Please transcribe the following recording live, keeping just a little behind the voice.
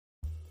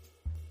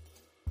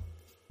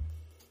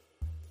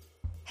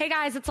Hey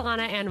guys, it's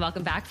Alana and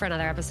welcome back for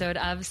another episode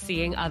of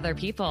Seeing Other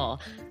People.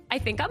 I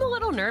think I'm a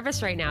little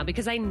nervous right now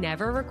because I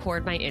never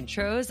record my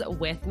intros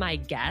with my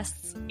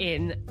guests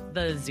in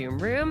the Zoom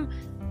room.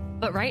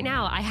 But right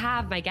now I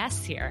have my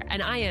guests here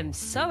and I am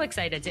so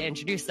excited to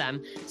introduce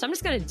them. So I'm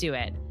just going to do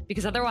it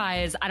because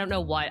otherwise I don't know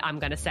what I'm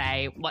going to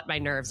say, what my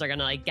nerves are going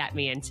to get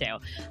me into.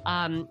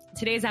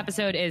 Today's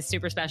episode is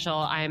super special.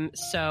 I'm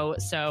so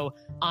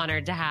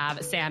honored to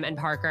have Sam and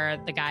Parker,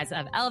 the guys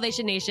of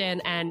Elevation Nation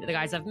and the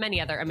guys of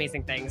many other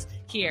amazing things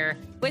here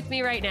with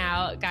me right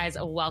now. Guys,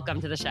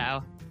 welcome to the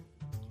show.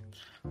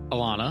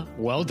 Alana,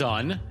 well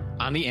done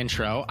on the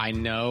intro. I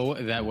know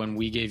that when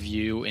we gave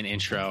you an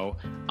intro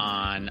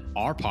on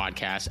our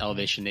podcast,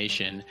 Elevation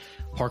Nation,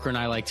 Parker and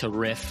I like to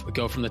riff,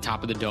 go from the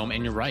top of the dome.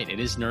 And you're right, it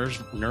is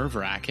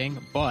nerve-wracking,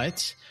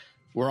 but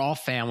we're all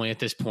family at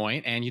this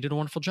point, and you did a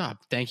wonderful job.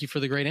 Thank you for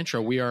the great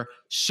intro. We are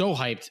so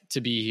hyped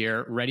to be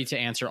here, ready to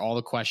answer all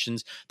the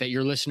questions that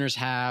your listeners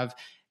have,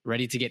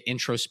 ready to get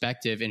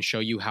introspective and show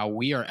you how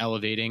we are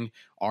elevating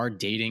our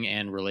dating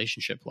and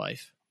relationship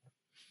life.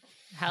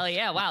 Hell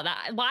yeah. Wow.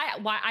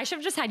 Why I should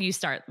have just had you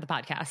start the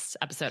podcast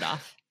episode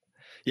off.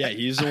 Yeah,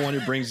 he's the one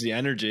who brings the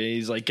energy.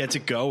 He's like, gets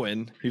it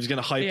going. He was going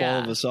to hype all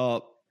of us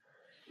up.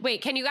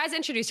 Wait, can you guys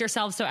introduce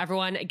yourselves so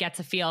everyone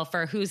gets a feel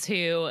for who's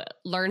who,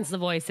 learns the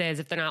voices?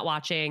 If they're not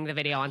watching the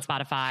video on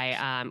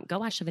Spotify, go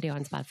watch the video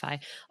on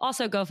Spotify.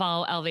 Also, go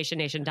follow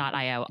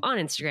elevationnation.io on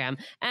Instagram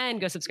and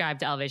go subscribe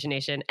to Elevation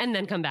Nation and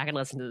then come back and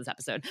listen to this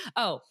episode.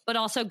 Oh, but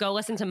also go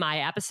listen to my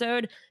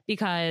episode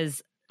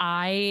because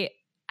I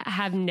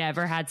have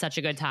never had such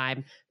a good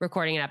time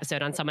recording an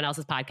episode on someone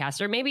else's podcast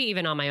or maybe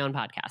even on my own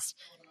podcast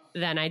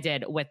than I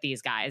did with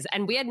these guys.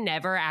 And we had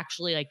never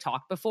actually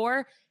talked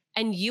before.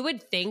 And you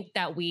would think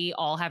that we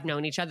all have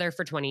known each other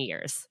for 20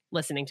 years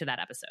listening to that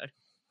episode.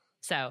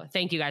 So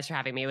thank you guys for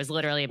having me. It was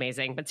literally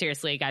amazing. But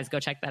seriously, guys, go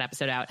check that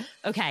episode out.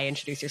 Okay,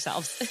 introduce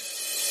yourselves.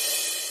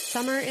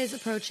 Summer is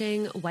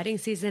approaching. Wedding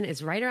season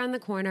is right around the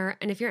corner.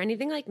 And if you're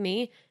anything like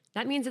me,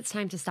 that means it's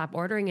time to stop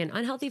ordering in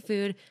unhealthy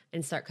food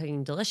and start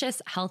cooking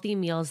delicious, healthy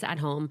meals at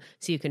home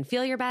so you can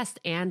feel your best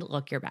and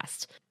look your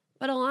best.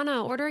 But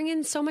Alana, ordering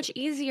in is so much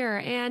easier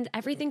and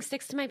everything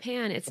sticks to my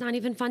pan. It's not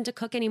even fun to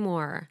cook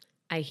anymore.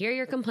 I hear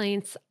your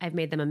complaints. I've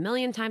made them a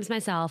million times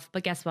myself,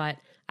 but guess what?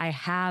 I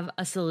have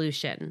a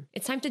solution.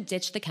 It's time to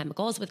ditch the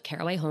chemicals with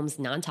Caraway Home's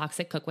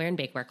non-toxic cookware and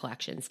bakeware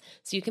collections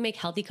so you can make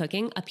healthy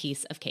cooking a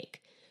piece of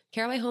cake.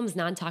 Caraway Home's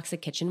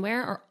non-toxic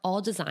kitchenware are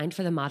all designed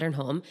for the modern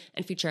home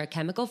and feature a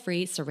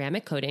chemical-free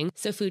ceramic coating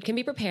so food can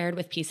be prepared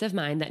with peace of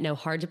mind that no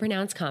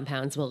hard-to-pronounce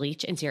compounds will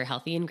leach into your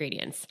healthy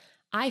ingredients.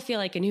 I feel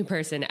like a new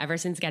person ever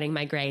since getting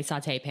my gray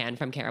sauté pan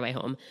from Caraway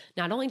Home.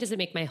 Not only does it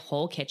make my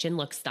whole kitchen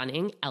look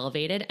stunning,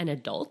 elevated, and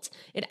adult,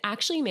 it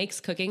actually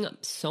makes cooking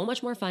so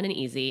much more fun and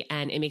easy,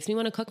 and it makes me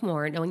want to cook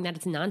more knowing that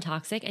it's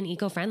non-toxic and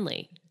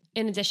eco-friendly.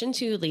 In addition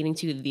to leading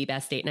to the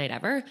best date night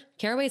ever,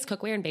 Caraway's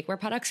cookware and bakeware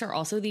products are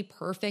also the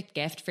perfect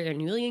gift for your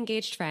newly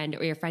engaged friend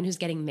or your friend who's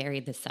getting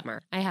married this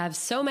summer. I have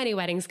so many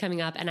weddings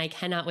coming up, and I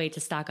cannot wait to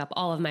stock up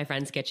all of my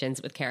friends'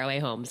 kitchens with Caraway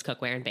Home's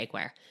cookware and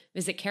bakeware.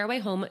 Visit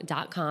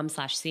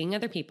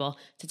carawayhome.com/seeingotherpeople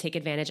to take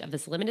advantage of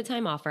this limited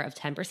time offer of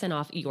 10%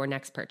 off your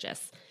next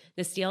purchase.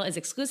 This deal is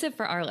exclusive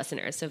for our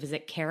listeners, so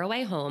visit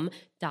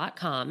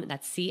carawayhome.com,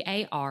 that's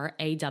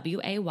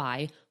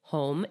CARAWAY,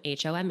 home,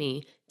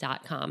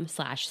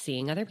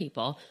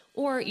 HOME.com/seeingotherpeople,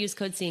 or use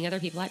code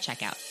seeingotherpeople at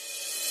checkout.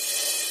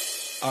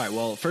 All right.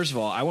 Well, first of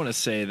all, I want to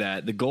say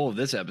that the goal of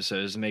this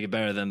episode is to make it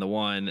better than the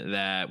one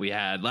that we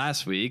had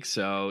last week.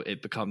 So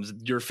it becomes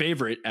your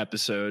favorite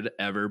episode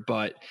ever.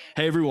 But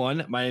hey,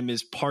 everyone, my name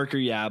is Parker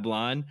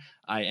Yablon.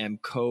 I am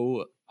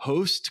co-founder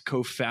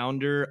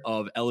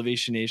of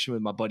Elevation Nation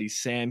with my buddy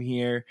Sam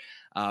here.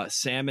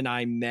 Sam and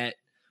I met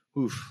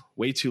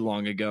way too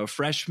long ago.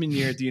 Freshman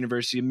year at the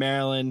University of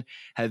Maryland,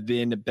 have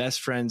been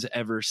best friends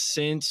ever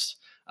since.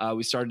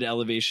 We started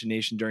Elevation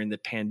Nation during the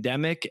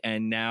pandemic,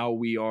 and now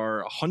we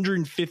are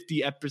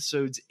 150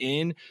 episodes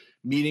in,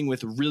 meeting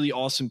with really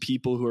awesome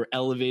people who are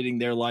elevating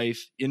their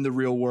life in the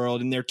real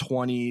world in their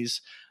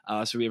 20s.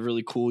 So we have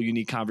really cool,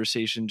 unique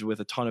conversations with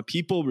a ton of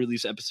people. We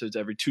release episodes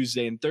every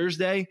Tuesday and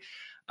Thursday.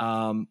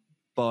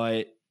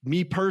 But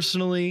me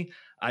personally,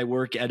 I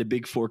work at a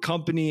Big Four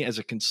company as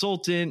a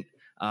consultant.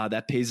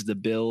 That pays the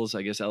bills.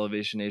 I guess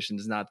Elevation Nation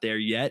is not there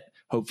yet.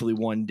 Hopefully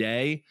one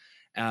day.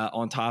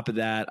 On top of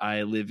that,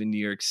 I live in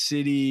New York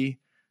City.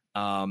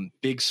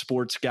 Big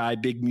sports guy,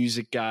 big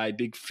music guy,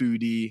 big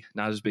foodie,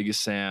 not as big as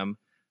Sam.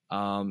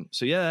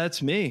 So yeah,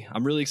 that's me.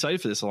 I'm really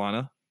excited for this,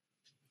 Alana.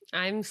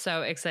 I'm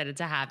so excited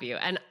to have you.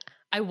 And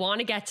I want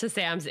to get to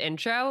Sam's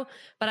intro,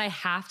 but I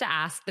have to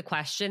ask the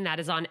question that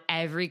is on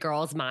every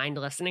girl's mind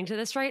listening to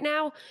this right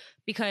now,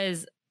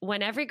 because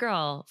when every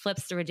girl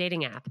flips through a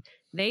dating app,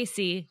 they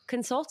see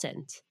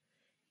consultant.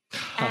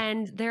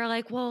 And they're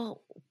like,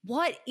 well,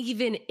 what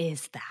even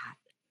is that?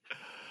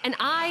 And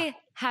I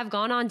have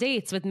gone on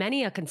dates with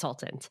many a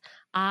consultant.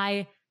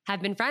 I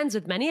have been friends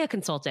with many a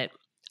consultant.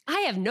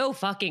 I have no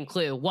fucking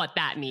clue what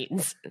that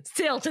means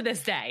still to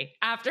this day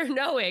after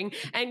knowing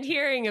and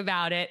hearing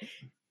about it.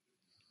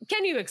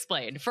 can you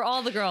explain for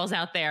all the girls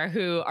out there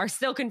who are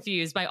still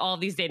confused by all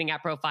these dating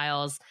app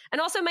profiles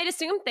and also might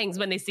assume things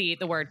when they see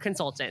the word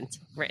consultant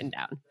written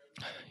down?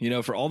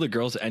 For all the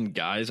girls and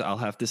guys, I'll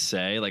have to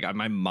say, like,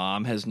 my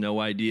mom has no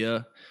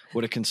idea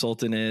what a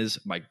consultant is.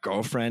 My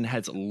girlfriend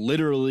has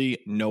literally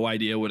no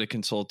idea what a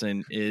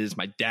consultant is.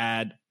 My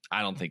dad,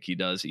 I don't think he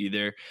does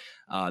either.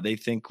 They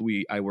think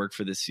I work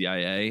for the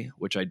CIA,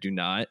 which I do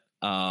not.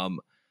 But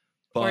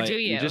or do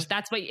you?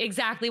 That's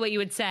exactly what you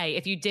would say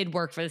if you did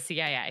work for the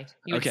CIA.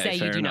 You would say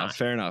you do not.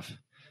 Fair enough.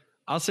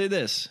 I'll say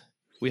this.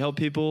 We help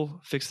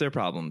people fix their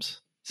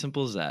problems.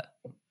 Simple as that.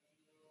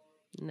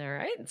 All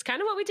right. It's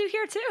kind of what we do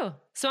here too.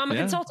 So I'm a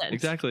consultant.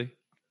 Exactly.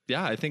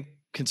 Yeah, I think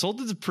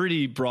consultant's a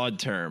pretty broad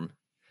term.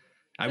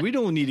 We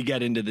don't need to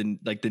get into the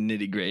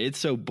nitty gritty. It's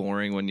so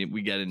boring when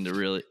we get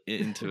into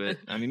it.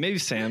 I mean, maybe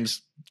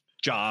Sam's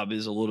job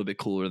is a little bit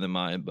cooler than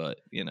mine, but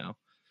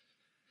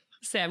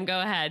Sam, go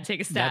ahead.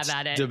 Take a stab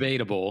at it.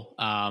 Debatable.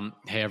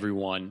 Hey,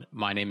 everyone.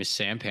 My name is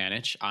Sam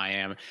Panich. I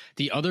am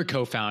the other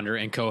co-founder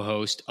and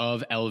co-host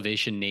of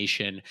Elevation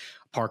Nation.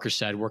 Parker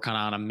said we're kind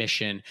of on a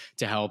mission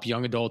to help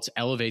young adults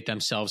elevate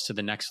themselves to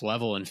the next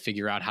level and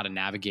figure out how to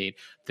navigate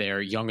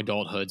their young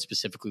adulthood,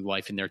 specifically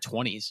life in their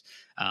 20s.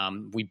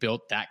 We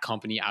built that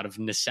company out of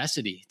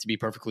necessity, to be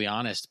perfectly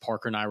honest.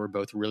 Parker and I were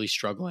both really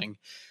struggling,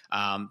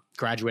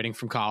 graduating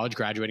from college,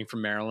 graduating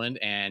from Maryland,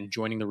 and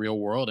joining the real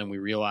world. And we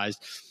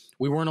realized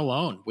we weren't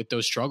alone with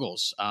those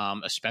struggles,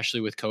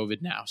 especially with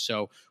COVID now.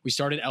 So we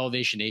started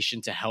Elevation Nation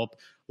to help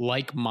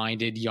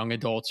like-minded young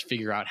adults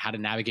figure out how to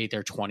navigate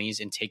their 20s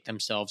and take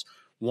themselves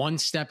one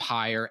step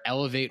higher,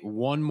 elevate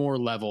one more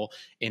level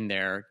in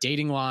their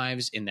dating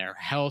lives, in their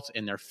health,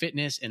 in their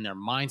fitness, in their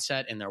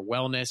mindset, in their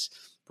wellness,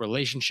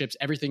 relationships,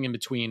 everything in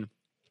between.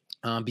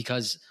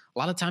 Because a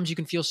lot of times you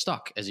can feel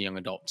stuck as a young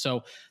adult.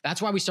 So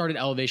that's why we started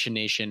Elevation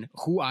Nation.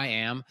 Who I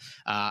am,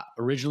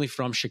 originally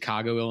from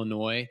Chicago,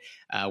 Illinois,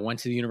 went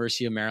to the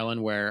University of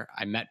Maryland where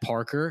I met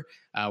Parker.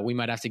 We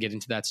might have to get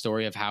into that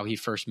story of how he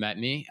first met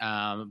me,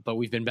 but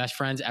we've been best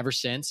friends ever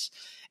since.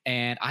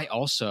 And I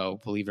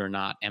also, believe it or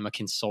not, am a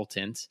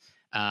consultant.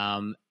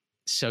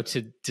 So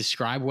to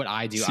describe what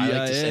I do, CIA, I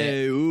like to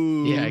say,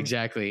 ooh. Yeah,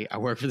 exactly. I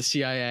work for the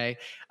CIA.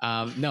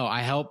 No,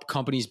 I help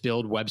companies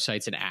build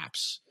websites and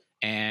apps.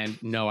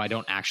 And no, I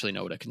don't actually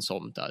know what a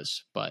consultant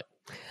does, but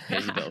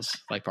pays the bills,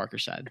 like Parker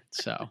said.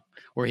 So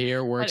we're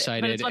here. We're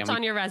excited. But it's what's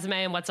on your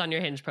resume and what's on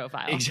your Hinge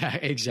profile.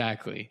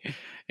 Exactly.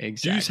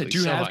 Do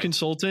you have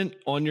consultant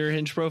on your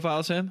Hinge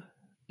profile, Sam?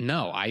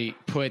 No, I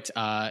put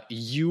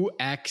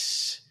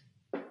UX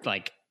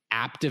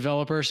app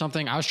developer or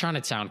something. I was trying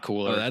to sound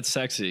cooler. Oh, that's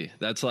sexy.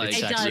 That's like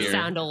it sexier. does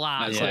sound a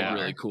lot. That's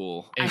really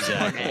cool.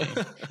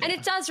 Exactly. And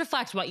it does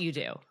reflect what you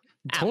do.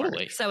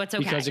 Totally. So it's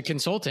okay. Because a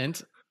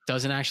consultant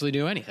doesn't actually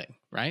do anything,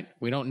 right?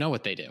 We don't know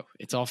what they do.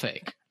 It's all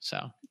fake.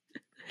 So,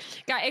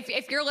 guy,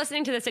 if you're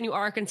listening to this and you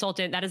are a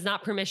consultant, that is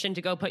not permission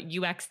to go put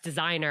UX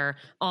designer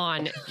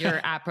on your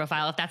app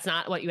profile if that's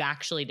not what you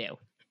actually do.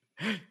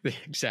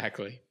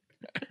 Exactly.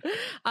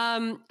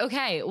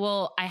 Okay.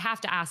 Well, I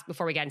have to ask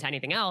before we get into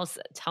anything else,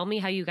 tell me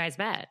how you guys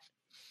met.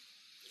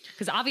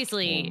 Because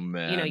obviously,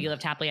 you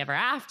lived happily ever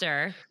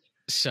after.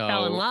 So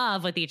fell in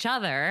love with each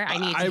other.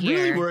 I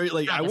really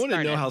worry. I want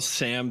to know how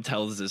Sam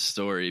tells this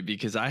story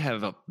because I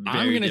have a.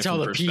 I'm going to tell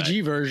the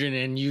PG version,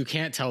 and you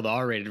can't tell the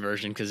R-rated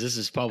version because this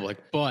is public.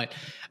 But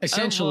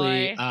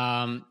essentially,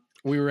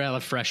 we were at a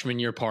freshman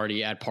year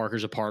party at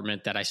Parker's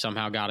apartment that I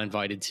somehow got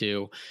invited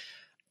to.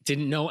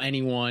 Didn't know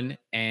anyone,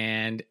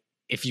 and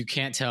if you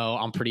can't tell,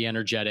 I'm pretty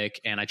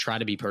energetic, and I try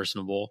to be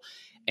personable.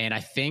 And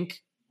I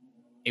think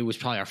it was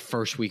probably our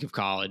first week of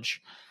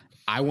college.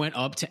 I went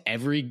up to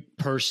every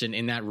person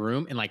in that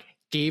room and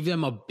gave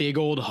them a big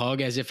old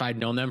hug as if I'd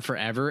known them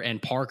forever.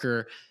 And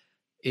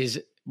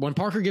when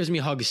Parker gives me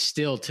hugs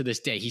still to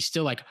this day, he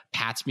still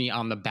pats me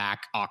on the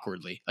back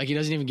awkwardly. He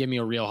doesn't even give me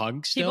a real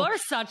hug still. People are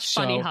such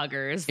funny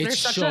huggers. There's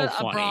such a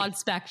broad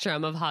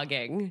spectrum of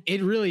hugging.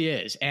 It really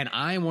is. And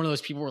I am one of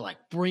those people who are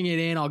bring it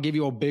in. I'll give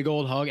you a big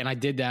old hug. And I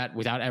did that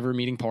without ever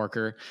meeting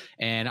Parker.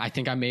 And I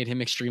think I made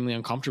him extremely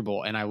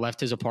uncomfortable. And I left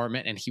his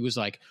apartment and he was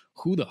like,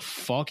 who the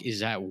fuck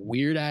is that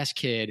weird ass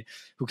kid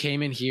who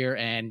came in here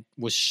and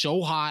was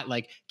so hot,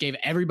 gave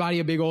everybody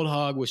a big old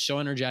hug, was so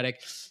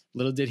energetic.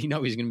 Little did he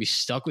know he's going to be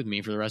stuck with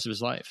me for the rest of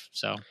his life.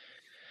 So,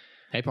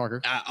 hey,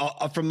 Parker.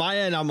 From my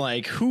end, I'm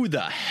like, who the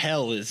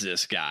hell is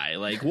this guy?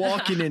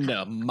 Walking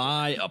into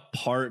my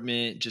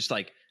apartment, just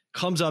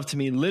comes up to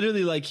me,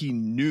 literally he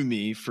knew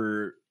me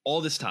for all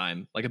this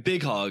time, a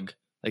big hug.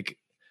 I'm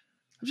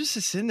just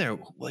sitting there,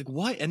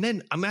 what? And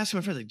then I'm asking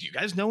my friends, do you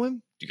guys know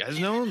him? Do you guys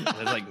know him?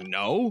 And I was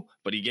no,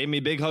 but he gave me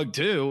a big hug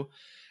too.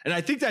 And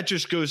I think that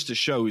just goes to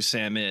show who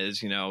Sam is.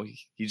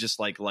 He just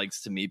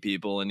likes to meet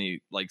people and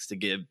he likes to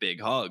give big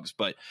hugs.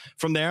 But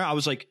from there, I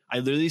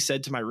literally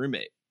said to my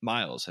roommate,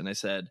 Miles, and I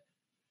said,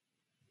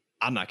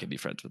 I'm not going to be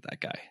friends with that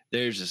guy.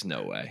 There's just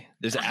no way.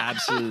 There's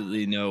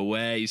absolutely no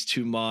way. He's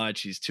too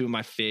much. He's too in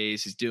my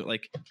face. He's doing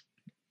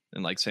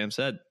and like Sam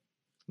said,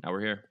 now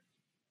we're here.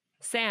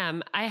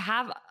 Sam, I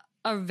have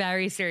a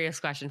very serious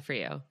question for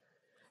you.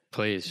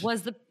 Please.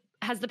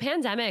 has the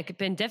pandemic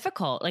been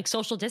difficult? Like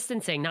social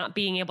distancing, not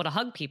being able to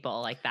hug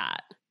people like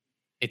that?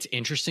 It's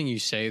interesting you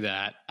say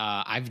that.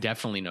 I've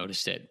definitely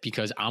noticed it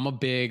because I'm a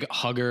big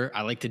hugger.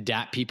 I like to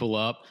dap people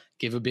up,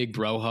 give a big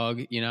bro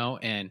hug,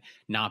 and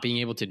not being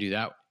able to do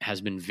that has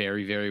been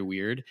very, very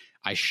weird.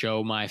 I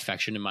show my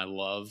affection and my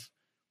love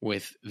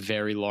with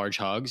very large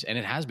hugs, and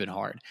it has been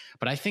hard.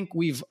 But I think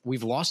we've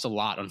lost a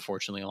lot,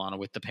 unfortunately, Alana,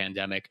 with the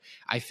pandemic.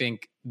 I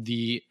think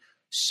the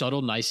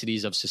subtle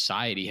niceties of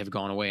society have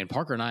gone away. And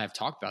Parker and I have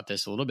talked about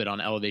this a little bit on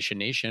Elevation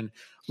Nation.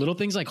 Little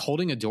things like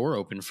holding a door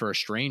open for a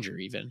stranger,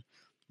 even.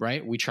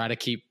 Right? We try to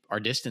keep our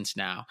distance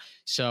now.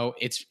 So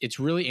it's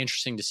really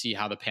interesting to see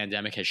how the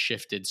pandemic has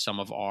shifted some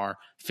of our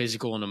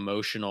physical and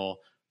emotional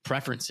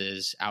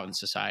preferences out in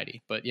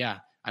society. But yeah,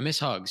 I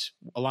miss hugs.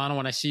 Alana,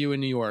 when I see you in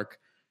New York,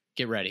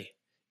 get ready.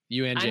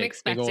 You and Jake,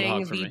 big old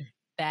hug for me.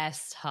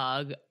 Best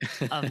hug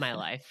of my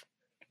life.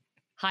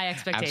 High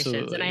expectations.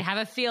 Absolutely. And I have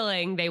a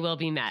feeling they will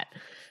be met.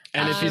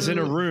 And if he's in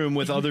a room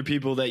with other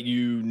people that and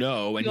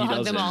you'll he hug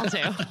doesn't, them all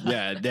too.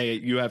 yeah,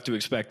 you have to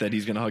expect that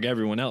he's going to hug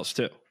everyone else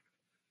too.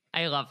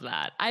 I love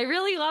that. I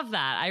really love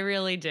that. I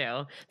really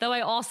do. Though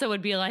I also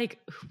would be like,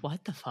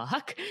 what the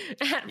fuck?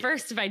 At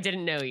first, if I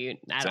didn't know you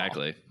at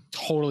all.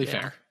 Totally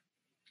fair.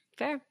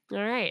 Fair. All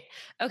right.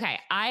 Okay.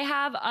 I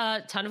have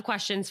a ton of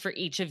questions for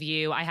each of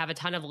you. I have a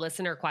ton of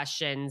listener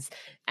questions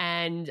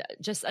and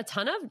just a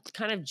ton of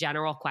kind of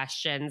general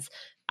questions.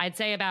 I'd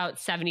say about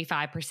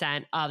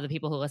 75% of the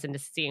people who listen to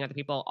Seeing Other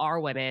People are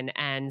women.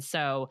 And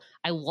so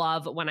I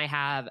love when I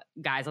have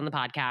guys on the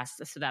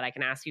podcast so that I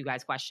can ask you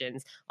guys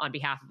questions on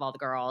behalf of all the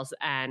girls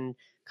and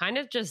kind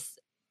of just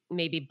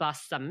maybe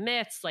bust some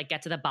myths, like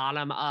get to the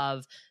bottom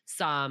of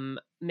some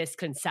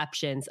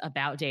misconceptions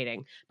about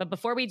dating. But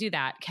before we do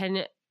that,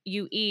 can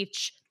you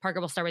each, Parker,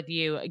 we'll start with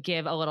you,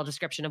 give a little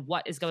description of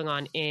what is going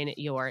on in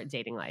your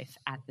dating life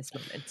at this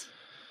moment?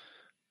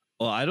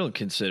 Well, I don't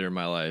consider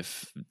my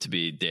life to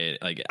be dating.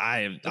 Like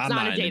I'm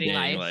not a dating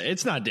life.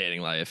 It's not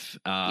dating life.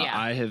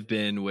 I have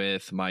been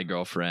with my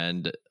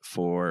girlfriend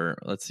for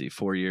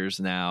 4 years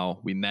now.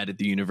 We met at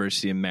the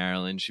University of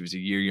Maryland. She was a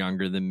year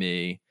younger than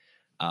me.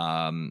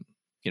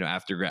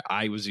 After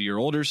I was a year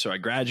older, so I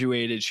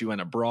graduated. She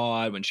went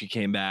abroad. When she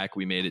came back,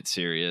 we made it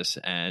serious,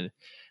 and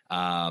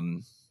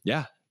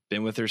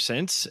been with her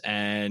since.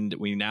 And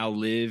we now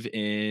live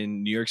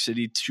in New York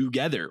City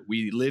together.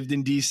 We lived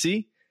in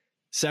DC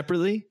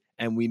separately.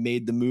 And we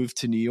made the move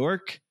to New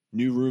York,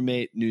 new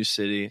roommate, new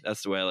city.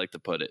 That's the way I like to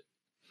put it.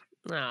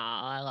 Oh,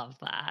 I love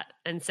that.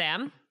 And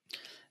Sam?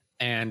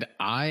 And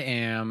I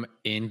am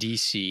in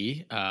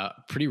DC,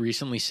 pretty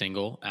recently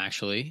single,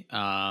 actually.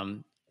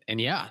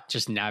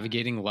 Just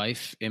navigating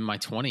life in my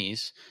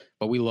 20s.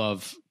 But we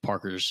love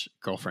Parker's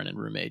girlfriend and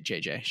roommate,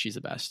 JJ. She's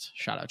the best.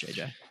 Shout out,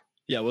 JJ.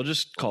 Yeah, we'll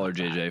just call her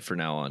JJ for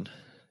now on.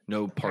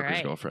 No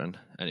Parker's girlfriend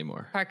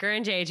anymore. Parker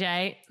and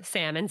JJ,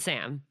 Sam and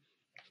Sam.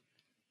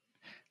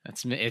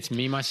 It's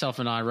me, myself,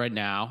 and I right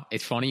now.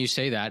 It's funny you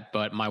say that,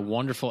 but my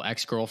wonderful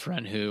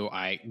ex-girlfriend who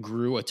I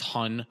grew a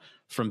ton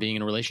from being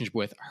in a relationship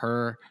with,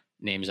 her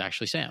name is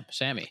actually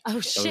Sammy. Oh,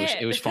 so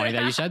shit. It was funny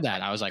that you said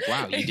that. I was like,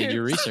 wow, you did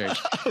your research.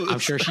 I'm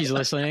sure she's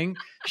listening.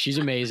 She's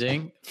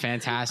amazing.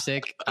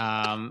 Fantastic.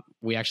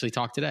 We actually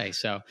talked today.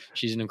 So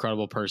she's an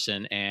incredible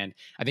person. And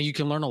I think you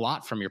can learn a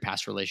lot from your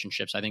past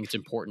relationships. I think it's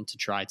important to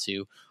try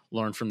to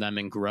learn from them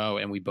and grow.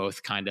 And we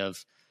both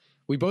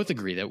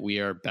agree that we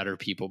are better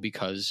people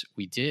because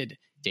we did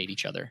date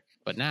each other,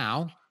 but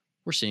now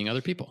we're seeing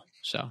other people.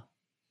 So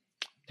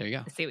there you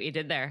go. I see what you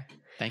did there.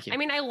 Thank you. I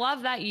mean, I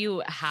love that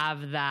you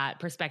have that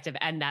perspective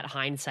and that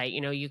hindsight.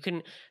 You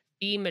can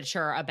be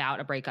mature about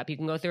a breakup. You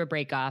can go through a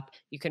breakup.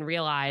 You can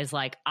realize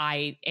like,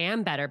 I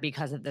am better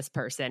because of this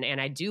person and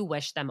I do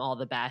wish them all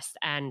the best.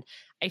 And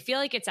I feel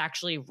like it's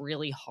actually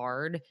really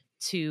hard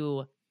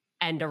to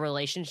end a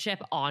relationship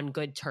on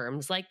good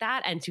terms like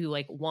that and to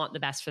like want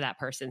the best for that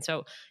person.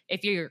 So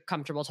if you're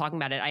comfortable talking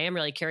about it, I am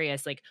really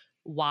curious, like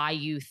why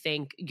you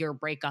think your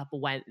breakup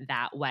went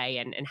that way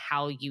and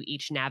how you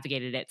each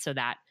navigated it so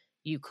that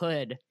you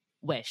could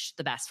wish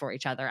the best for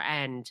each other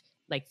and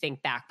like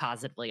think back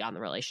positively on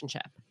the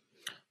relationship.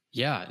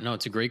 Yeah, no,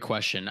 it's a great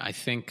question. I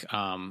think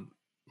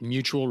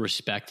mutual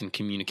respect and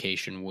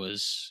communication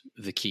was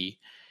the key.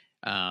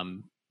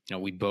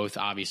 We both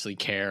obviously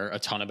care a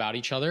ton about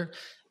each other.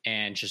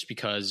 And just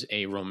because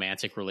a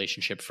romantic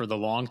relationship for the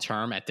long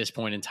term at this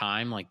point in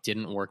time, like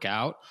didn't work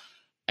out,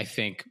 I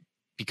think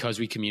because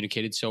we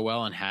communicated so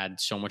well and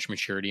had so much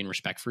maturity and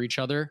respect for each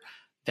other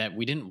that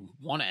we didn't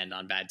want to end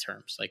on bad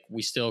terms. Like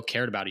we still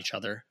cared about each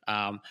other.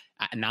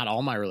 Not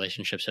all my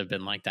relationships have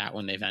been like that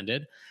when they've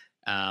ended.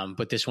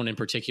 But this one in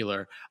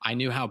particular, I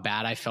knew how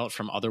bad I felt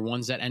from other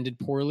ones that ended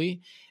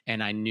poorly.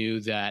 And I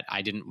knew that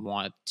I didn't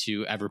want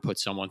to ever put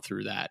someone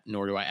through that,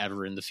 nor do I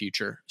ever in the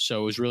future.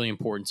 So it was really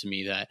important to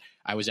me that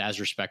I was as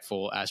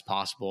respectful as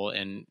possible.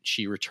 And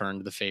she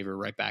returned the favor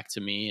right back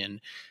to me.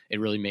 And it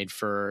really made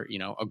for,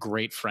 a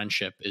great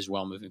friendship as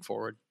well moving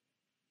forward.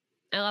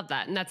 I love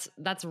that. And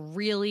that's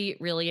really,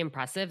 really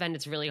impressive. And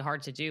it's really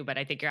hard to do. But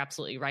I think you're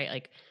absolutely right.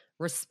 Like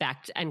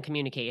respect and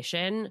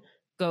communication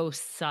go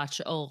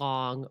such a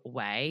long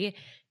way.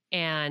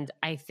 And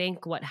I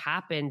think what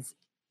happens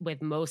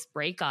with most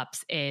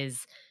breakups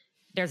is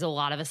there's a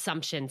lot of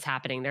assumptions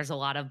happening. There's a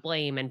lot of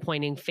blame and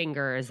pointing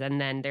fingers. And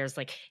then there's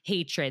like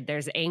hatred,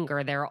 there's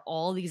anger. There are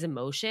all these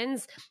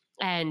emotions.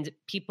 And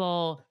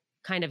people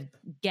kind of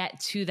get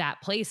to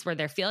that place where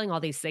they're feeling all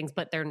these things,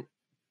 but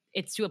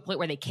it's to a point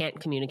where they can't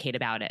communicate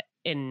about it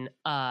in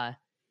a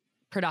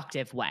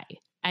productive way.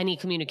 Any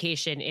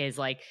communication is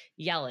like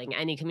yelling.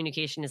 Any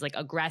communication is like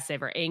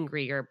aggressive or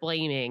angry or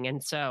blaming.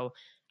 And so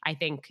I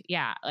think,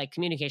 yeah, like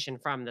communication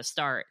from the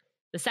start.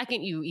 The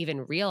second you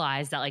even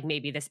realize that like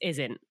maybe this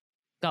isn't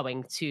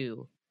going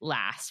to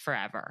last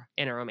forever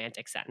in a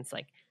romantic sense,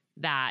 like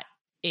that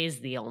is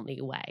the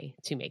only way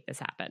to make this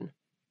happen.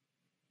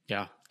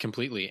 Yeah,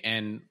 completely.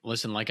 And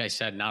listen, like I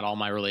said, not all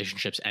my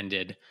relationships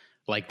ended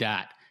like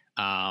that.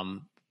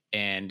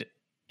 And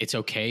it's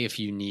okay if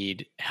you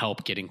need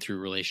help getting through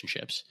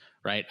relationships,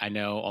 right? I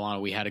know,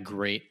 Alana, we had a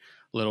great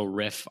little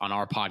riff on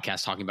our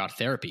podcast talking about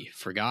therapy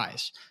for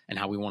guys and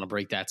how we want to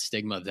break that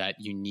stigma that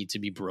you need to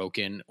be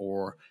broken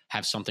or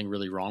have something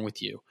really wrong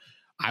with you.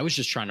 I was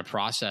just trying to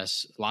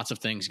process lots of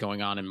things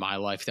going on in my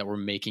life that were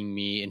making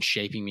me and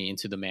shaping me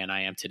into the man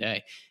I am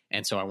today.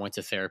 And so I went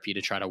to therapy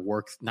to try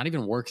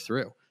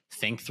to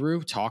think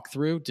through, talk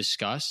through,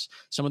 discuss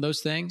some of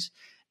those things.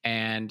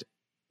 And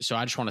so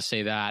I just want to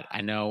say that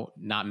I know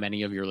not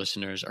many of your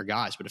listeners are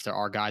guys, but if there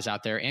are guys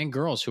out there and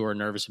girls who are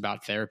nervous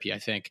about therapy, I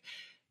think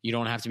you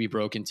don't have to be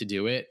broken to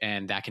do it.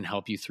 And that can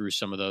help you through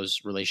some of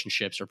those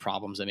relationships or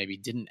problems that maybe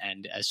didn't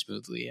end as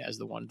smoothly as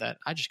the one that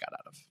I just got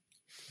out of.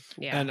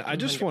 Yeah, and I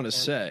just 100%. Want to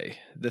say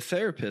the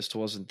therapist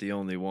wasn't the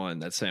only one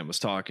that Sam was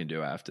talking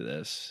to after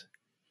this.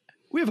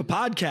 We have a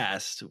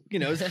podcast, you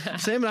know,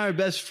 Sam and I are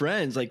best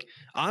friends. Like,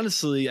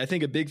 honestly, I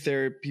think a big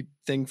therapy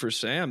thing for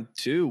Sam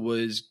too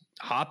was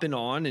hopping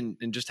on and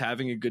just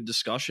having a good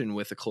discussion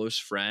with a close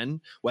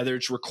friend, whether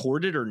it's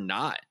recorded or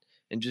not,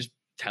 and just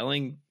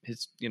telling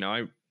his, you know,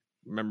 I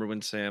remember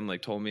when Sam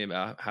like told me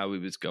about how he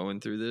was going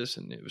through this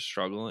and it was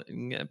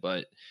struggling,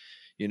 but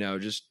you know,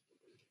 just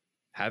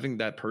having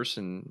that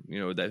person, you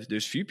know, that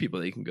there's few people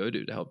that you can go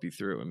to help you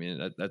through. I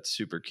mean, that's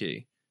super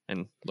key.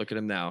 And look at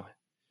him now.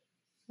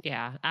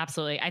 Yeah,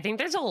 absolutely. I think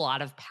there's a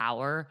lot of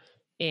power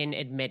in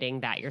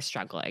admitting that you're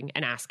struggling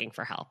and asking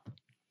for help.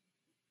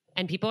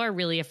 And people are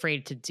really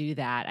afraid to do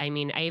that. I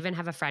mean, I even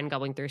have a friend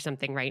going through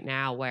something right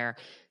now where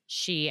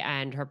she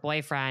and her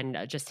boyfriend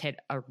just hit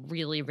a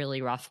really,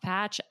 really rough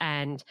patch.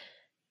 And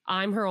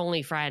I'm her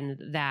only friend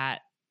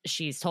that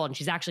she's told, and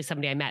she's actually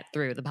somebody I met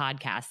through the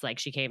podcast. Like,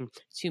 she came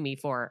to me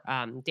for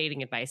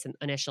dating advice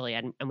initially,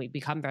 and we've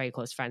become very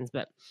close friends,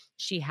 but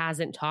she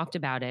hasn't talked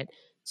about it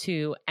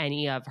to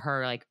any of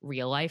her like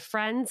real life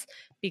friends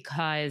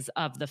because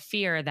of the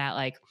fear that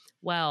like,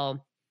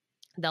 well,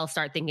 they'll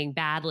start thinking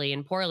badly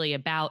and poorly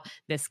about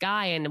this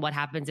guy. And what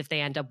happens if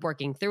they end up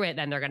working through it?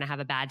 Then they're going to have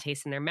a bad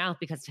taste in their mouth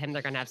because to him,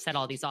 they're going to have said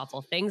all these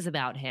awful things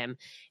about him.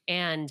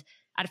 And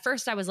at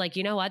first I was like,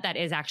 you know what? That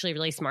is actually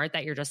really smart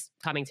that you're just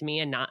coming to me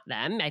and not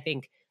them. I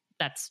think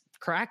that's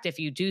correct. If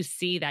you do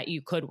see that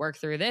you could work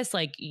through this,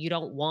 like you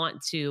don't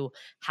want to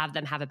have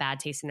them have a bad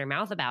taste in their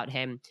mouth about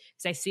him.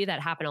 Because I see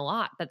that happen a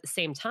lot. But at the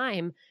same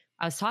time,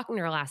 I was talking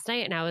to her last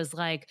night and I was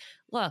like,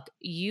 look,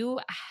 you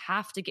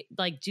have to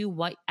do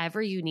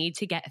whatever you need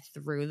to get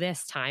through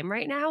this time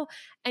right now.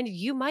 And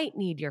you might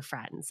need your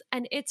friends,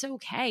 and it's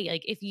okay.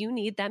 Like, if you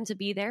need them to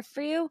be there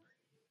for you,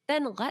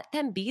 then let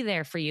them be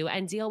there for you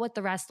and deal with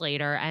the rest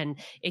later. And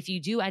if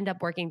you do end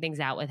up working things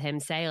out with him,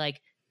 say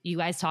like, you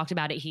guys talked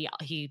about it.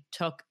 He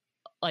took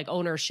like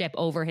ownership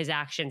over his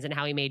actions and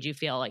how he made you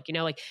feel, like, you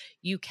know, like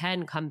you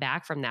can come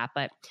back from that.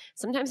 But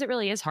sometimes it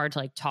really is hard to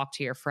like talk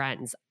to your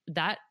friends.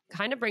 That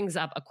kind of brings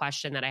up a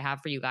question that I have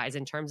for you guys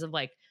in terms of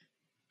like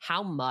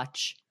how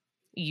much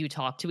you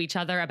talk to each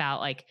other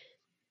about, like,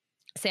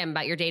 Sam,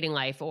 about your dating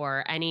life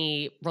or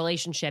any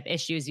relationship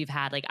issues you've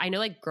had. Like, I know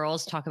like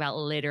girls talk about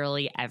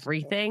literally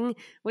everything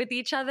with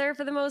each other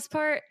for the most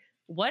part.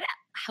 What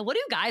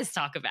do guys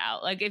talk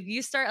about? Like, if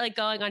you start like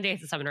going on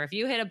dates with someone, or if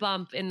you hit a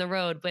bump in the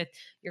road with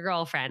your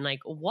girlfriend, like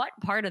what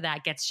part of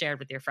that gets shared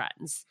with your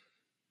friends?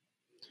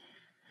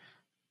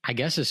 I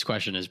guess this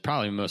question is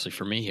probably mostly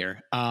for me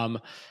here.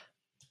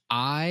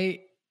 I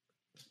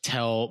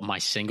tell my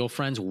single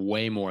friends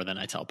way more than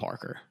I tell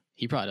Parker.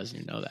 He probably doesn't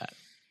even know that.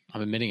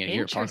 I'm admitting it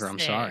here. Parker, I'm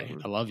sorry.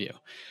 I love you.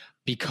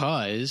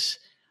 Because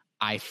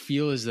I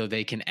feel as though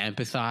they can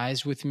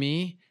empathize with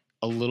me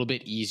a little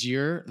bit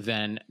easier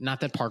than,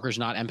 not that Parker's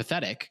not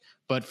empathetic,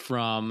 but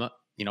from,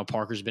 you know,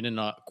 Parker's been in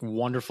a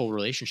wonderful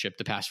relationship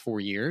the past 4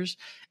 years.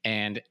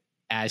 And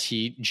as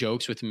he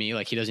jokes with me,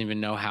 like he doesn't even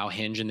know how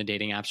Hinge and the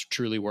dating apps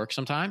truly work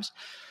sometimes.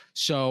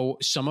 So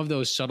some of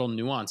those subtle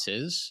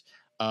nuances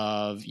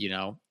of, you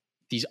know,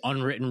 these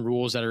unwritten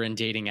rules that are in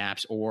dating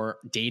apps, or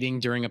dating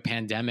during a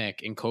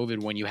pandemic in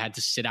COVID when you had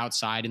to sit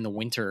outside in the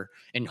winter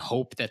and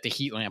hope that the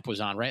heat lamp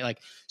was on, right? Like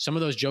some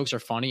of those jokes are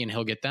funny and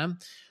he'll get them.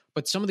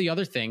 But some of the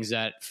other things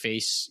that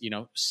face, you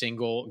know,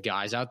 single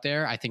guys out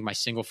there, I think my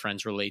single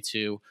friends relate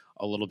to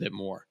a little bit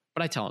more.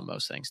 But I tell them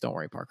most things. Don't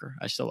worry, Parker.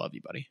 I still love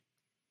you, buddy.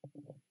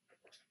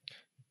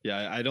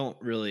 Yeah, I don't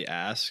really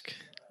ask.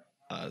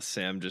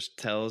 Sam just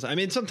tells. I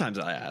mean, sometimes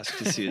I ask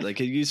to see, like,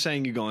 you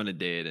saying you go on a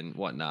date and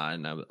whatnot,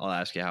 and I'll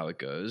ask you how it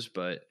goes.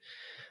 But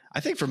I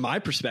think from my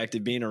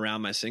perspective, being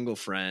around my single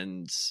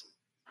friends,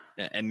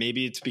 and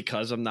maybe it's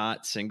because I'm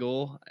not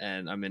single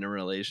and I'm in a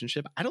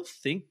relationship, I don't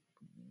think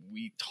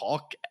we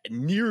talk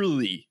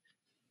nearly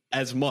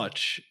as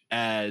much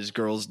as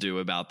girls do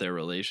about their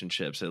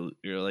relationships. So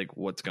you're like,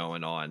 what's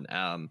going on?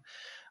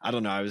 I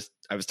don't know. I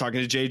was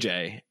talking to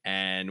JJ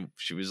and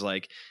she was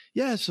like,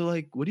 yeah, so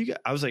like, what do you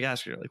got? I was like,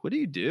 asking her, like, what do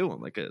you do?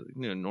 I'm like,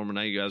 normal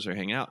night you guys are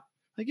hanging out.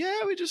 Like,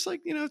 yeah, we just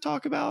like,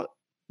 talk about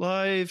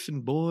life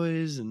and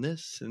boys and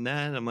this and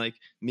that. And I'm like,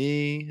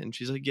 me. And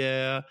she's like,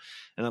 yeah.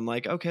 And I'm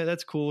like, okay,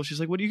 that's cool. She's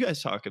like, what do you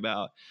guys talk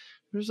about?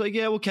 I was like,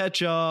 yeah, we'll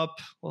catch up.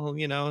 Well,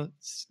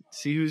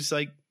 see who's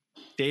like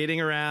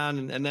dating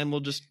around, and then we'll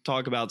just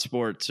talk about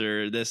sports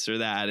or this or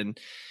that. And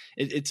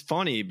it's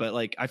funny, but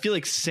like, I feel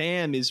like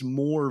Sam is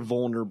more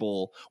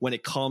vulnerable when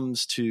it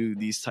comes to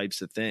these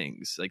types of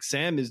things. Like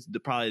Sam is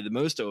probably the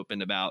most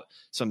open about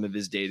some of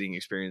his dating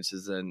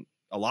experiences than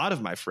a lot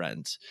of my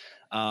friends.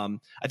 I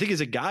think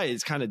as a guy,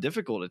 it's kind of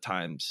difficult at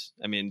times.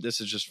 I mean,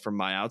 this is just from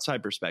my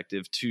outside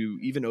perspective, to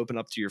even open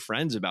up to your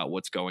friends about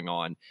what's going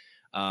on,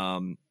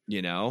 and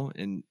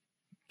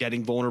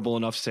getting vulnerable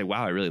enough to say,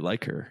 wow, I really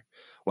like her.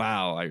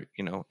 Wow, I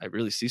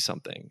really see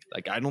something.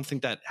 Like, I don't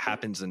think that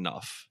happens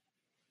enough.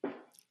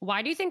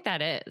 Why do you think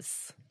that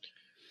is?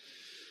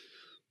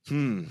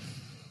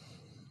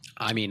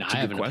 I mean, I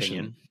have an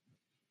opinion.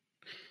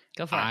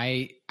 Go for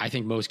it. I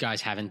think most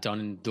guys haven't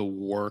done the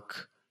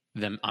work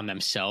on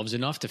themselves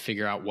enough to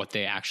figure out what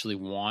they actually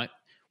want,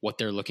 what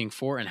they're looking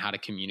for, and how to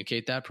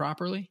communicate that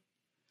properly.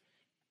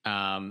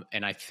 And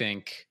I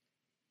think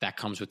that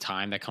comes with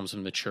time, that comes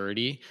with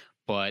maturity,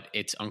 but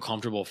it's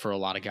uncomfortable for a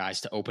lot of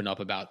guys to open up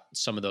about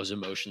some of those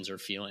emotions or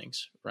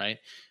feelings, right?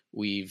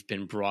 We've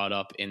been brought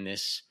up in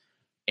this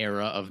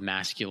era of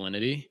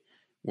masculinity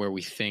where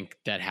we think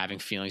that having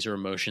feelings or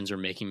emotions or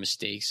making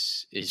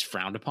mistakes is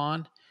frowned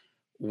upon,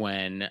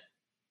 when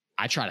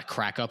I try to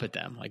crack up at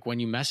them. Like, when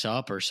you mess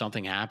up or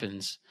something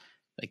happens,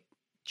 like,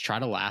 try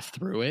to laugh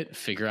through it,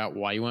 figure out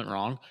why you went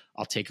wrong.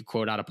 I'll take a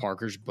quote out of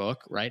Parker's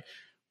book, right?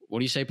 What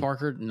do you say,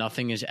 Parker?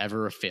 Nothing is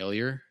ever a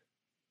failure,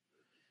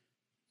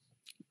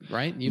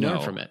 right? You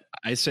learn from it.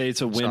 I say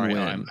it's a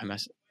win-win. Sorry,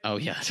 oh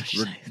yeah.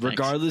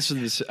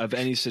 Regardless of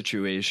any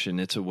situation,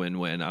 it's a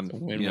win-win.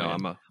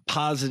 I'm a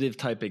positive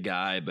type of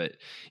guy, but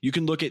you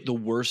can look at the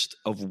worst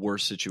of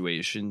worst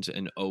situations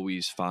and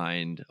always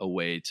find a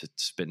way to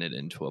spin it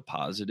into a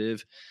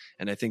positive.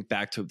 And I think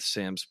back to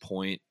Sam's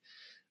point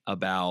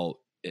about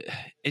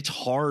it's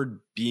hard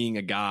being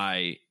a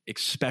guy,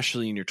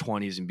 especially in your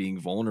 20s, and being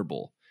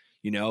vulnerable.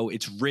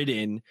 It's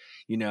written,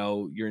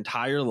 your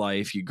entire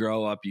life. You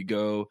grow up, you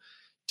go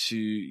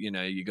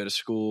to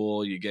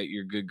school, you get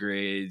your good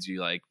grades,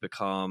 you like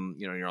become,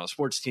 you're on a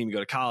sports team, you go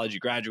to college, you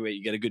graduate,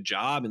 you get a good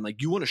job. And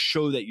like, you want to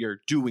show that you're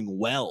doing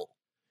well.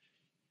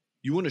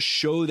 You want to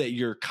show that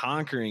you're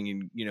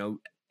conquering and,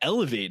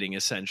 elevating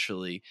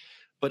essentially.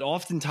 But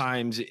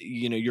oftentimes,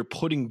 you're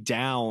putting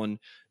down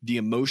the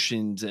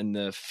emotions and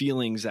the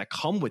feelings that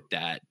come with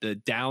that, the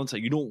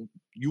downside.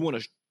 You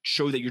want to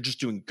show that you're just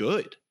doing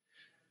good,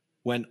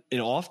 when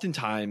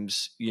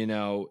oftentimes, you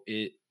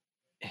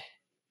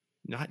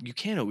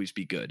can't always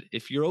be good.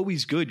 If you're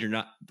always good, you're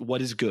not.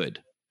 What is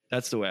good?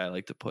 That's the way I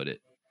like to put it.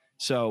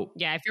 So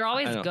yeah, if you're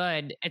always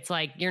good, it's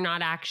like you're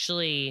not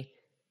actually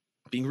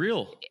being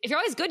real. If you're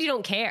always good, you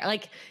don't care.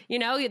 Like,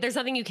 there's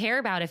nothing you care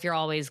about if you're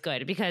always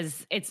good,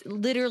 because it's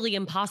literally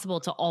impossible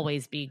to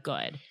always be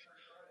good.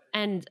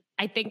 And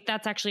I think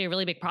that's actually a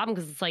really big problem,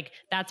 because it's like,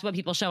 that's what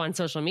people show on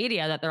social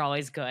media, that they're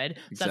always good.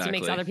 So That's what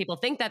makes other people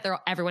think that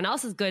everyone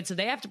else is good. So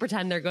they have to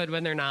pretend they're good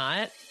when they're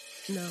not.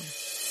 No.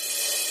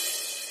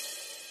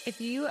 If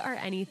you are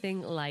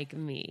anything like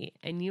me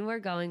and you are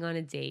going on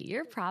a date,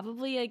 you're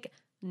probably like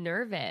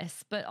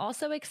nervous, but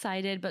also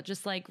excited, but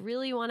just like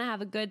really want to have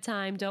a good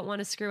time, don't want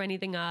to screw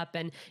anything up.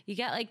 And you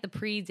get like the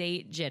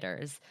pre-date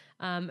jitters.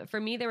 For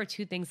me, there were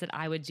two things that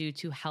I would do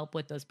to help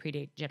with those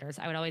pre-date jitters.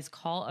 I would always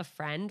call a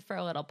friend for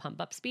a little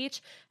pump-up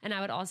speech, and I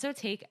would also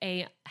take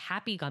a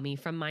happy gummy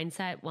from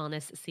Mindset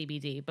Wellness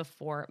CBD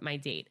before my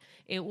date.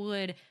 It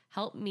would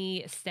help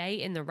me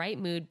stay in the right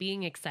mood,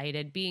 being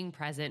excited, being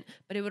present,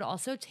 but it would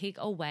also take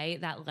away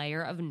that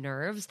layer of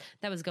nerves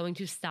that was going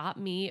to stop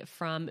me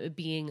from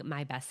being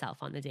my best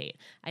self on the date.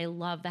 I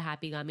love the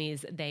happy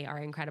gummies. They are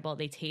incredible.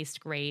 They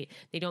taste great.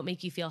 They don't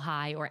make you feel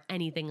high or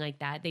anything like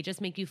that. They just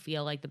make you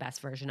feel like the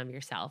best version of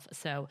yourself.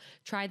 So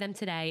try them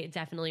today.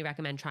 Definitely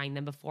recommend trying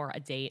them before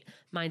a date.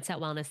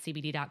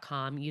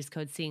 MindsetWellnessCBD.com. Use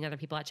code Seeing Other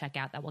People at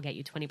checkout. That will get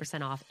you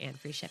 20% off and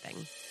free shipping.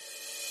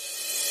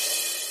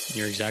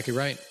 You're exactly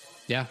right.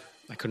 Yeah,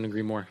 I couldn't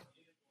agree more.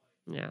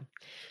 Yeah.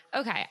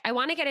 Okay. I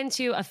want to get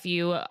into a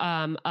few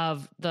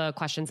of the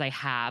questions I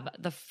have.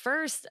 The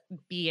first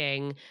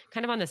being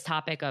kind of on this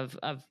topic of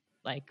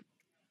like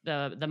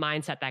the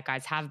mindset that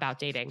guys have about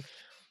dating.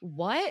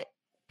 What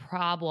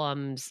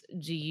problems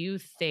do you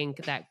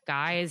think that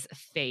guys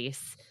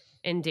face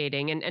in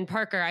dating. And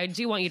Parker, I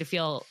do want you to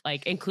feel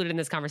like included in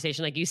this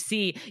conversation. Like you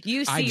see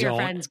your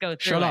friends go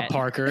through Shut up, it.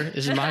 Parker.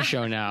 This is my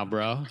show now,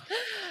 bro.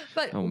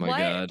 But Oh my what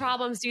God.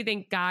 problems do you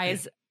think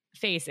guys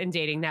face in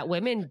dating that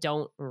women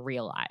don't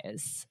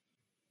realize?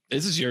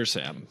 This is your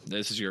Sam.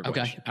 This is your Okay.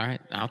 question. All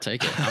right. I'll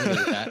take it. I'm good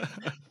with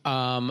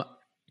that.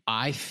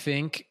 I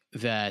think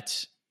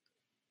that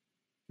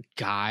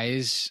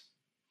guys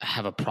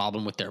have a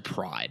problem with their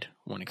pride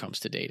when it comes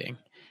to dating.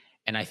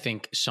 And I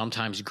think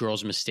sometimes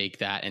girls mistake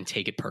that and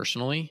take it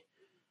personally.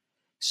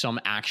 Some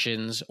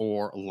actions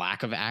or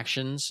lack of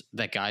actions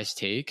that guys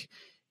take,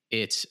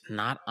 it's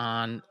not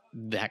on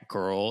that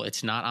girl.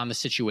 It's not on the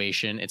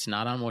situation. It's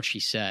not on what she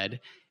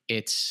said.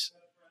 It's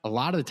a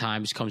lot of the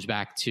times comes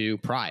back to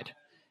pride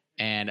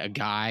and a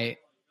guy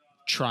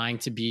trying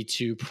to be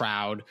too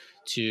proud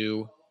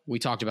to, we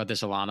talked about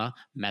this, Alana,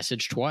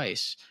 message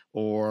twice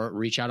or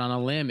reach out on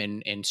a limb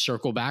and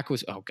circle back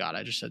with, oh God,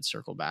 I just said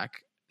circle back,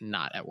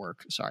 not at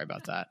work. Sorry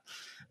about that.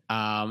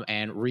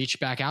 And reach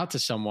back out to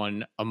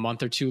someone a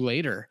month or two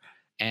later.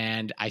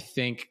 And I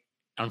think,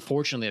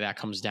 unfortunately, that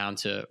comes down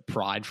to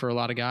pride for a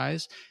lot of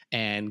guys,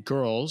 and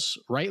girls,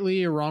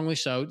 rightly or wrongly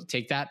so,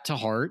 take that to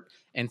heart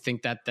and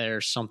think that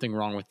there's something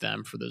wrong with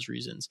them for those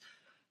reasons.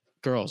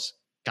 Girls,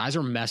 guys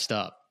are messed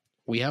up.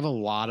 We have a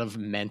lot of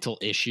mental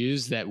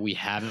issues that we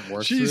haven't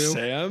worked through.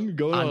 Sam,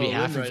 go on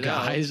behalf of right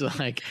guys.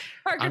 Like,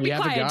 Parker, on be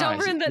behalf of quiet. Don't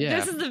guys. ruin the. Yeah.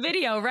 This is the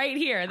video right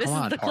here. This Come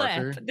is on, the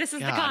Parker. clip. This is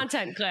the God.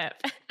 content clip.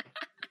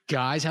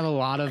 Guys have a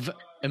lot of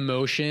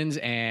emotions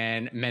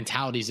and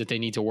mentalities that they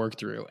need to work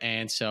through.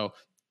 And so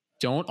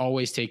don't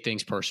always take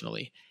things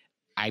personally.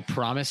 I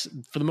promise,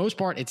 for the most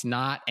part, it's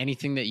not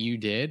anything that you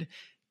did.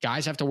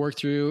 Guys have to work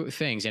through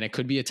things, and it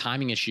could be a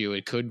timing issue.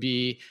 It could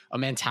be a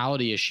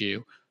mentality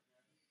issue.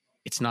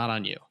 It's not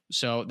on you.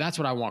 So that's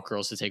what I want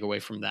girls to take away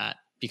from that,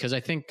 because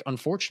I think,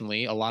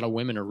 unfortunately, a lot of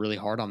women are really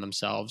hard on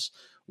themselves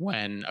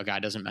when a guy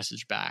doesn't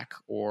message back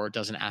or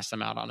doesn't ask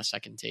them out on a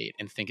second date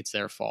and think it's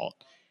their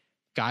fault.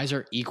 Guys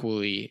are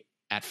equally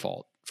at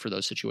fault for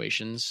those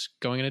situations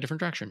going in a different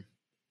direction.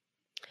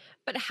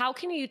 But how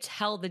can you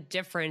tell the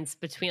difference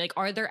between, like,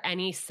 are there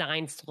any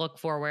signs to look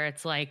for where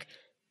it's like,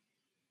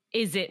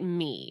 is it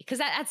me?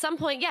 Because at some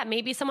point, yeah,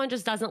 maybe someone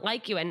just doesn't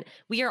like you, and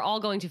we are all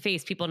going to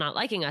face people not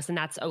liking us, and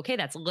that's okay.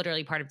 That's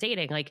literally part of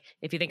dating. Like,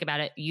 if you think about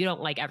it, you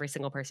don't like every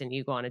single person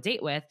you go on a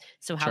date with.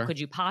 So how Sure. could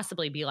you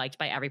possibly be liked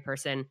by every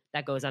person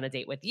that goes on a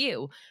date with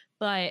you?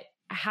 But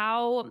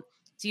how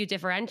do you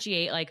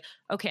differentiate, like,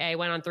 okay, I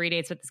went on 3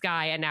 dates with this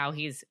guy and now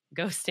he's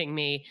ghosting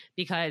me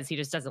because he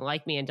just doesn't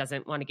like me and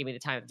doesn't want to give me the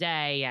time of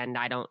day, and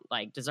I don't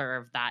like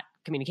deserve that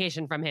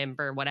communication from him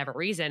for whatever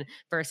reason,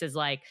 versus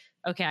like,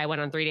 okay, I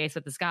went on 3 dates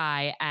with this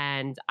guy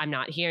and I'm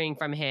not hearing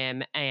from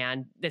him,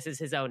 and this is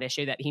his own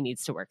issue that he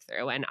needs to work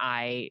through, and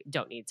I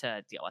don't need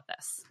to deal with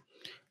this.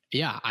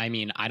 Yeah, I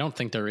mean, I don't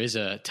think there is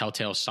a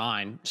telltale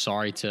sign.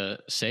 Sorry to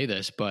say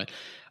this, but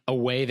a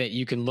way that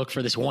you can look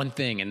for this one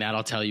thing, and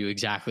that'll tell you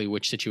exactly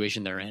which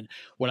situation they're in.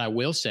 What I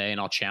will say,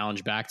 and I'll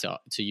challenge back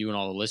to you and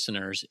all the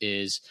listeners,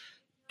 is,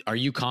 are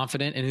you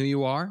confident in who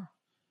you are?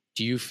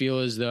 Do you feel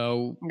as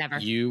though Never.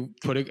 you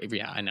put it?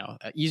 Yeah, I know.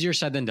 Easier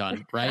said than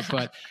done, right?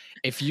 But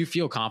if you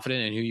feel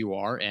confident in who you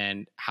are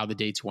and how the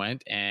dates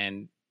went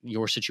and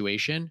your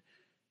situation,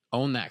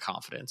 own that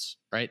confidence,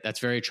 right? That's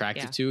very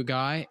attractive to a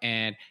guy.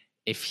 And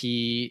if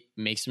he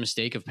makes the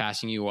mistake of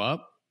passing you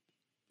up,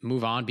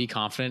 move on, be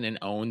confident, and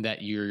own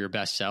that you're your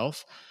best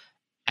self.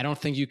 I don't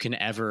think you can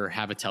ever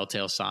have a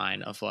telltale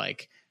sign of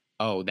like,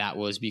 oh, that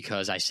was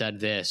because I said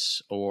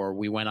this, or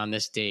we went on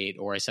this date,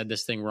 or I said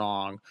this thing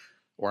wrong,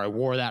 or I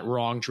wore that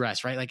wrong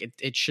dress, right? Like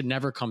it should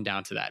never come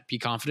down to that. Be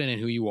confident in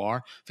who you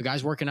are. If a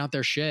guy's working out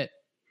their shit,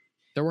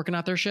 they're working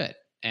out their shit,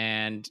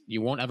 and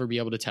you won't ever be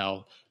able to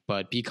tell,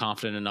 but be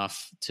confident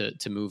enough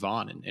to move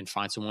on and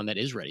find someone that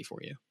is ready for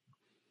you.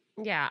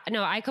 Yeah,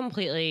 no, I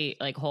completely,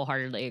 like,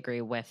 wholeheartedly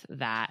agree with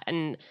that.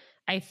 And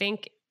I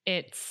think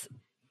it's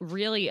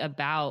really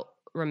about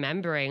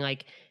remembering,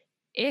 like,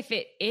 if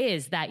it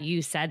is that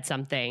you said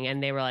something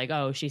and they were like,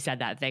 oh, she said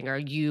that thing, or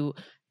you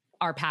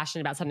are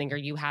passionate about something, or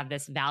you have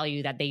this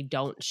value that they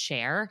don't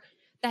share,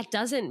 that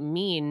doesn't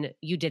mean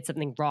you did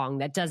something wrong.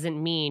 That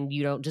doesn't mean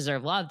you don't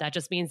deserve love. That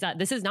just means that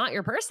this is not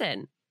your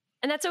person.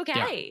 And that's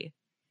okay.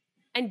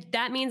 Yeah. And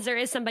that means there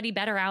is somebody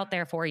better out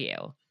there for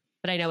you.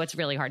 But I know it's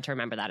really hard to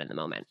remember that in the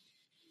moment.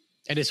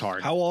 It is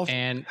hard. How often?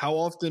 And how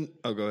often?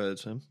 Oh, go ahead,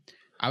 Sam.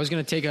 I was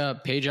going to take a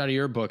page out of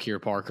your book here,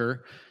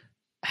 Parker.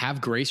 Have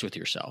grace with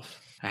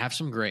yourself. Have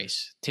some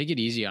grace. Take it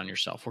easy on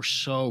yourself. We're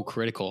so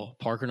critical.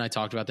 Parker and I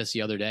talked about this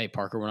the other day.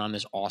 Parker went on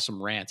this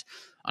awesome rant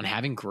on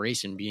having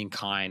grace and being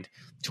kind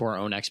to our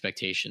own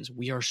expectations.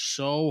 We are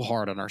so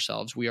hard on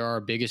ourselves. We are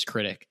our biggest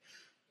critic.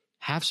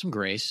 Have some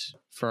grace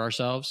for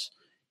ourselves.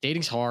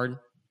 Dating's hard.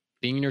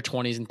 Being in your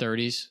 20s and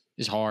 30s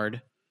is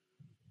hard.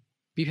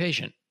 Be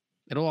patient.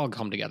 It'll all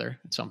come together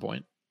at some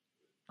point.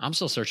 I'm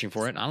still searching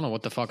for it. I don't know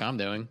what the fuck I'm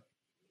doing.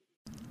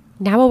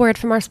 Now a word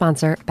from our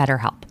sponsor,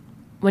 BetterHelp.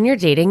 When you're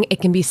dating,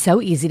 it can be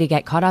so easy to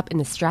get caught up in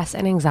the stress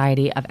and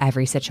anxiety of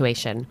every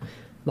situation.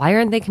 Why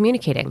aren't they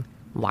communicating?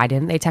 Why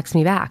didn't they text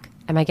me back?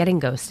 Am I getting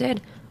ghosted?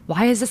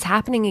 Why is this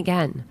happening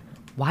again?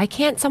 Why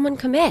can't someone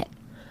commit?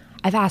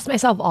 I've asked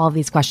myself all of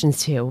these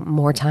questions too,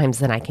 more times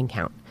than I can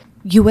count.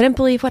 You wouldn't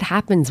believe what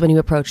happens when you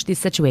approach these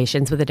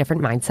situations with a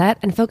different mindset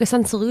and focus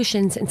on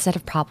solutions instead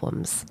of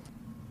problems.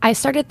 I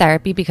started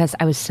therapy because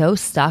I was so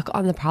stuck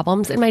on the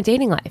problems in my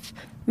dating life.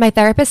 My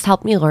therapist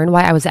helped me learn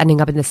why I was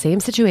ending up in the same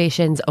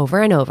situations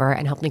over and over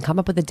and helped me come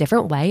up with a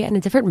different way and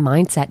a different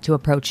mindset to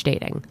approach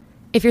dating.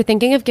 If you're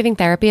thinking of giving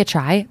therapy a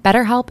try,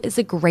 BetterHelp is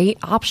a great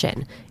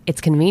option.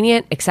 It's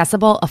convenient,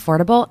 accessible,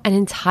 affordable, and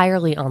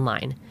entirely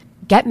online.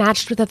 Get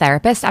matched with a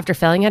therapist after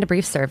filling out a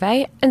brief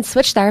survey and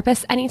switch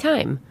therapists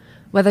anytime.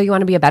 Whether you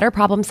want to be a better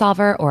problem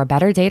solver or a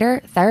better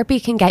dater, therapy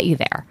can get you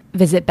there.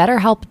 Visit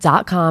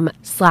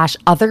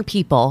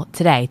betterhelp.com/otherpeople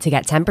today to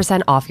get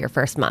 10% off your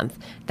first month.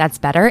 That's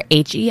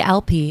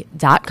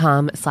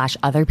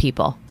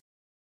betterhelp.com/otherpeople.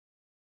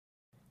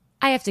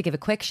 I have to give a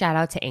quick shout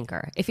out to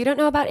Anchor. If you don't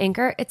know about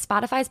Anchor, it's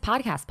Spotify's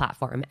podcast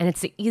platform, and it's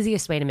the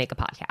easiest way to make a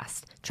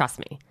podcast. Trust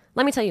me.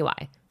 Let me tell you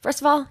why.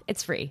 First of all,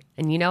 it's free,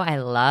 and you know I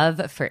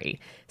love free.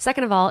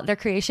 Second of all, their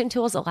creation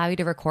tools allow you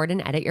to record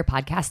and edit your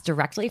podcast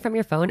directly from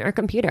your phone or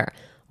computer.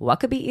 What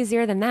could be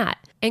easier than that?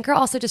 Anchor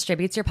also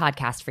distributes your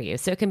podcast for you,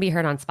 so it can be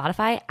heard on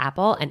Spotify,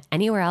 Apple, and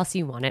anywhere else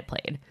you want it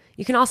played.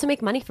 You can also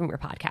make money from your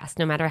podcast,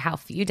 no matter how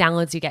few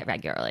downloads you get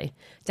regularly.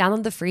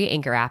 Download the free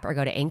Anchor app or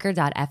go to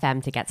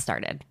anchor.fm to get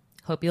started.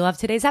 Hope you love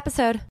today's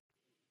episode.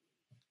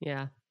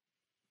 Yeah.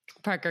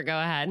 Parker, go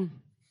ahead.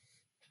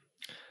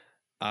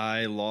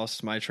 I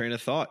lost my train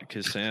of thought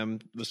because Sam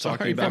was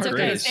talking That's about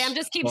okay. Grace. Sam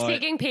just keeps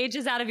taking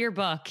pages out of your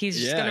book.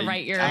 He's just going to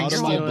write your out of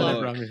whole the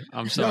book.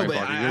 I'm sorry, no,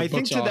 Parker. I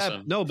think to awesome.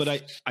 that. No,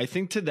 but I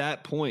think to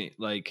that point,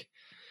 like,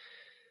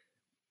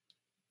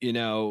 you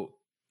know,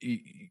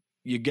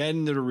 you get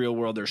into the real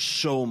world. There's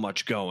so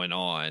much going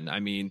on. I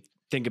mean,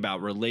 think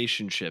about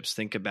relationships.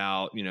 Think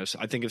about, you know,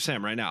 I think of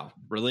Sam right now.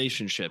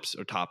 Relationships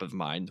are top of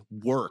mind.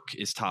 Work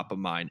is top of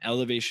mind.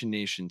 Elevation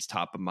Nation's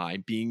top of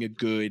mind. Being a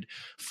good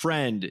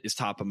friend is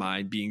top of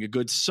mind. Being a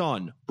good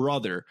son,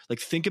 brother. Like,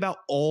 think about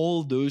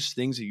all those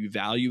things that you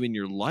value in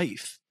your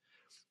life.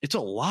 It's a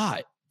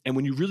lot. And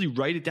when you really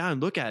write it down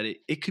and look at it,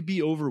 it could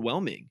be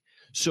overwhelming.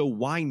 So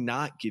why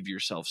not give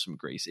yourself some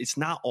grace? It's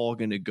not all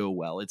going to go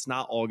well. It's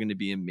not all going to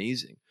be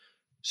amazing.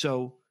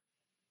 So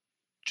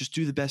just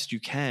do the best you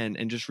can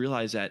and just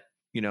realize that,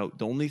 you know,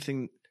 the only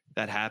thing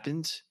that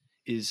happens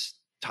is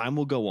time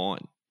will go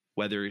on,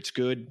 whether it's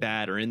good,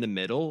 bad, or in the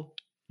middle.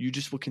 You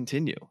just will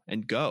continue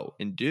and go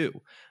and do.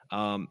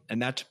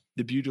 And that's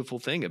the beautiful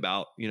thing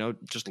about, you know,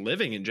 just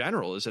living in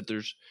general, is that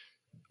there's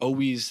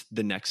always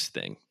the next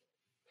thing.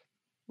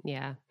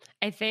 Yeah.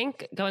 I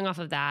think going off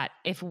of that,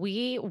 if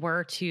we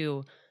were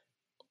to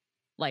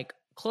like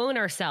clone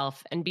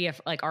ourselves and be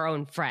like our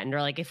own friend,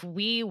 or like if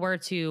we were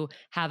to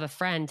have a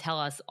friend tell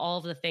us all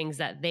of the things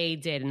that they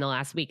did in the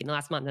last week, in the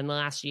last month, in the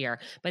last year,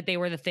 but they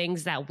were the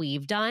things that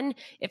we've done,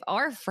 if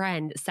our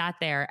friend sat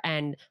there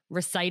and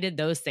recited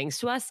those things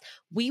to us,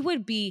 we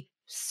would be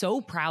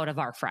so proud of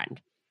our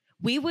friend.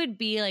 We would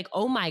be like,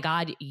 oh my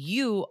God,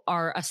 you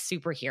are a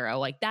superhero.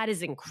 Like, that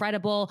is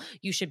incredible.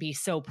 You should be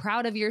so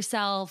proud of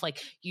yourself.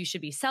 Like, you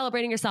should be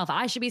celebrating yourself.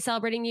 I should be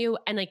celebrating you.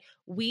 And like,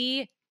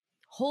 we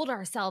hold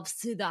ourselves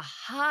to the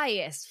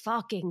highest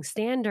fucking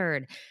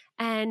standard.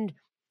 And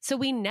so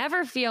we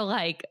never feel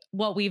like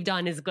what we've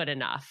done is good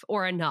enough,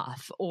 or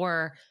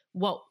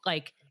what,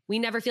 like, we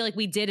never feel like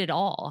we did it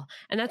all.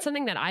 And that's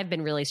something that I've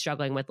been really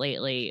struggling with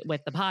lately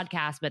with the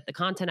podcast, but the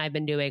content I've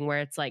been doing,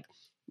 where it's like,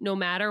 no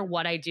matter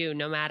what I do,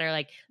 no matter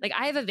like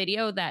I have a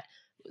video that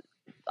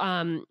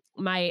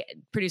my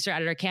producer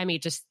editor Cami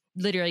just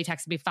literally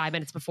texted me 5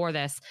 minutes before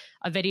this.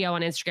 A video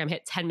on Instagram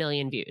hit 10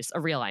 million views,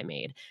 a reel I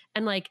made.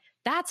 And like,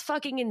 that's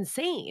fucking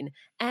insane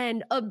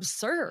and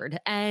absurd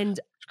and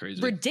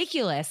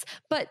ridiculous.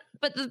 But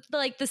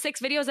the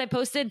 6 videos I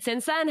posted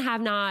since then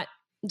have not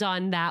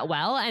done that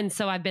well. And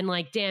so I've been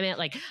like, damn it,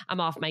 like,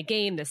 I'm off my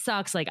game. This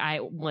sucks. Like,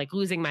 I like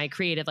losing my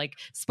creative like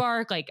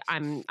spark. Like,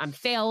 I'm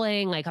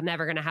failing. Like, I'm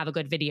never gonna have a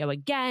good video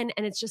again.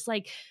 And it's just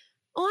like,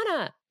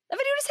 Anna, the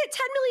video just hit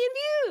 10 million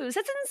views.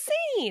 That's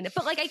insane.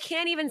 But like, I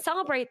can't even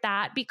celebrate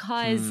that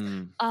because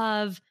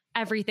of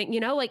everything,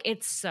 you know, like,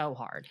 it's so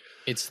hard.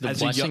 It's the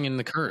blessing and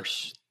the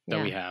curse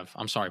that we have.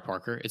 I'm sorry,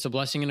 Parker. It's a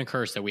blessing and a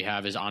curse that we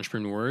have as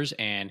entrepreneurs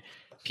and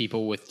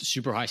people with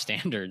super high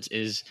standards,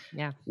 is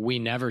we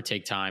never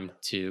take time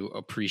to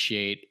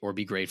appreciate or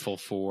be grateful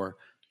for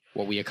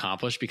what we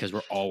accomplish, because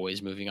we're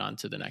always moving on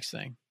to the next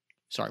thing.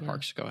 Sorry,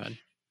 Parks, go ahead.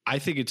 I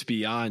think it's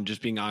beyond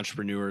just being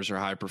entrepreneurs or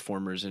high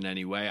performers in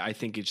any way. I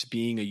think it's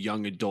being a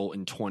young adult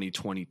in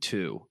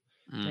 2022.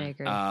 I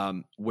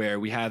agree. Where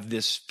we have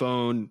this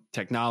phone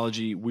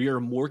technology. We are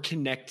more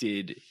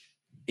connected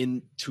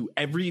into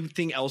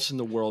everything else in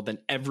the world than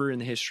ever in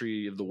the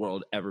history of the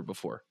world ever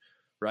before,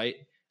 right?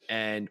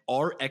 And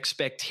our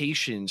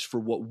expectations for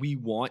what we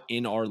want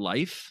in our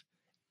life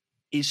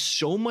is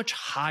so much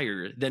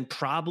higher than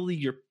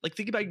probably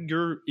think about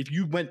if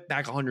you went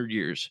back 100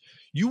 years,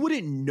 you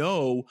wouldn't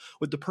know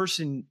what the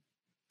person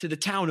to the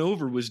town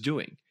over was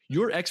doing.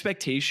 Your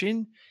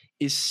expectation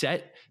is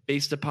set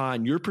based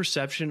upon your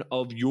perception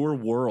of your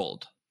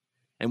world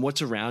and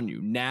what's around you.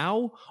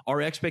 Now,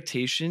 our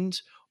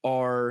expectations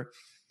are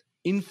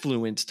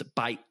influenced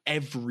by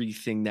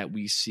everything that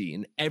we see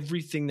and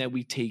everything that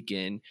we take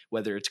in,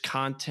 whether it's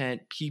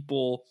content,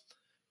 people,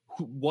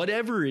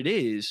 whatever it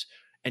is.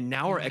 And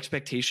now our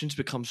expectations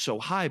become so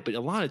high. But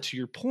Alana, to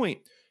your point,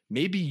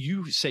 maybe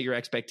you set your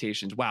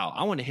expectations. Wow,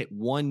 I want to hit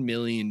 1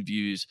 million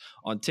views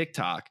on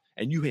TikTok,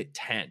 and you hit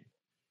 10.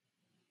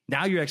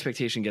 Now your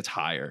expectation gets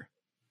higher.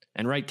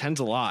 And right, 10's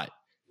a lot.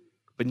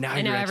 But now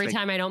every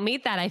time I don't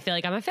meet that, I feel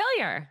like I'm a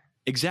failure.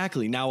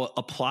 Exactly. Now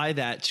apply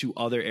that to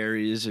other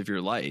areas of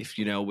your life.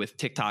 You know, with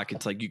TikTok,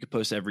 it's like you could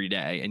post every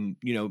day and,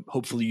 you know,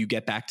 hopefully you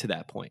get back to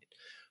that point.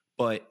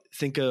 But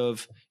think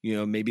of, you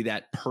know, maybe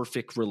that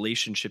perfect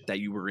relationship that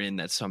you were in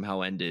that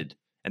somehow ended.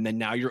 And then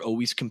now you're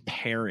always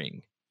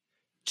comparing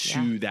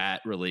to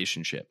that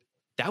relationship.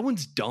 That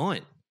one's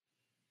done.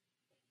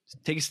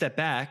 Take a step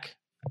back,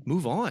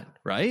 move on,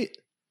 right?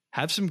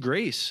 Have some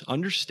grace.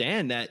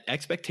 Understand that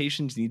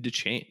expectations need to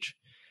change.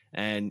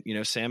 And, you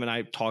know, Sam and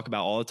I talk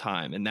about all the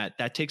time, and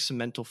that takes some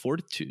mental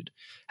fortitude.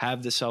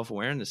 Have the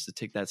self-awareness to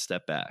take that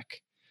step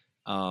back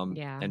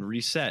and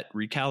reset,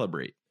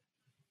 recalibrate.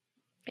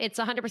 It's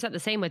 100% the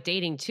same with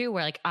dating too,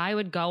 where like I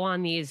would go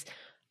on these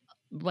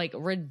like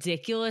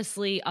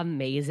ridiculously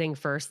amazing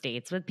first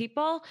dates with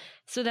people.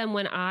 So then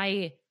when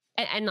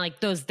and like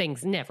those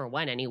things never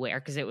went anywhere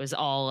because it was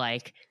all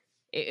like,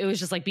 it was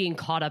just like being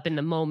caught up in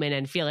the moment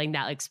and feeling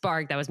that like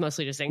spark that was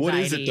mostly just anxiety.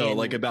 What is it though?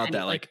 Like about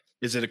that? Like,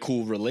 is it a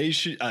cool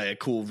a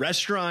cool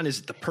restaurant? Is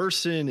it the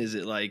person? Is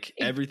it like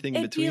everything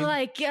in between? It'd be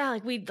like, yeah,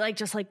 like we like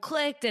just like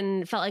clicked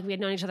and felt like we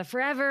had known each other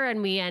forever.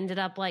 And we ended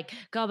up like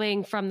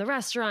going from the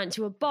restaurant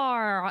to a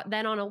bar,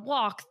 then on a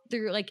walk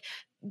through like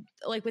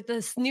with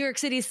this New York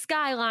City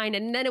skyline.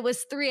 And then it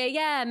was 3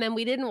 a.m. and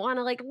we didn't want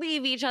to like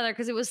leave each other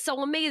because it was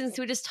so amazing.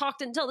 So we just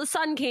talked until the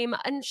sun came,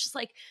 and it's just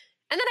like,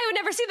 and then I would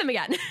never see them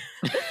again.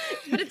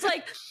 But it's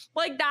like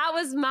that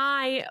was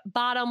my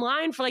bottom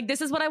line for like,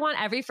 this is what I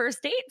want every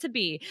first date to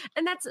be.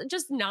 And that's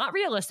just not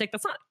realistic.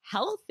 That's not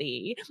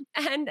healthy.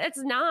 And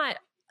that's not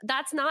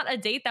a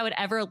date that would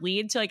ever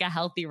lead to like a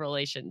healthy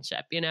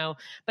relationship, you know?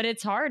 But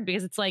it's hard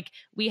because it's like,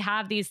 we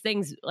have these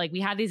things, like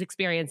we have these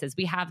experiences,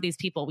 we have these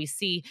people, we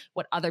see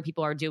what other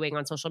people are doing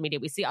on social media.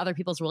 We see other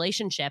people's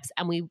relationships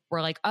and we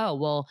were like, oh,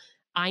 well,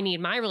 I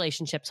need my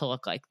relationship to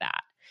look like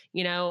that.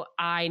 You know,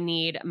 I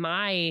need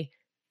my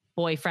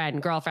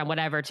boyfriend, girlfriend,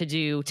 whatever, to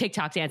do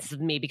TikTok dances with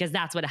me because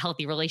that's what a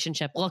healthy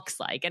relationship looks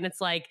like. And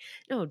it's like,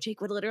 no, Jake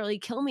would literally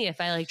kill me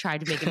if I like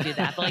tried to make him do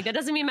that. But like, that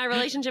doesn't mean my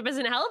relationship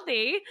isn't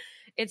healthy.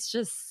 It's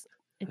just,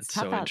 it's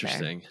tough so out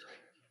interesting.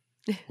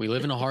 There. We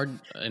live in a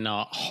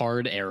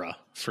hard era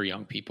for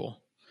young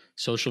people.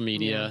 Social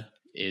media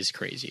is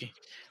crazy,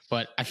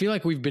 but I feel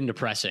like we've been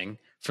depressing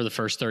for the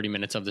first 30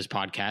 minutes of this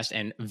podcast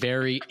and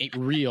very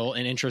real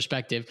and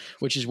introspective,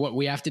 which is what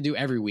we have to do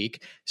every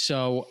week.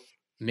 So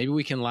maybe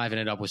we can liven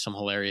it up with some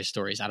hilarious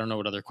stories. I don't know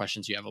what other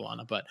questions you have,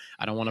 Alana, but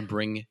I don't want to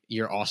bring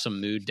your awesome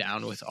mood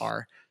down with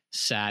our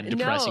sad,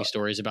 depressing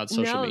stories about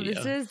social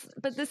media.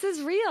 This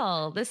is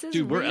real.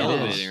 Dude, we're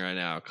elevating right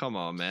now. Come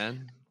on,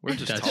 man. We're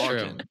just talking.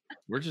 True.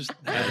 We're just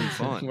having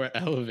fun. We're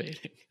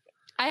elevating.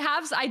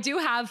 I do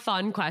have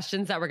fun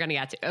questions that we're going to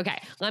get to.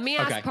 Okay. Let me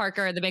ask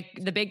Parker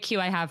the big cue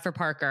I have for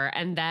Parker,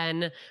 and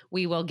then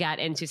we will get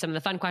into some of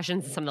the fun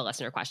questions and some of the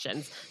listener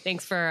questions.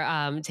 Thanks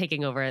for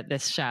taking over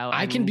this show.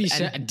 I can be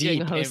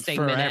deep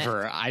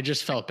forever. I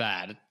just felt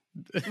bad.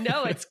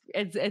 No,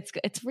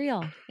 it's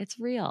real. It's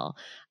real.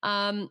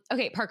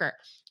 Okay, Parker,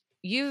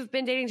 you've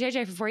been dating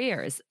JJ for 4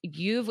 years.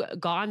 You've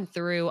gone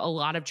through a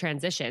lot of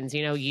transitions.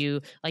 You know,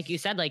 like you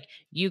said, like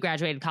you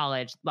graduated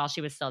college while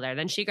she was still there.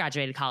 Then she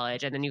graduated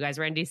college, and then you guys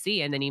were in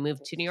DC, and then you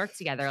moved to New York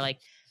together. Like,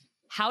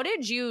 how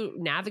did you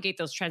navigate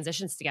those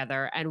transitions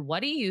together? And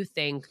what do you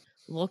think,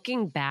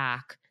 looking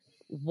back,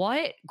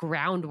 what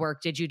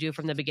groundwork did you do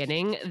from the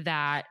beginning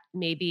that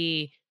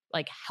maybe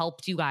like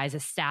helped you guys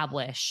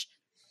establish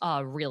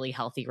a really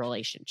healthy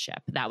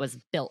relationship that was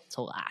built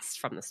to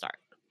last from the start?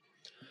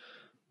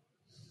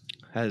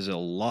 Has a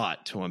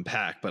lot to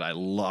unpack, but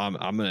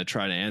I'm going to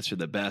try to answer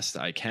the best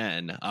I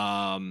can.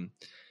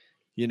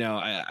 You know,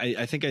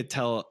 I think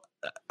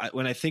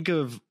when I think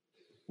of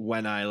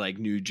when I like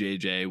knew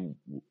JJ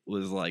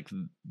was like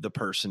the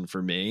person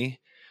for me,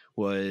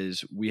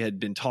 was we had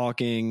been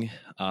talking.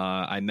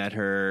 I met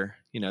her,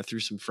 you know, through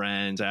some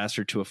friends. I asked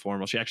her to a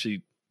formal. She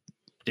actually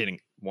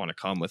didn't want to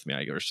come with me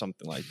or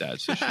something like that.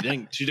 So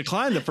she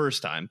declined the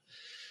first time.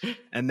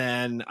 And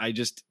then I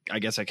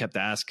guess I kept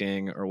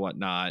asking or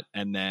whatnot.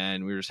 And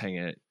then we were just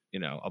hanging at, you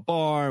know, a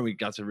bar, and we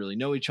got to really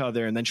know each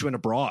other. And then she went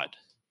abroad.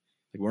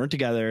 Like, we weren't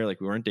together. Like,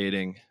 we weren't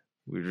dating.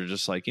 We were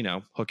just like, you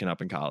know, hooking up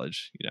in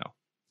college, you know,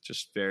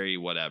 just very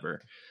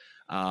whatever.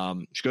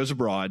 She goes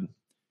abroad,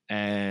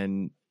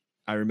 and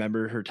I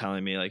remember her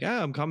telling me like,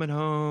 oh, I'm coming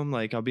home.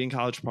 Like, I'll be in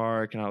College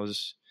Park. And I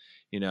was,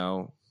 you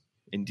know,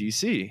 in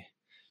DC.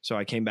 So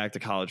I came back to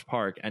College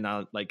Park, and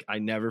I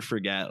never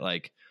forget,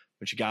 like,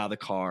 when she got out of the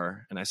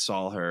car and I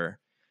saw her,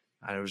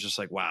 And it was just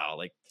like, wow,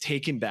 like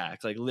taken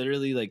back, like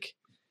literally, like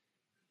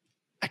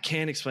I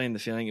can't explain the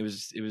feeling. It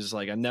was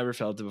like, I've never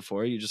felt it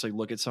before. You just like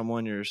look at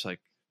someone, you're just like,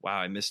 wow,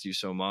 I missed you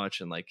so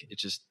much. And like,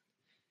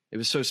 it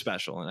was so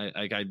special. And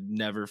I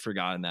never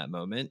forgotten that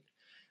moment.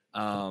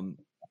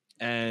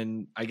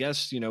 And I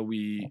guess,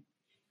 we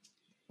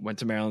went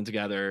to Maryland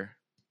together.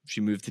 She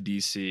moved to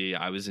DC.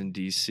 I was in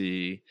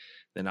DC.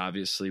 Then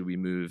obviously we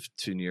moved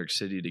to New York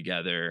City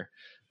together.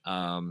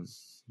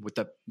 With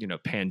the,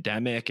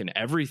 pandemic and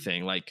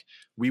everything, like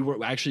we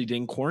actually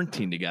didn't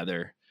quarantine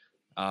together.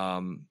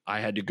 I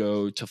had to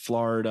go to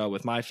Florida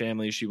with my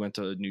family. She went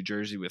to New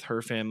Jersey with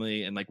her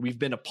family. And like, we've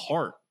been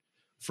apart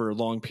for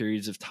long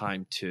periods of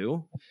time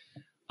too.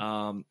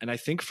 And I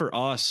think for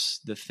us,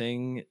 the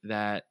thing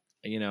that,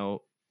 I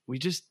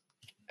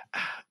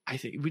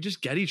think we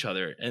just get each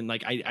other. And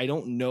like, I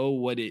don't know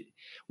what it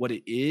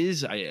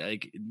is.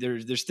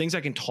 There's things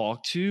I can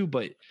talk to,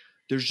 but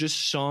there's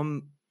just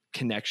some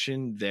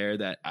connection there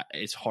that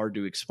it's hard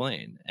to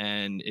explain.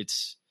 And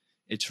it's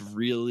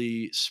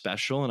really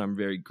special. And I'm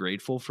very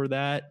grateful for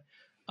that.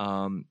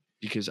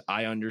 Because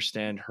I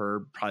understand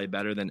her probably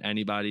better than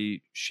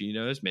anybody she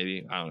knows.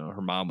 Maybe, I don't know,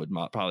 her mom would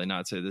probably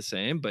not say the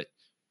same, but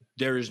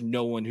there is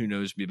no one who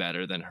knows me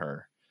better than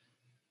her.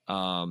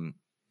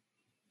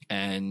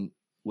 And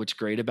what's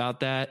great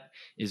about that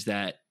is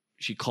that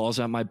she calls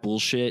out my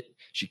bullshit.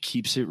 She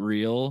keeps it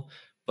real,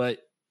 but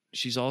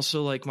she's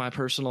also like my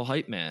personal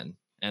hype man.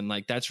 And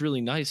like, that's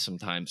really nice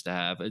sometimes to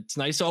have. It's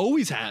nice to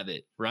always have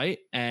it. Right.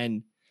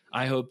 And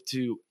I hope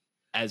to,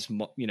 as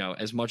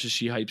much as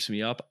she hypes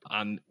me up,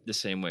 I'm the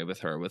same way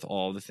with her, with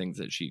all the things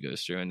that she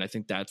goes through. And I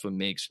think that's what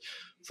makes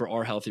for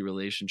our healthy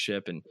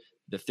relationship, and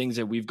the things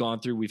that we've gone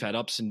through. We've had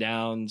ups and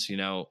downs,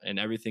 and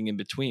everything in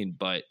between,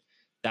 but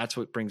that's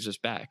what brings us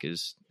back,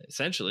 is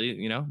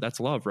essentially,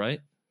 that's love, right?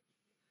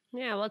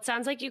 Yeah, well, it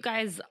sounds like you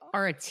guys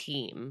are a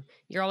team.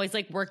 You're always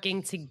like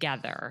working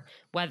together,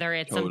 whether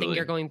it's something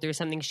you're going through,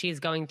 something she's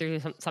going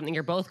through, something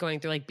you're both going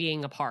through, like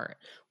being apart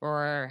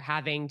or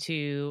having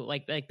to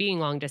like being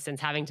long distance,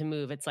 having to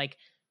move. It's like,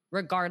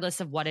 regardless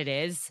of what it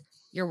is,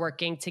 you're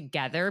working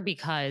together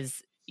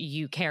because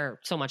you care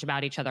so much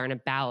about each other and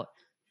about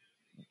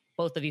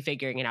both of you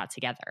figuring it out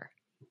together.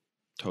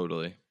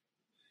 Totally.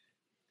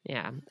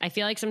 Yeah. I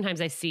feel like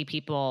sometimes I see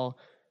people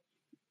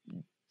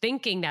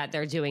thinking that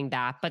they're doing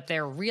that, but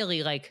they're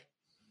really like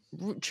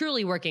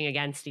truly working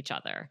against each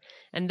other.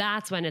 And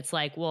that's when it's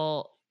like,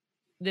 well,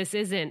 this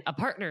isn't a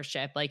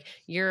partnership. Like,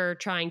 you're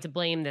trying to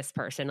blame this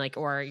person, like,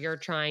 or you're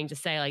trying to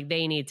say like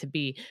they need to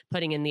be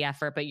putting in the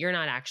effort, but you're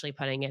not actually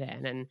putting it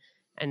in.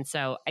 And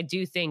so I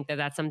do think that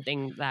that's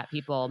something that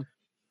people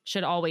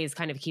should always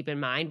kind of keep in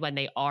mind when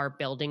they are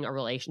building a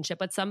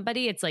relationship with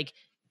somebody. It's like,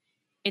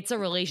 it's a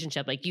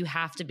relationship. Like, you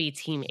have to be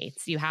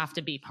teammates, you have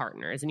to be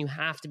partners, and you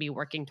have to be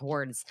working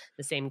towards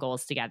the same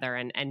goals together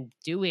and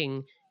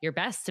doing your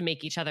best to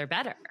make each other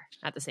better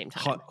at the same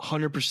time.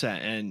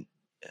 100%. And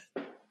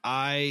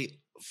I,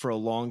 for a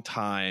long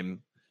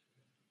time,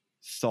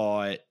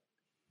 thought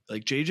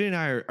like JJ and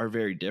I are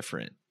very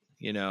different,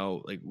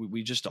 like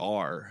we just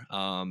are,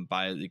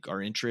 by like our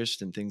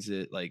interest and things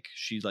that like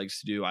she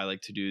likes to do. I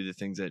like to do the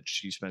things that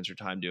she spends her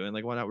time doing.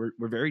 Like, why not?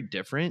 We're very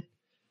different.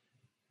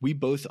 We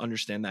both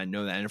understand that and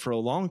know that. And for a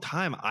long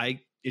time,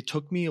 it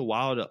took me a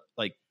while to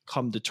like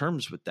come to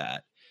terms with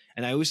that.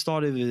 And I always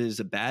thought of it as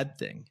a bad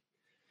thing.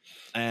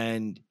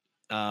 And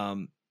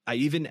I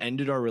even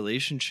ended our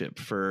relationship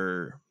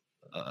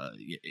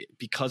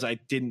because I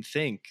didn't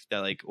think that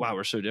like, wow,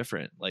 we're so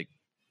different. Like,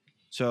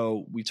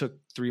 so we took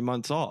 3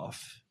 months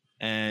off.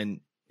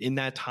 And in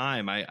that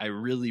time, I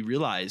really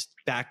realized,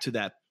 back to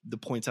the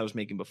points I was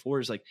making before,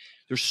 is like,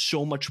 there's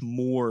so much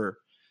more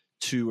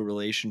to a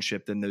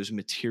relationship than those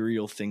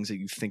material things that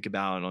you think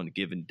about on a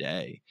given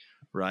day,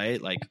 right?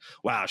 Like,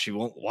 wow, she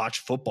won't watch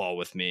football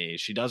with me.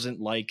 She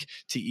doesn't like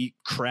to eat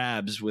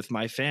crabs with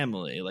my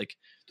family. Like,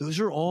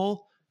 those are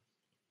all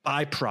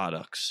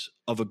byproducts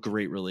of a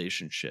great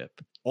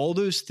relationship. All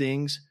those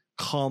things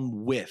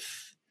come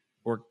with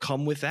or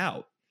come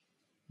without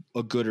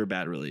a good or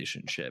bad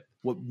relationship.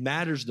 What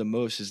matters the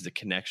most is the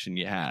connection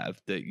you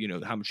have,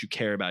 how much you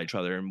care about each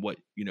other, and what,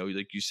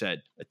 like you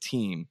said, a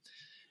team.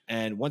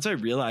 And once I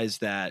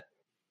realized that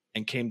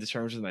and came to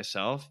terms with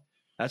myself,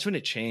 that's when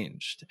it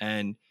changed.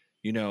 And,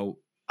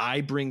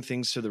 I bring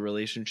things to the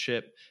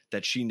relationship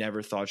that she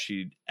never thought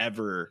she'd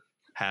ever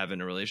have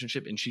in a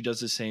relationship. And she does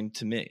the same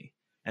to me.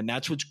 And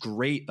that's what's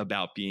great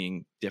about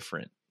being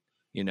different.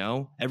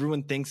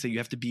 Everyone thinks that you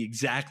have to be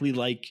exactly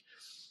like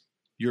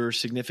your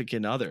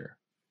significant other.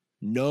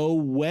 No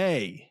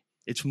way.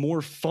 It's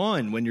more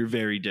fun when you're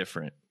very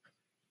different.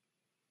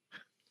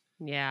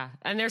 Yeah.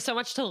 And there's so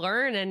much to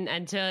learn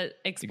and to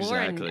explore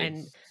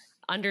and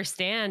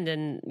understand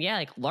and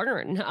like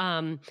learn.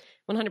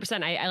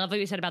 100%. I love what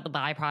you said about the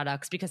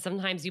byproducts, because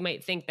sometimes you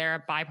might think there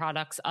are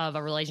byproducts of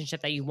a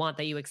relationship that you want,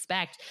 that you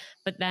expect,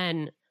 but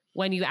then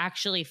when you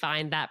actually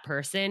find that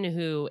person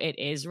who it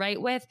is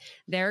right with,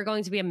 there are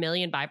going to be a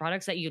million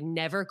byproducts that you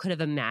never could have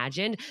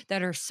imagined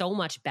that are so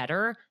much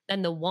better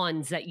than the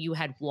ones that you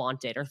had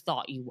wanted or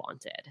thought you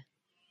wanted.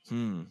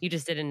 You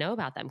just didn't know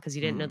about them because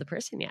you didn't know the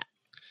person yet.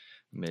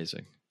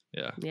 Amazing.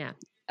 Yeah. Yeah.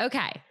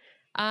 Okay.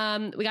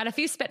 We got a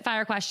few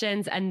Spitfire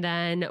questions and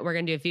then we're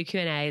going to do a few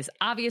Q&As.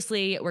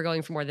 Obviously, we're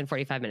going for more than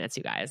 45 minutes,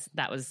 you guys.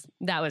 That was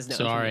known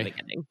from the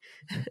beginning.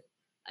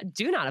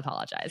 Do not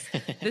apologize.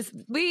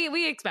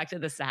 We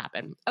expected this to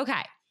happen.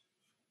 Okay.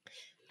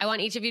 I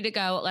want each of you to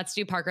go. Let's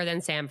do Parker,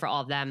 then Sam for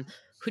all of them.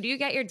 Who do you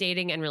get your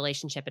dating and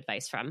relationship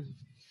advice from?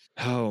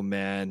 Oh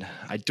man,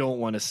 I don't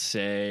want to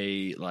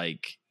say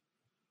like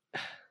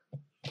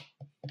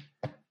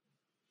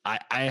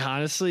I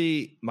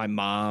honestly, my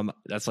mom,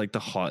 that's like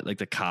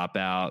the cop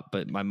out,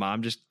 but my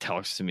mom just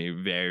talks to me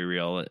very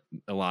real,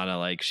 Ilana.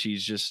 Like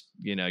she's just,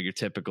 your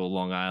typical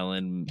Long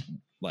Island,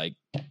 like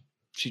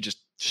she just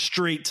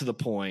straight to the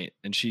point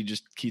and she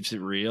just keeps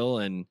it real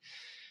and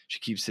she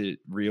keeps it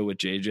real with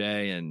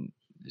JJ and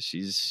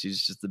she's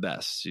just the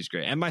best. She's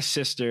great. And my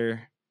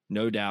sister,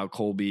 no doubt,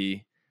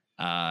 Colby,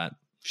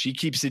 she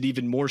keeps it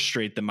even more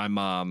straight than my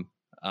mom.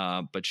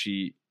 But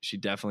she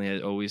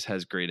definitely always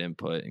has great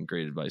input and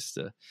great advice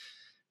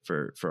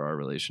for our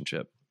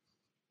relationship.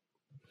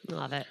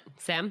 Love it.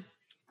 Sam?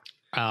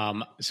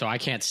 So I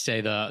can't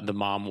say the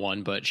mom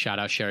one, but shout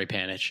out Sherry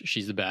Panich.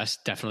 She's the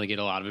best. Definitely get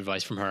a lot of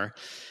advice from her.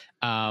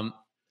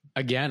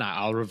 Again,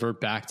 I'll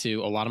revert back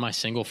to a lot of my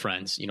single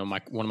friends.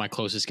 One of my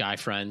closest guy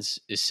friends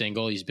is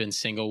single. He's been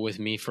single with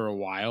me for a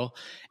while,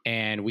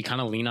 and we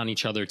kind of lean on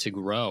each other to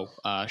grow.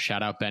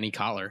 Shout out Benny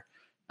Collar.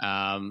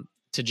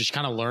 To just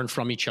kind of learn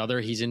from each other.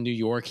 He's in New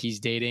York, he's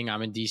dating,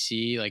 I'm in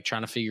DC, like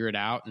trying to figure it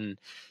out. And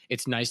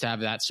it's nice to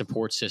have that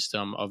support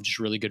system of just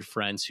really good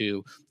friends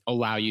who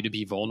allow you to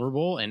be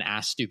vulnerable and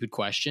ask stupid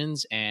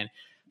questions and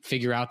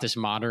figure out this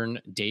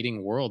modern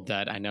dating world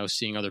that I know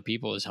seeing other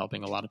people is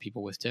helping a lot of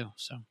people with too.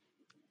 So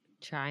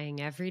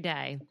trying every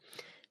day.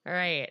 All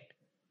right.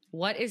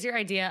 What is your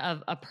idea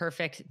of a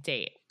perfect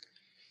date?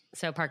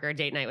 So Parker,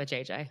 date night with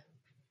JJ.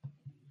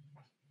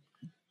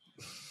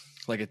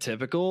 Like a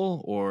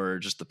typical or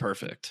just the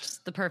perfect?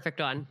 Just the perfect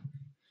one.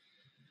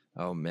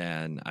 Oh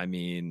man. I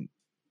mean,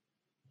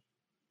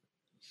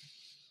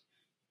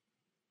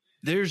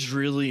 there's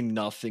really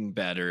nothing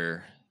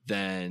better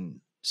than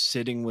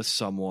sitting with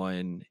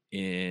someone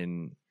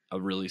in a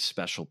really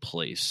special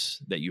place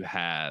that you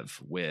have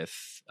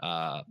with,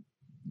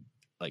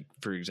 like,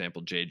 for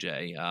example,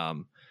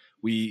 JJ.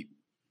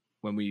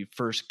 When we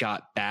first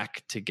got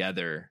back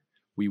together,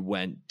 we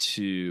went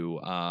to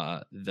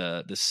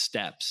the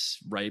steps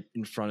right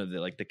in front of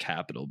the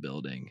Capitol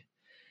building.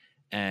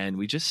 And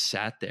we just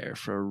sat there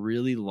for a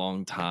really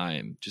long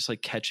time, just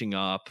like catching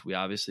up. We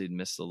obviously had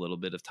missed a little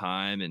bit of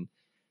time. And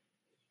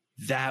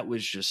that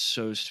was just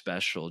so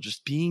special.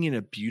 Just being in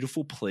a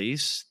beautiful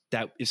place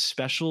that is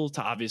special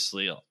to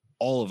obviously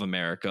all of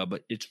America,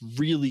 but it's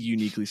really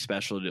uniquely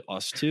special to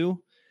us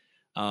too.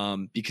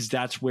 Because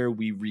that's where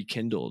we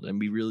rekindled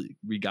and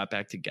we got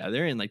back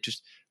together. And like,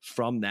 just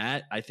from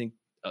that, I think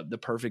the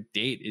perfect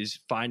date is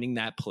finding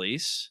that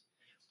place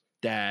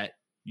that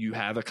you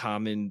have a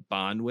common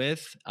bond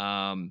with,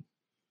 and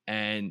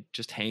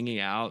just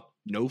hanging out,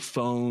 no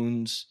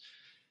phones,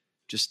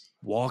 just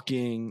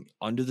walking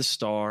under the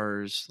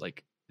stars.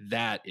 Like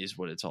that is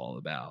what it's all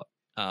about.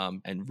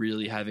 And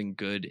really having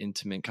good,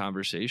 intimate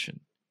conversation,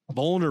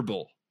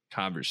 vulnerable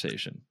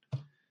conversation.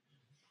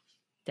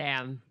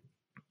 Damn.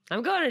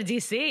 I'm going to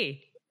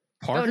DC.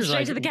 Parker's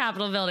going straight to the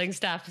Capitol building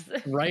steps.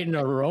 Writing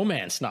a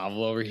romance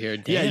novel over here.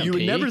 Damn, yeah, you would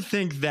Pete. never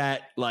think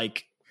that,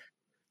 like,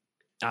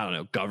 I don't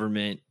know,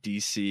 government,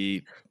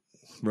 DC,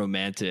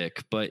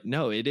 romantic, but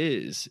no, it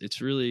is.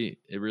 It really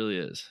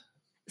is.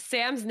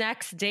 Sam's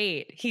next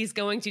date, he's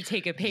going to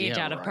take a page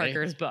out of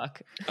Parker's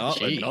book. Oh,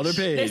 Jeez. another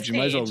page. This You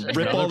might as well page.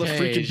 rip all the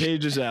Another freaking page.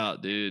 pages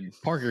out, dude.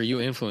 Parker, you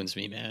influence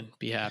me, man.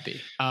 Be happy.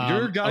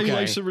 You're a guy who okay.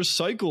 likes to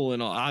recycle,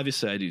 and all.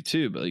 Obviously I do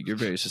too, but like, you're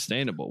very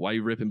sustainable. Why are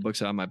you ripping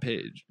books out of my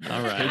page?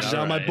 All right, Pages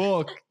all out of my right.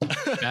 book.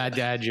 Bad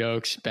dad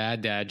jokes.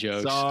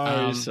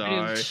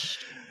 Sorry.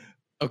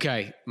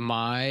 Okay,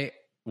 my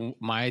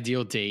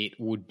ideal date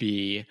would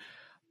be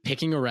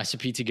picking a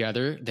recipe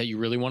together that you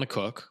really want to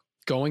cook,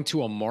 going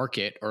to a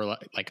market, or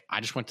like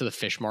I just went to the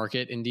fish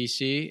market in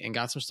DC and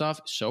got some stuff.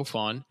 So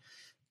fun.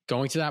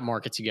 Going to that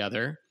market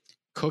together,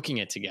 cooking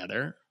it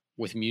together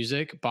with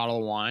music, bottle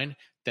of wine,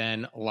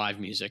 then live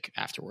music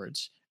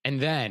afterwards. And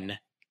then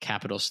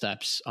Capitol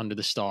steps under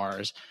the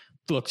stars.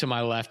 Look to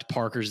my left,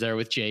 Parker's there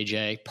with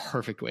JJ.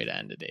 Perfect way to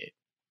end a date.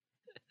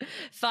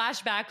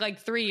 Flashback like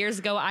 3 years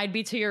ago, I'd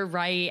be to your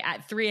right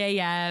at 3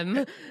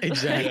 a.m.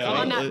 Exactly.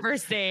 on that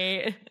first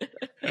date.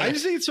 I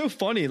just think it's so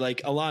funny,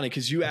 like, Ilana,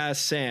 because you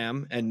asked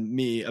Sam and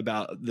me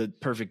about the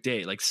perfect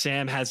date. Like,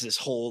 Sam has this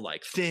whole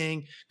like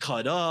thing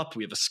cut up.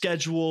 We have a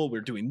schedule. We're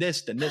doing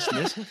this, then this, and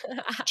this.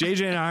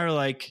 JJ and I are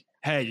like,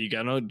 hey, you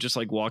gotta just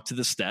like walk to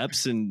the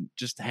steps and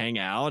just hang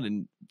out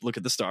and look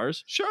at the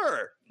stars.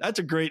 Sure, that's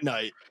a great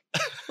night.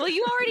 Well,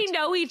 you already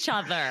know each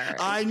other.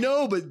 I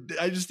know, but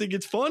I just think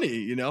it's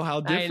funny, how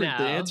different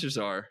the know. answers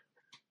are.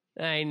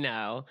 I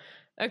know.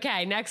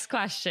 Okay, next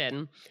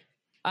question.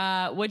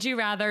 Would you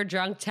rather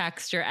drunk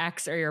text your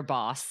ex or your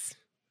boss?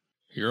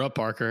 You're up,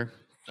 Parker.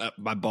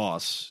 My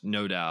boss,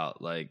 no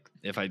doubt. Like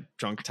if I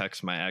drunk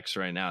text my ex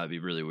right now, it'd be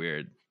really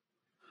weird.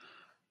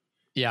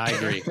 Yeah, I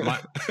agree.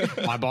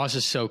 My boss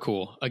is so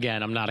cool.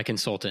 Again, I'm not a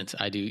consultant.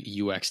 I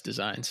do UX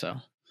design. So,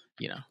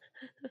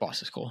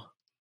 boss is cool.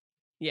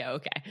 Yeah.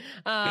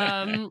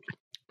 Okay.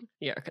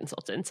 You're a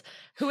consultant.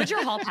 Who would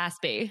your hall pass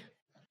be?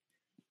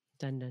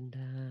 Dun, dun,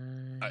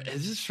 dun.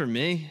 Is this for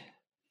me?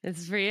 This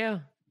is for you.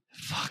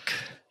 Fuck.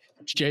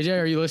 JJ,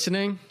 are you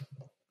listening?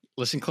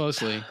 Listen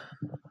closely.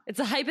 It's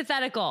a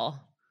hypothetical.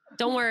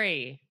 Don't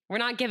worry. We're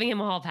not giving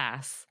him a hall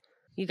pass.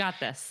 You got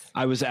this.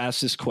 I was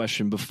asked this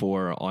question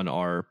before on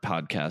our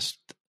podcast,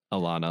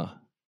 Alana.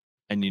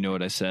 And you know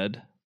what I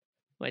said?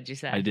 What'd you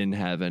say? I didn't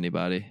have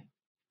anybody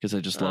because I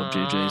just love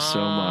JJ so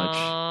much.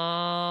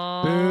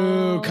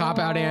 Boo,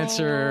 cop-out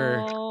answer.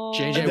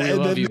 JJ, we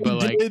love you,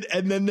 but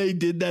and then they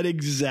did that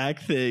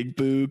exact thing.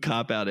 Boo,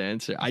 cop-out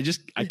answer. I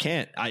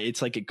can't.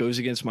 It's like it goes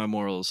against my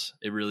morals.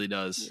 It really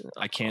does.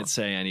 I can't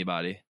say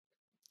anybody.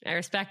 I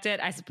respect it.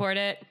 I support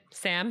it.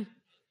 Sam?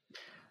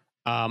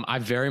 I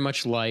very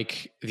much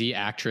like the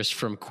actress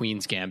from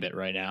Queen's Gambit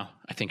right now.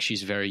 I think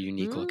she's very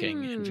unique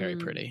looking and very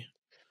pretty.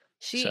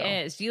 She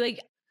is. You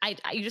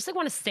just like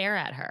want to stare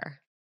at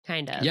her,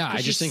 kind of. Yeah,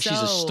 I just think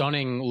she's a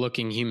stunning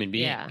looking human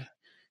being. Yeah.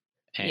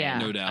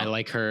 And no doubt. I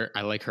like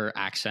her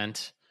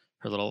accent,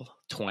 her little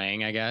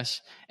twang, I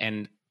guess.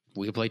 And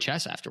we could play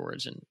chess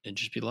afterwards and it'd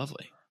just be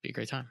lovely. Be a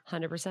great time.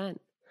 100%.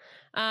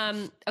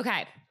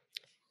 Okay.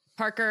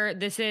 Parker,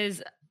 this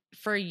is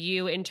for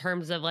you in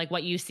terms of like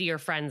what you see your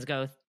friends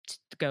go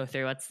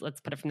through. Let's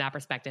put it from that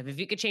perspective. If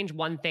you could change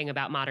one thing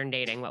about modern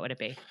dating, what would it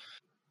be?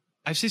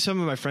 I see some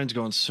of my friends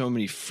go on so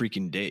many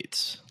freaking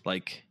dates.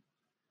 Like,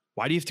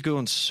 why do you have to go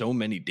on so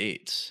many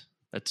dates?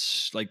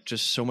 That's like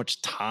just so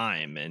much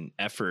time and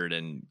effort.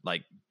 And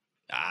like,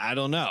 I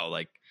don't know,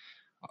 like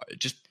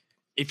just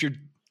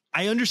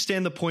I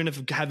understand the point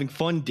of having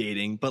fun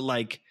dating, but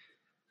like,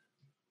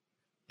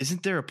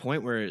 isn't there a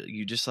point where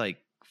you just like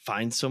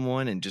find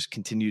someone and just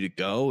continue to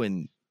go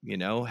and,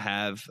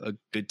 have a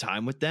good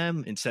time with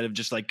them instead of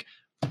just like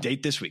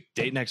date this week,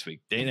 date next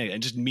week, date next,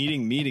 and just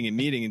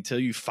meeting until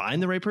you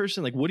find the right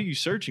person? Like, what are you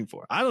searching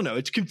for? I don't know.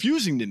 It's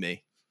confusing to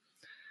me.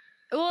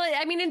 Well,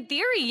 I mean, in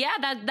theory, yeah,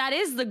 that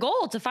is the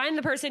goal, to find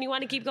the person you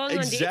want to keep going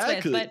on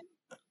dates with. But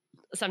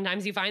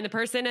sometimes you find the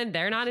person and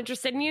they're not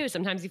interested in you.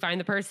 Sometimes you find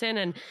the person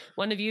and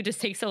one of you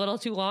just takes a little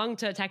too long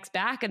to text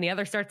back and the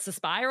other starts to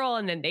spiral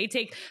and then they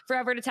take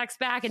forever to text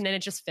back and then it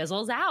just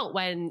fizzles out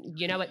when,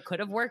 it could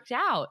have worked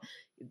out.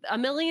 A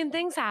million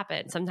things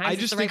happen. Sometimes I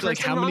just think like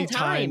how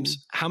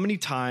many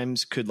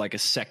times could like a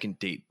second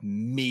date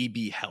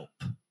maybe help?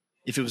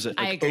 If it was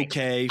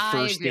okay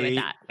first date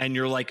and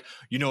you're like,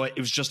 you know what, it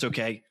was just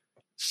okay.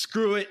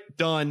 Screw it,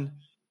 done.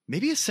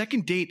 Maybe a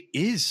second date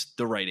is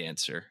the right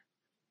answer.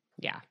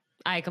 Yeah,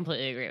 I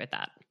completely agree with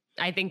that.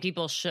 I think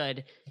people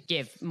should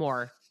give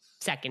more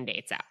second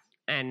dates out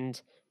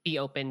and be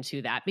open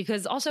to that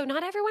because also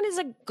not everyone is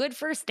a good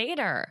first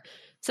dater.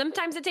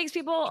 Sometimes it takes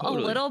people a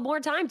little more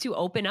time to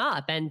open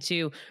up and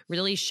to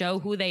really show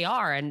who they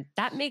are. And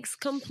that makes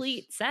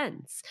complete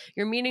sense.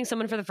 You're meeting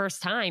someone for the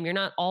first time. You're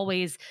not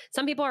always,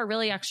 some people are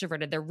really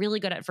extroverted. They're really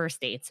good at first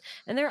dates.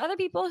 And there are other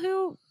people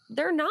who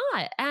they're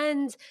not.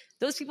 And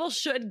those people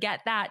should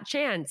get that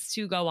chance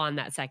to go on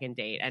that second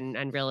date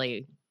and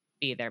really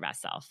be their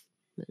best self.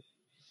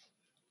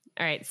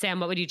 All right, Sam,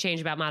 what would you change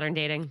about modern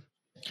dating?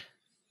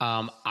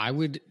 I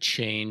would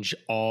change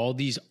all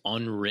these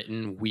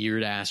unwritten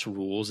weird ass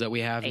rules that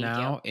we have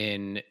now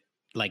in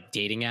like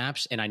dating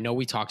apps. And I know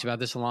we talked about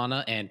this,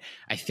 Alana, and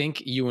I think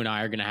you and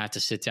I are going to have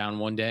to sit down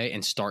one day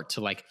and start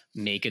to like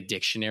make a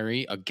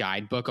dictionary, a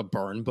guidebook, a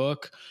burn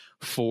book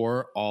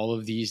for all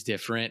of these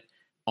different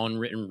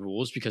unwritten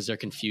rules because they're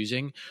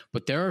confusing,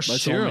 but there are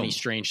so many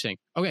strange things.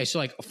 Okay. So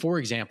like, for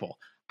example,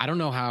 I don't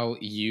know how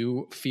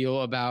you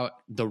feel about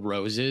the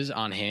roses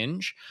on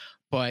Hinge,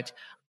 but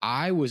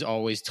I was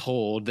always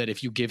told that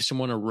if you give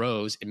someone a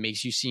rose, it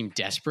makes you seem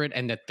desperate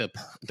and that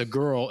the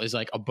girl is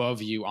like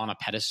above you on a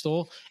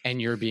pedestal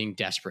and you're being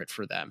desperate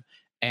for them.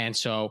 And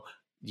so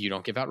you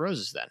don't give out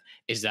roses then.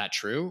 Is that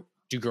true?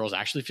 Do girls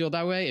actually feel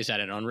that way? Is that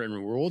an unwritten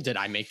rule? Did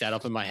I make that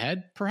up in my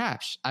head?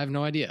 Perhaps. I have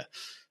no idea.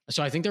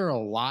 So I think there are a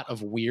lot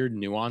of weird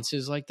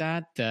nuances like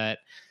that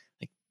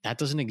like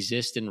doesn't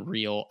exist in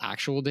real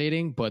actual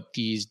dating, but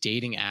these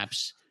dating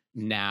apps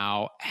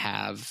now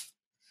have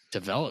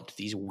developed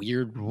these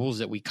weird rules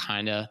that we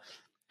kind of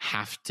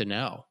have to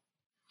know.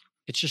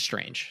 It's just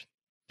strange.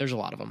 There's a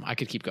lot of them. I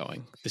could keep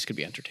going. This could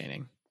be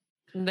entertaining.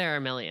 There are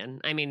a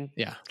million. I mean,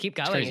 yeah, keep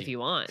going if you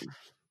want.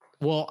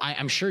 Well,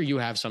 I'm sure you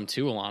have some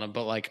too, Alana,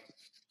 but like,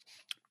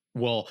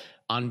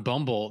 on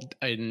Bumble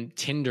and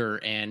Tinder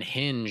and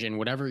Hinge and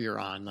whatever you're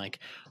on, like,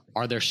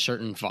 are there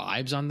certain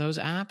vibes on those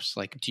apps?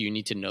 Like, do you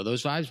need to know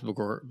those vibes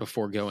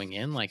before going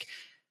in? Like,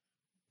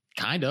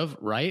 kind of,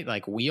 right?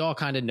 Like, we all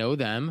kind of know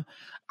them.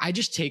 I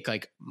just take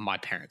like my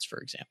parents, for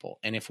example,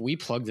 and if we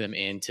plug them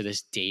into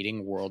this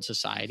dating world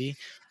society,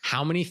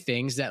 how many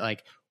things that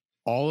like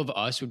all of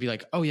us would be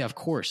like, oh yeah, of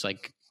course.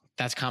 Like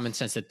that's common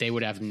sense that they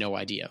would have no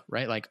idea,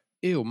 right? Like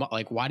ew,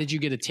 like, why did you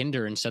get a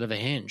Tinder instead of a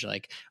Hinge?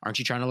 Like, aren't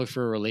you trying to look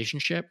for a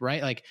relationship?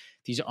 Right? Like,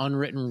 these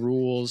unwritten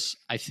rules,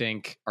 I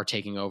think, are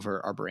taking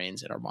over our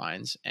brains and our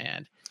minds,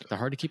 and they're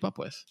hard to keep up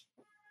with.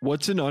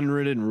 What's an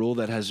unwritten rule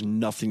that has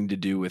nothing to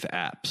do with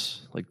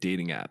apps, like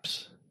dating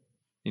apps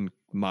in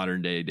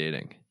modern day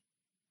dating?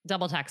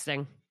 Double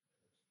texting.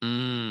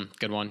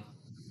 Good one.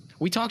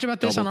 We talked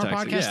about this Double on our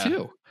texting, podcast yeah.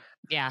 too.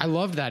 Yeah. I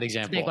love that It's a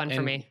example. big one for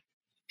And me.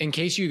 in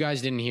case you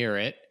guys didn't hear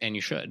it, and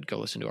you should go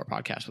listen to our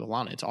podcast with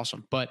Alana, it's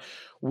awesome. But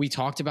we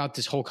talked about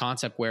this whole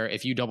concept where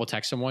if you double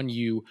text someone,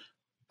 you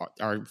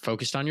are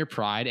focused on your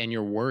pride and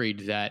you're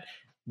worried that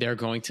they're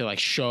going to like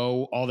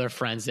show all their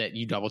friends that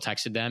you double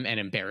texted them and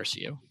embarrass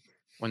you,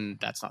 when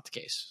that's not the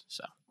case.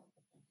 So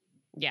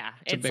Yeah.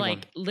 It's a It's big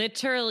like one.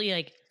 literally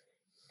like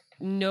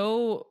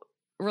no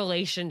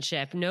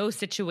relationship, no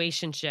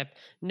situationship,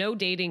 no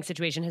dating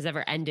situation has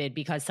ever ended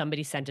because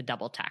somebody sent a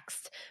double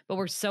text. But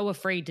we're so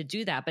afraid to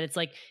do that. But it's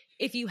like,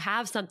 if you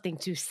have something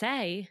to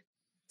say,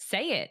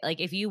 say it. Like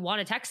if you want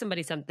to text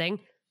somebody something,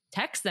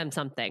 text them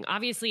something.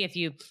 Obviously, if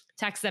you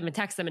text them and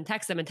text them and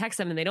text them and text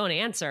them and they don't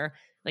answer,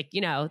 like,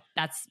 you know,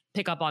 that's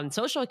pick up on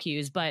social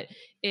cues. But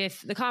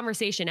if the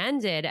conversation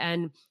ended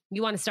and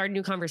you want to start a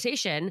new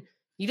conversation,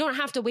 you don't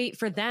have to wait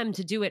for them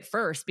to do it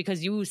first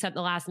because you sent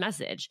the last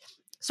message.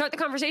 Start the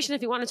conversation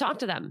if you want to talk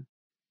to them.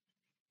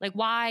 Like,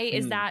 why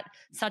is that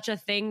such a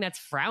thing that's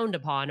frowned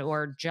upon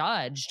or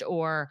judged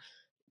or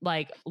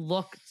like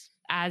looked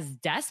as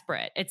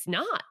desperate? It's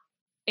not.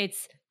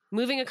 It's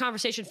moving a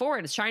conversation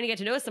forward. It's trying to get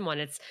to know someone.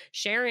 It's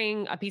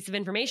sharing a piece of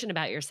information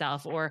about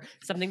yourself or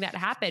something that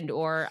happened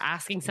or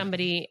asking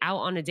somebody out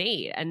on a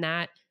date. And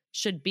that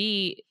should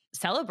be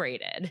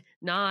celebrated,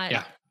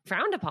 not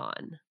frowned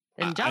upon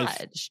and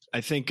judged.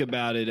 I think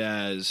about it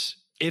as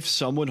if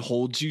someone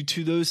holds you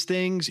to those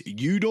things,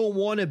 you don't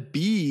want to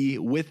be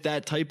with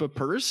that type of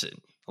person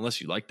unless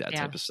you like that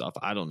type of stuff.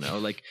 I don't know.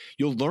 Like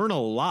you'll learn a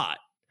lot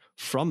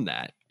from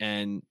that.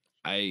 And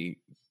I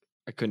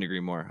couldn't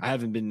agree more. I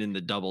haven't been in the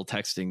double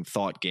texting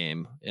thought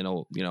game in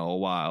a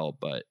while,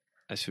 but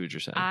I see what you're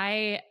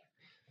saying.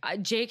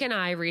 Jake and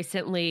I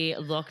recently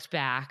looked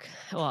back.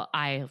 Well,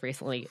 I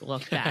recently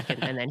looked back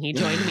and then he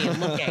joined me in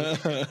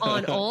looking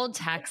on old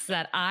texts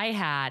that I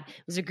had.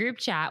 It was a group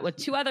chat with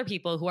two other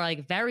people who are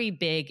like very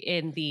big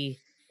in the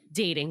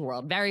dating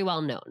world, very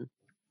well known.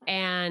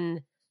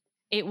 And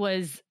I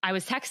was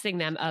texting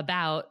them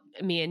about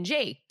me and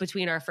Jake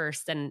between our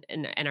first and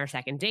our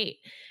second date.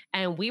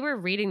 And we were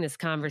reading this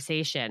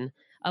conversation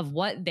of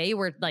what they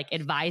were like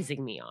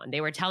advising me on.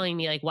 They were telling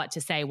me like what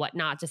to say, what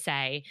not to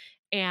say.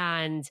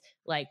 And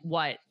like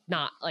what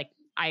not, like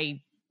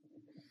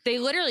they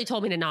literally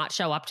told me to not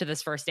show up to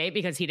this first date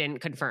because he didn't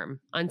confirm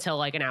until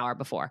like an hour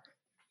before.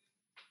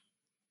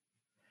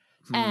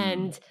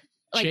 And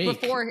like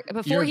Jake, before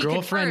your he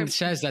girlfriend confirmed,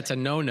 says that's a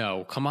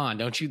no. Come on,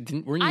 weren't you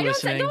I don't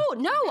say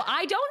listening? no,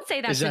 I don't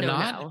say that's Is that a no.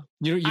 not?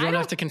 You don't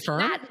have to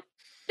confirm?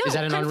 Is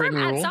that an confirm unwritten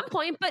rule? at some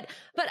point, but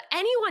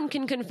anyone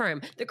can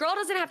confirm. The girl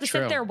doesn't have to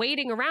sit there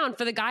waiting around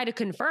for the guy to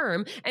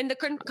confirm, and the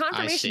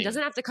confirmation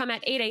doesn't have to come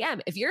at 8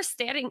 a.m. If you're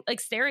staring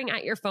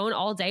at your phone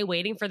all day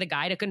waiting for the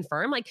guy to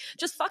confirm, like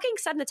just fucking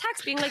send a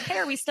text being like, "Hey,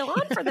 are we still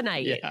on for the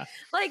night?"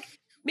 Like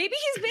maybe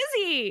he's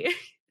busy.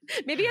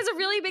 Maybe he has a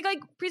really big like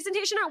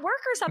presentation at work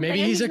or something.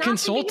 Maybe he's a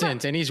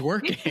consultant and he's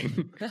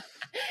working.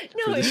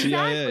 No,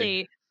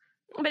 exactly.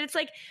 But it's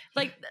like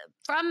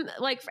from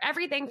like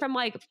everything from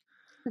like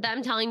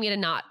them telling me to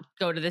not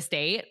go to this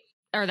date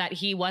or that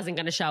he wasn't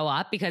going to show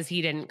up because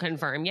he didn't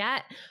confirm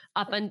yet,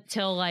 up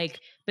until like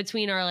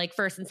between our like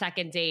first and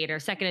second date or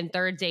second and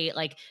third date,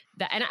 like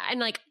that. And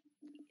like,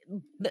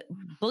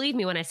 believe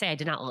me when I say I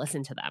did not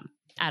listen to them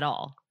at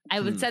all. I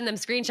would send them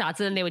screenshots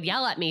and then they would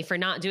yell at me for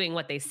not doing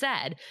what they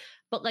said.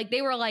 But like,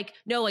 they were like,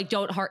 no, like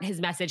don't heart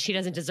his message. He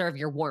doesn't deserve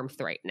your warmth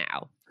right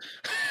now.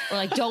 Or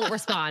like, don't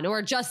respond,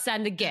 or just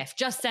send a GIF,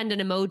 just send an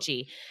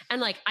emoji.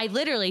 And like, I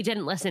literally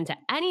didn't listen to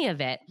any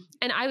of it.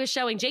 And I was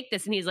showing Jake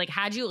this and he's like,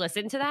 had you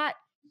listened to that,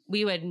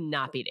 we would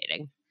not be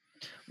dating.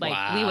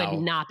 Like we would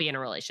not be in a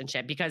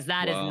relationship because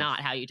that is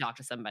not how you talk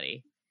to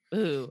somebody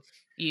who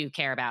you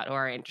care about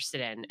or are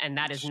interested in. And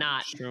that is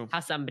not how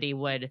somebody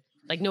would,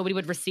 like nobody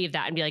would receive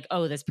that and be like,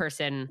 oh, this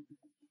person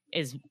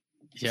is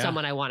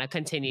someone I want to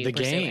continue the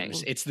pursuing.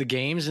 Games. It's the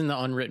games and the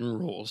unwritten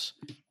rules.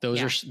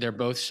 Those they're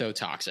both so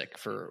toxic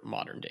for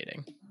modern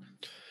dating.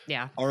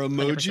 Yeah. Are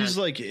emojis 100%.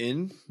 like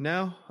in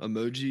now?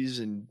 Emojis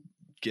and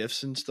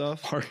GIFs and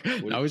stuff?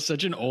 That was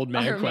such an old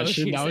man Are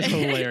question. emojis- That was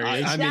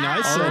hilarious. I mean, I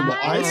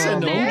You're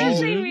send them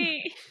embarrassing all.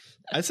 me.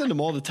 I send them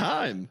all the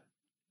time.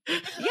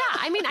 Yeah,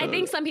 I mean, I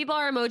think some people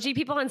are emoji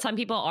people and some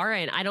people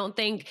aren't. I don't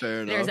think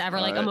Fair there's enough.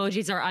 ever like All right.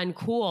 emojis are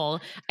uncool.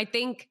 I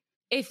think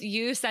if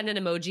you send an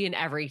emoji in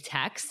every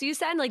text you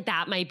send, like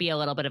that might be a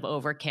little bit of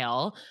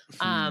overkill.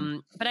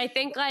 But I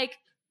think like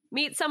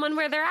meet someone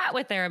where they're at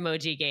with their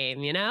emoji game,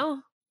 you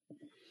know?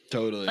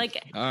 Totally.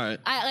 Like, all right.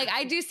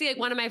 I do see like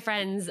one of my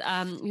friends,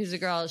 who's a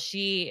girl,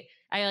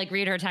 I like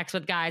read her text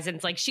with guys and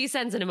it's like she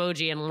sends an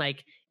emoji and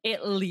like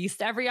at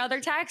least every other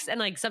text. And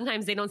like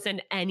sometimes they don't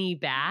send any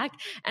back.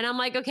 And I'm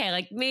like, okay,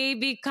 like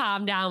maybe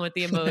calm down with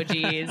the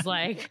emojis.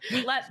 Like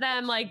let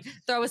them like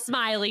throw a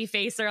smiley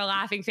face or a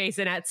laughing face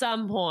in at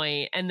some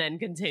point and then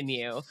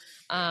continue.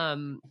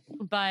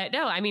 But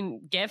no, I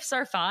mean, GIFs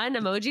are fun.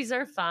 Emojis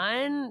are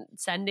fun.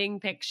 Sending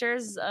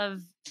pictures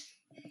of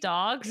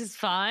dogs is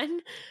fun,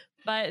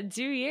 but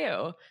do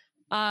you?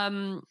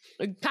 Kind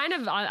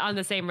of on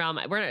the same realm.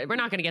 We're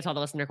not going to get to all the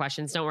listener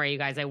questions. Don't worry, you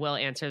guys. I will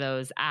answer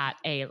those at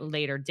a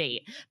later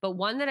date. But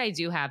one that I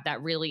do have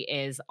that really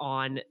is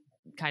on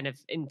kind of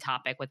in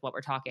topic with what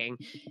we're talking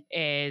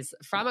is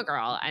from a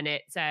girl. And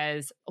it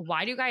says,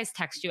 why do guys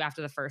text you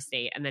after the first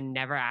date and then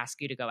never ask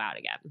you to go out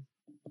again?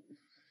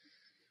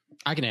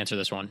 I can answer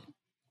this one.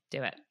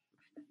 Do it.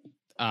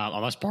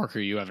 Unless Parker,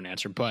 you have an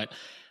answer. But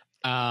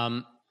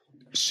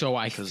so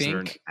I think they're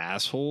an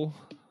asshole.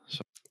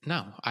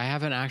 No, I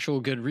have an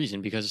actual good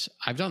reason because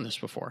I've done this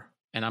before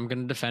and I'm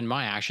going to defend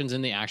my actions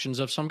and the actions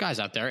of some guys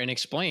out there and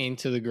explain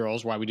to the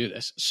girls why we do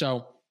this.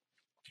 So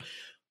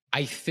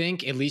I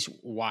think at least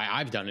why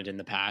I've done it in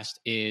the past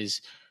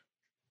is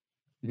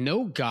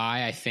no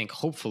guy, I think,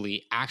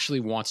 hopefully actually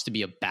wants to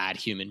be a bad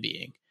human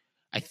being.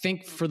 I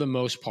think for the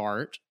most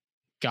part,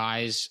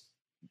 guys'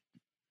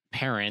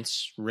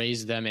 parents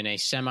raise them in a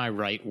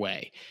semi-right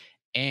way.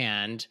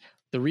 And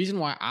the reason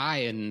why I,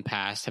 in the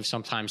past, have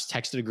sometimes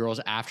texted girls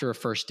after a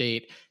first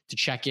date to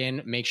check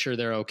in, make sure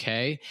they're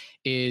okay,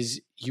 is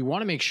you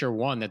want to make sure,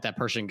 one, that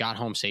person got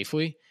home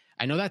safely.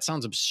 I know that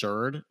sounds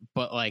absurd,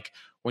 but like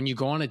when you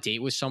go on a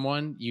date with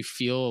someone, you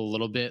feel a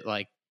little bit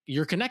like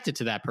you're connected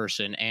to that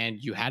person and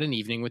you had an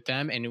evening with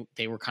them and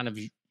they were kind of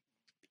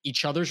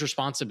each other's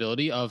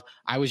responsibility of,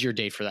 I was your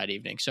date for that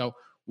evening. So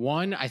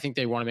one, I think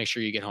they want to make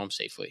sure you get home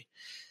safely.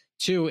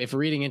 Two, if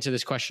reading into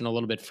this question a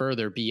little bit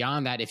further,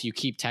 beyond that, if you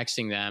keep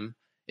texting them,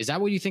 is that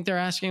what you think they're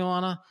asking,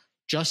 Alana?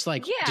 Just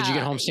like, did you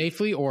get home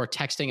safely, or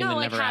texting and then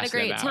never had asking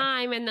a great about?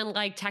 time and then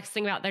like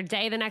texting about their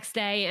day the next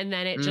day and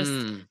then it just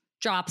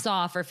drops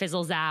off or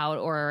fizzles out,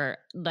 or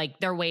like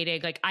they're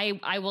waiting. Like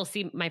I will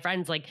see my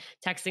friends like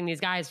texting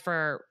these guys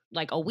for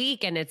like a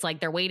week and it's like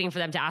they're waiting for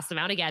them to ask them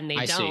out again. They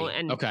don't. See.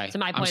 And okay. To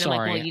my point, I'm sorry.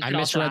 like, well, you I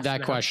misread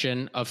that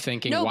question of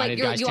thinking, why did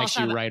guys text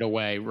you right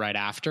away, right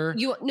after?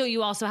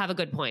 You also have a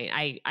good point.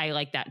 I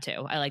like that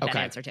too. I like that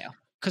answer too.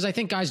 Because I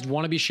think guys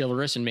want to be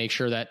chivalrous and make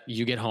sure that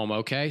you get home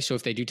okay. So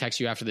if they do text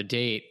you after the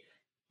date,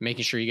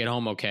 making sure you get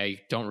home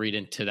okay, don't read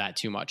into that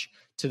too much.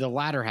 To the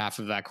latter half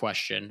of that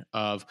question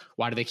of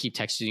why do they keep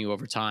texting you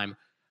over time?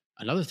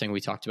 Another thing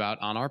we talked about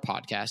on our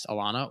podcast,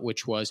 Alana,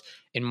 which was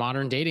in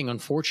modern dating,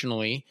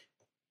 unfortunately,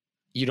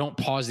 you don't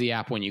pause the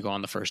app when you go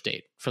on the first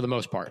date for the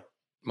most part.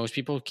 Most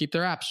people keep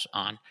their apps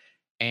on.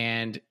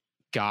 And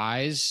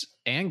guys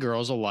and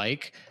girls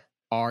alike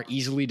are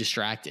easily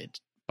distracted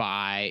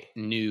by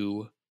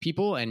new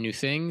people and new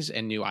things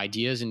and new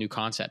ideas and new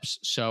concepts.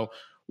 So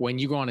when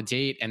you go on a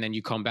date and then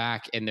you come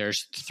back and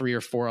there's 3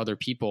 or 4 other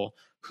people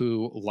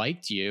who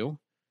liked you,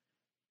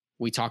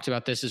 we talked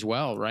about this as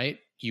well, right?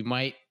 You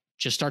might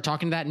just start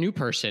talking to that new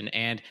person,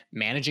 and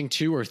managing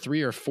 2 or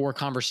 3 or 4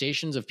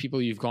 conversations of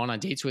people you've gone on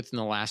dates with in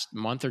the last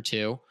month or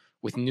two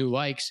with new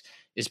likes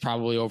is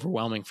probably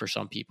overwhelming for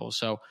some people.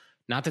 So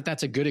not that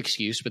that's a good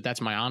excuse, but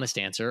that's my honest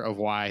answer of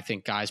why I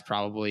think guys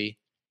probably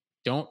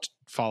don't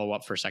follow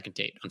up for a second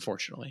date,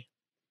 unfortunately.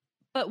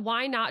 But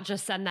why not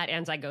just send that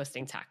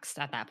anti-ghosting text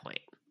at that point?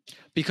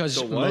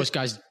 Because most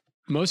guys,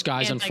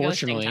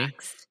 unfortunately,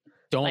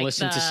 don't like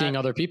listen to seeing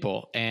other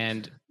people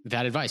and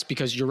that advice.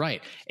 Because you're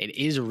right, it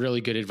is a really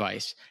good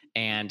advice,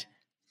 and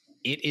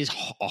it is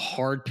a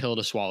hard pill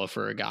to swallow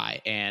for a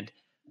guy. And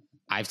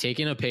I've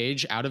taken a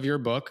page out of your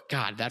book.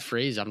 God, that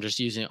phrase I'm just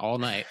using all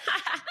night.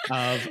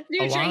 Of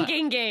new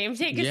drinking game.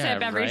 Take a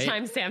sip every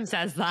time Sam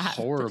says that.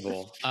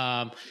 Horrible.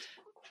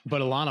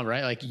 But Alana,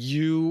 right? Like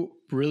you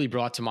really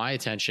brought to my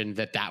attention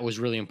that was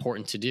really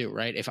important to do,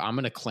 right? If I'm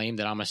going to claim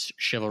that I'm a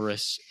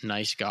chivalrous,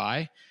 nice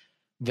guy,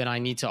 then I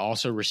need to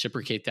also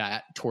reciprocate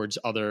that towards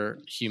other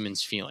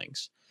humans'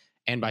 feelings.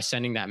 And by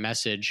sending that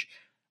message,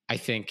 I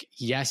think,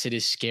 yes, it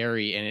is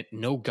scary and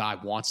no guy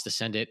wants to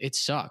send it. It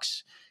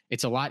sucks.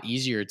 It's a lot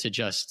easier to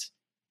just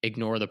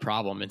ignore the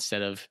problem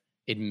instead of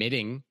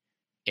admitting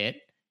it.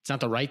 It's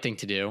not the right thing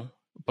to do,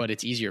 but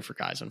it's easier for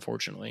guys,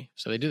 unfortunately.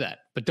 So they do that.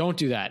 But don't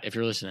do that if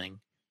you're listening.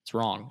 It's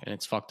wrong and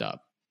it's fucked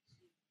up.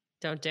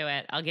 Don't do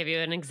it. I'll give you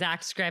an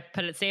exact script.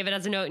 Save it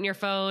as a note in your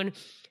phone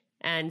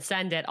and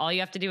send it. All you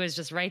have to do is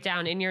just write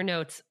down in your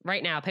notes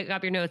right now. Pick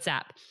up your notes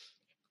app.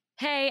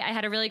 Hey, I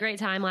had a really great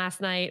time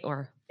last night,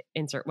 or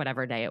insert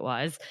whatever day it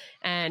was.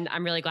 And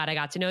I'm really glad I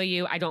got to know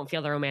you. I don't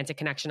feel the romantic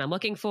connection I'm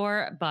looking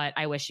for, but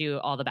I wish you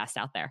all the best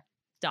out there.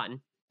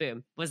 Done.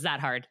 Boom. Was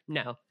that hard?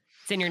 No.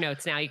 It's in your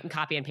notes now. You can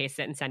copy and paste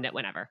it and send it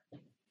whenever.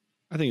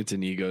 I think it's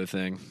an ego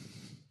thing.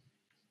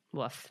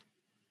 Woof.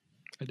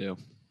 I do.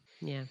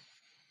 Yeah.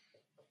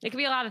 It could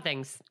be a lot of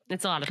things.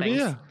 It's a lot of things.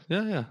 Yeah.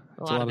 It's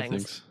a lot of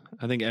things.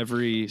 I think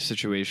every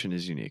situation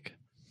is unique.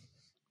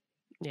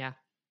 Yeah.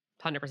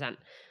 100%.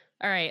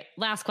 All right.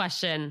 Last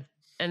question.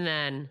 And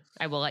then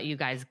I will let you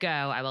guys go.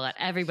 I will let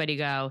everybody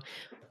go.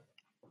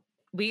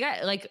 we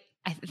got like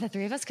the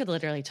three of us could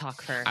literally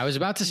talk for. I was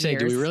about to say,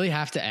 do we years. really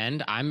have to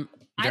end? I'm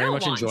very don't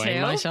much want enjoying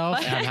to, myself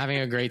but- and I'm having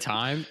a great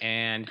time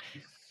and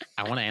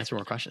I want to answer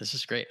more questions. This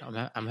is great.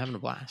 I'm having a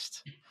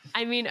blast.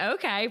 I mean,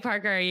 okay,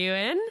 Parker, are you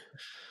in?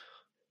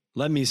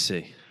 Let me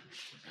see.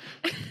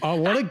 Oh,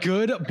 what a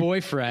good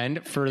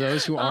boyfriend. For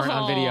those who aren't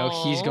on video,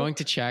 he's Oh. going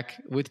to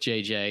check with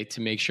JJ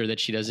to make sure that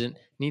she doesn't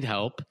need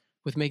help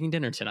with making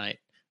dinner tonight.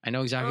 I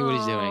know exactly what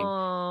he's doing.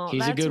 Oh,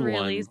 He's a that's good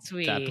really one,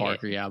 sweet. that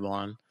Parker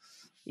Yablon.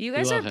 You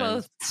guys We are love him.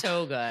 both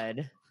so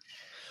good.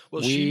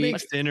 Well, she We-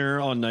 makes dinner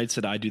on nights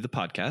that I do the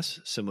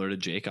podcast, similar to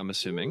Jake, I'm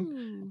assuming.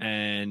 Ooh.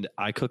 And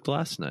I cooked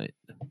last night,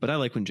 but I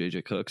like when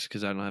JJ cooks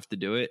because I don't have to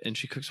do it, and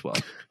she cooks well.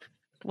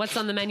 What's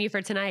on the menu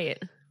for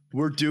tonight?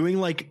 We're doing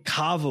like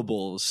kava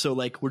bowls, so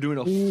like we're doing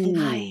a Ooh. full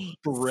Nice.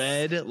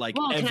 bread, like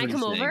Well, can I everything.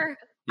 come over?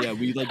 Yeah,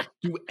 we like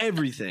do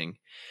everything,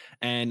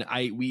 and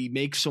we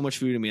make so much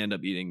food, and we end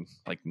up eating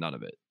like none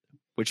of it,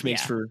 which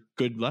makes Yeah. for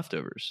good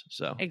leftovers.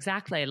 So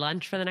Exactly.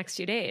 Lunch for the next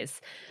few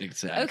days.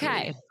 exactly.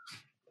 Okay.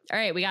 All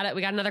right, we got it.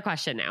 We got another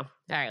question now. All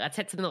right, let's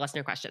hit some of the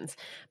listener questions.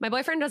 My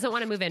boyfriend doesn't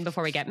want to move in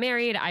before we get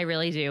married. I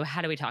really do.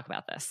 How do we talk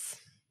about this?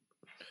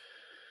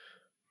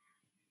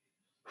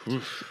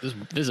 Oof, this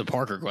is a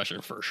Parker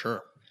question for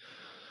sure.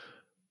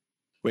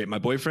 Wait, my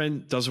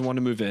boyfriend doesn't want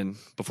to move in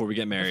before we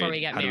get married. Before we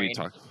get How married.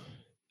 do we talk?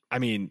 I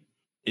mean,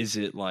 is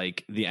it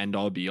like the end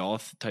all be all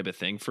type of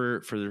thing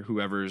for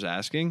whoever is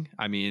asking?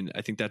 I mean,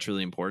 I think that's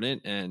really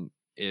important. And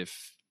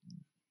if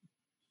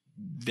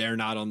they're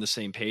not on the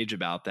same page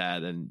about that,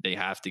 then they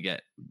have to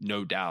get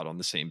no doubt on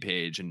the same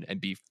page and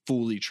be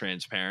fully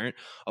transparent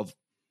of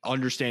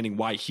understanding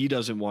why he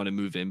doesn't want to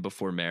move in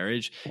before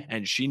marriage.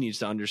 And she needs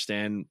to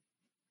understand,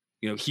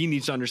 he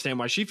needs to understand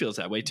why she feels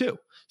that way too.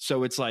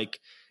 So it's like,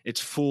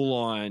 it's full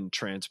on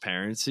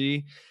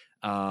transparency.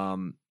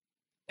 And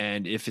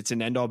if it's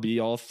an end all be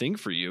all thing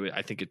for you,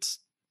 I think it's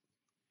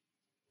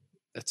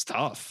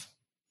tough.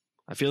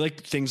 I feel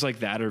like things like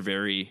that are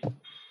very,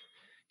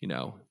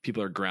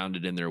 people are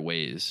grounded in their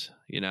ways,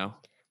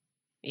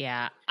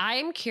 Yeah,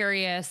 I'm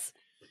curious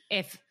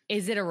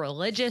is it a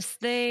religious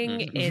thing?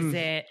 Mhm. Is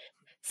it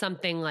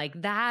something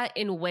like that?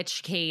 In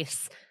which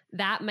case,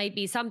 that might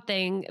be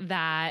something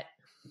that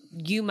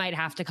you might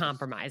have to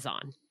compromise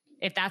on.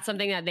 If that's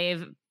something that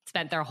they've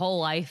spent their whole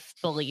life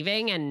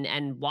believing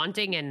and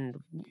wanting and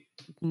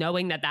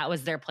knowing that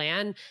was their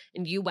plan,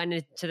 and you went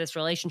into this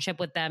relationship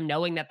with them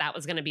knowing that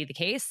was going to be the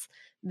case,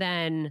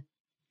 then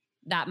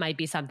that might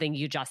be something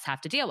you just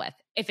have to deal with.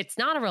 If it's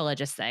not a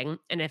religious thing,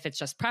 and if it's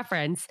just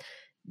preference,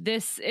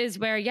 this is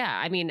where,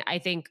 I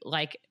think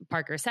like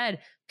Parker said,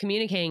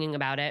 communicating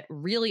about it,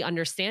 really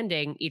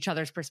understanding each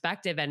other's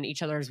perspective and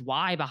each other's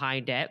why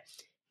behind it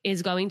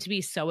is going to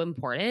be so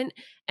important.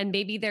 And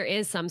maybe there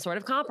is some sort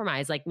of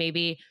compromise, like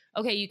maybe,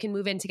 okay, you can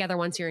move in together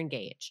once you're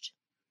engaged.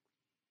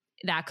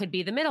 That could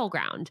be the middle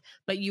ground,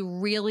 but you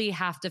really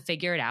have to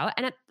figure it out.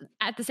 And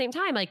at the same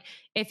time, like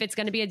if it's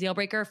going to be a deal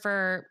breaker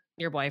for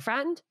your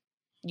boyfriend,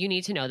 you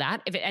need to know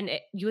that.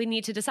 You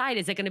need to decide,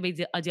 is it going to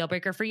be a deal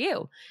breaker for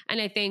you? And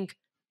I think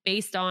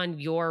based on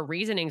your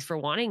reasonings for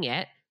wanting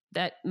it,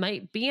 that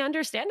might be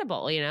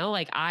understandable.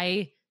 Like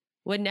I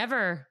would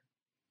never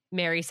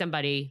marry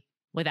somebody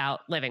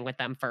without living with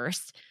them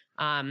first.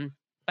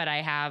 But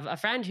I have a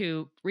friend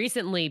who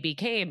recently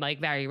became like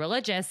very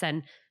religious,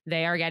 and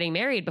they are getting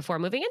married before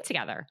moving in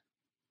together.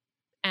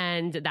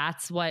 And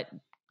that's what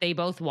they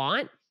both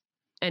want.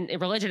 And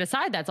religion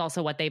aside, that's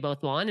also what they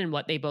both want and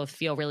what they both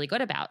feel really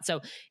good about.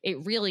 So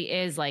it really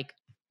is like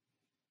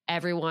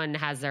everyone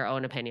has their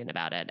own opinion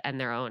about it and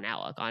their own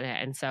outlook on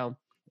it. And so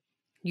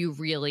you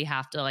really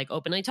have to like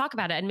openly talk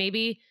about it, and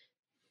maybe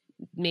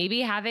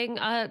having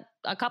a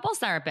couples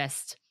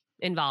therapist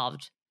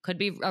involved could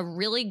be a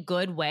really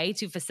good way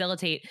to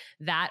facilitate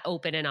that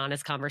open and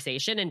honest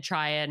conversation and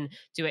try and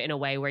do it in a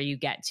way where you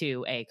get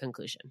to a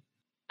conclusion.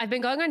 I've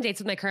been going on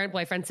dates with my current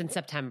boyfriend since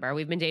September.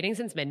 We've been dating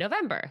since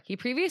mid-November. He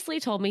previously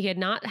told me he had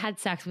not had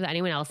sex with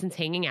anyone else since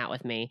hanging out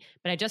with me,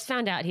 but I just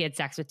found out he had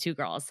sex with 2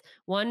 girls,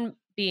 one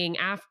being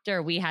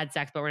after we had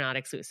sex, but we're not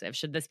exclusive.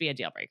 Should this be a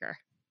deal breaker?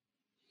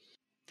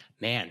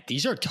 Man,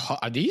 these are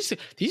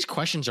these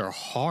questions are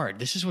hard.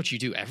 This is what you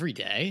do every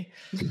day.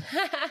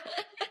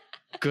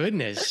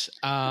 Goodness.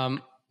 I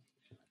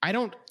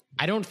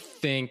don't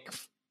think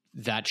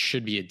that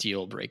should be a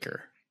deal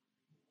breaker.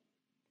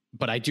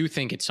 But I do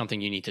think it's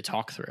something you need to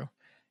talk through.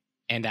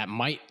 And that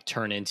might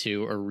turn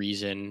into a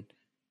reason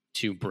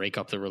to break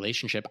up the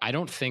relationship. I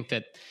don't think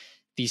that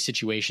these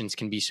situations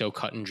can be so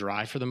cut and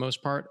dry for the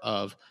most part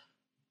of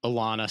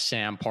Alana,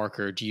 Sam,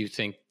 Parker, do you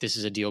think this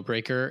is a deal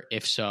breaker?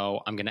 If so,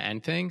 I'm going to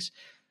end things.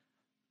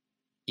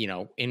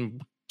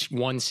 In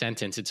one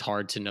sentence, it's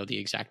hard to know the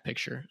exact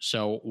picture.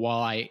 So while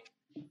I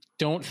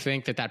don't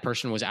think that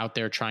person was out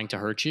there trying to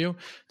hurt you,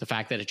 the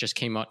fact that it just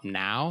came up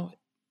now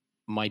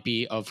might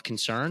be of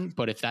concern.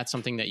 But if that's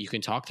something that you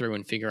can talk through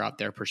and figure out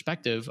their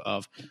perspective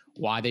of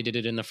why they did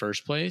it in the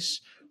first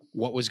place,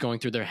 what was going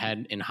through their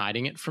head in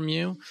hiding it from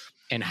you,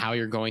 and how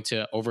you're going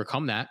to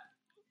overcome that,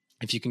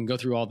 if you can go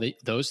through all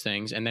those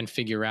things and then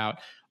figure out,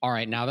 all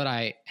right, now that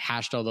I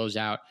hashed all those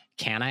out,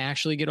 can I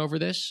actually get over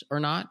this or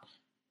not?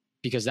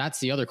 Because that's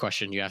the other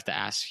question you have to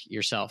ask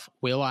yourself.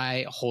 Will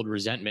I hold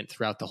resentment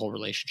throughout the whole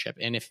relationship?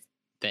 And if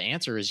the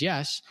answer is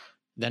yes,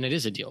 then it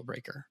is a deal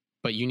breaker.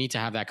 But you need to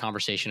have that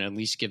conversation and at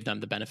least give them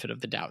the benefit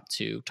of the doubt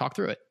to talk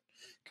through it.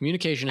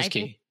 Communication is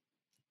key.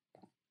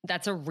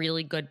 That's a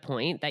really good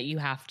point, that you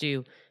have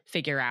to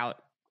figure out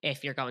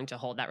if you're going to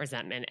hold that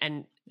resentment.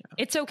 And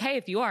it's okay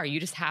if you are. You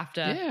just have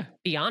to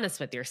be honest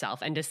with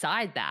yourself and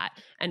decide that.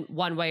 And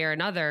one way or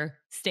another,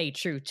 stay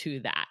true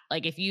to that.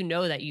 Like, if you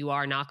know that you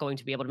are not going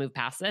to be able to move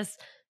past this,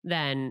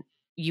 then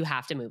you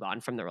have to move on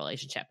from the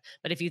relationship.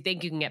 But if you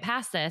think you can get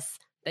past this,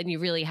 then you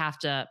really have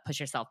to push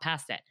yourself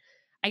past it.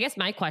 I guess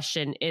my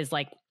question is,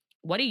 like,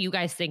 what do you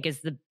guys think is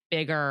the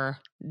bigger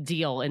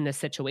deal in this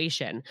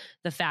situation?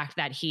 The fact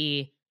that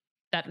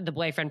that the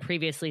boyfriend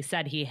previously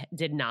said he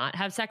did not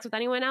have sex with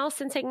anyone else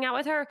since hanging out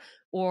with her,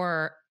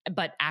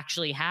 but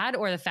actually had,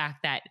 or the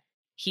fact that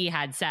he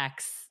had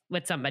sex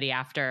with somebody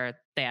after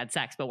they had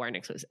sex but weren't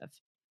exclusive?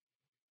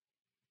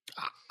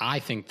 I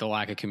think the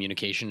lack of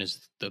communication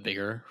is the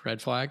bigger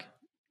red flag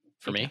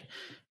for me.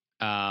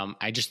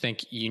 I just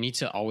think you need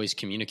to always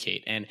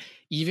communicate. And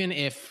even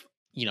if,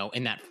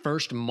 in that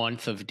first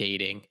month of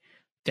dating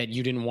that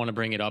you didn't want to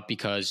bring it up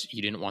because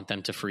you didn't want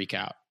them to freak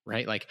out,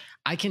 right? Like,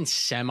 I can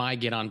semi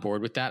get on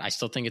board with that. I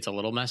still think it's a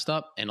little messed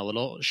up and a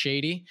little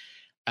shady.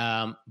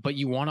 But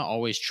you want to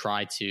always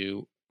try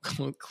to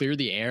clear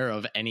the air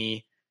of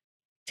any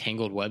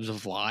tangled webs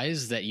of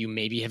lies that you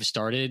maybe have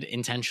started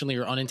intentionally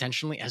or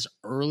unintentionally as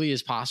early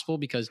as possible,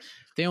 because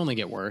they only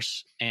get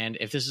worse. And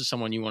if this is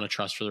someone you want to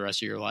trust for the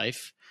rest of your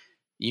life,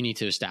 you need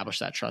to establish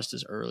that trust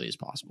as early as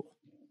possible.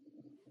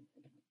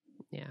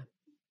 Yeah.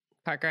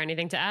 Parker,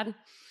 anything to add?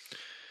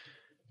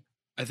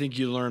 I think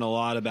you learn a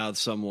lot about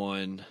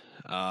someone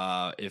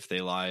if they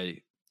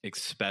lie,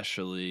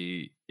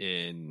 especially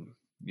in,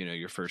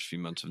 your first few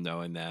months of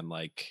knowing them.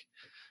 Like,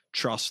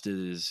 trust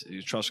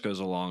goes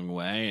a long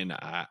way. And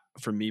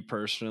for me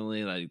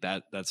personally, like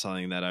that's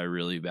something that I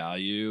really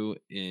value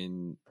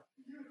in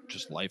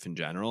just life in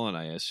general. And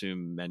I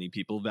assume many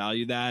people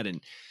value that.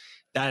 And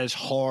that is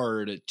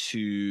hard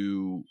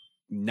to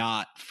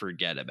not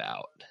forget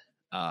about,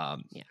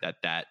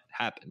 that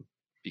happened,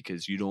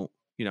 because you don't,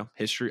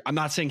 history. I'm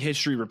not saying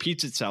history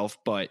repeats itself,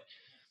 but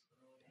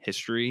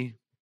history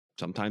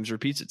sometimes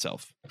repeats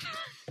itself.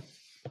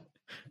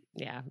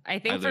 Yeah. I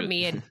think for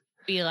me, it'd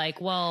be like,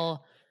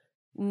 well,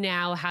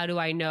 now how do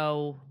I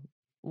know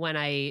when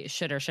I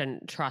should or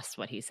shouldn't trust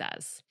what he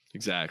says?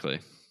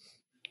 Exactly.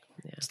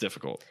 Yeah. It's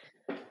difficult.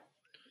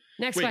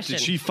 Next question.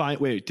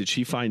 Did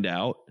she find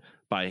out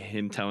by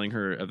him telling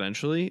her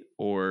eventually,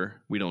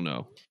 or we don't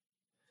know?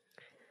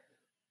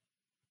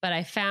 But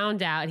I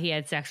found out he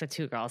had sex with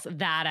 2 girls.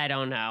 That I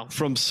don't know.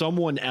 From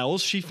someone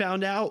else she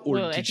found out?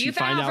 Or did she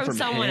find out from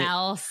someone him?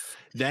 else?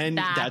 Then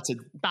that's a...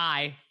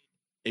 Bye.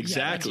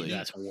 Exactly. Yeah,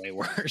 that's way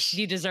worse.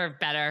 You deserve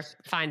better.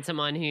 Find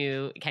someone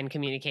who can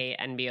communicate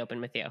and be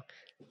open with you.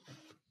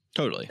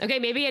 Totally. Okay,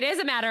 maybe it is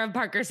a matter of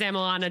Parker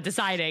Samilana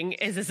deciding,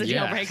 is this a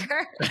deal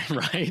breaker?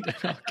 Right?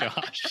 Oh,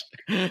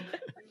 gosh.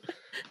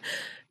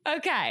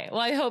 Okay.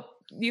 Well, I hope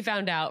you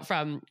found out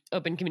from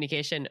open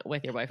communication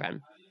with your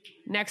boyfriend.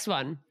 Next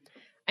one.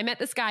 I met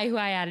this guy who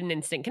I had an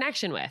instant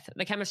connection with.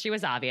 The chemistry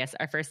was obvious.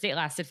 Our first date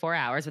lasted 4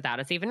 hours without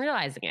us even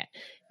realizing it.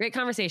 Great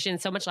conversation,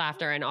 so much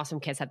laughter, and awesome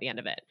kiss at the end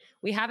of it.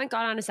 We haven't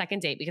gone on a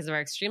second date because of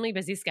our extremely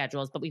busy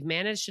schedules, but we've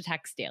managed to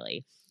text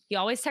daily. He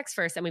always texts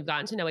first, and we've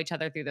gotten to know each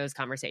other through those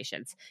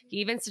conversations. He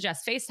even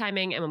suggests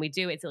FaceTiming, and when we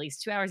do, it's at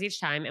least 2 hours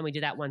each time, and we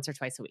do that once or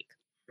twice a week.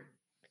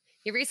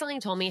 He recently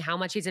told me how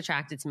much he's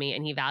attracted to me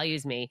and he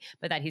values me,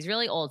 but that he's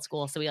really old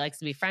school, so he likes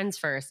to be friends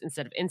first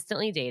instead of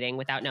instantly dating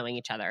without knowing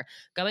each other,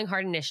 going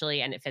hard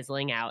initially and it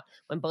fizzling out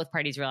when both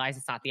parties realize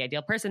it's not the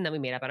ideal person that we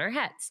made up in our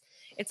heads.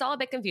 It's all a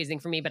bit confusing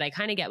for me, but I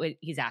kind of get what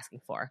he's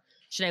asking for.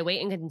 Should I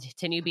wait and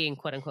continue being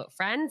quote-unquote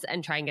friends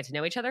and try and get to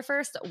know each other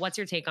first? What's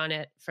your take on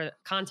it? For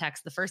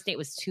context, the first date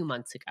was 2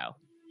 months ago.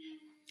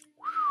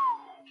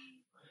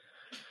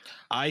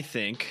 I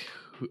think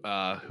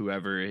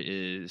whoever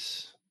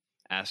is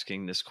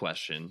asking this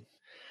question,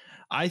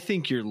 I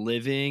think you're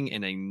living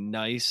in a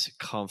nice,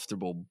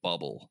 comfortable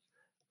bubble.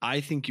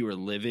 I think you are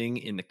living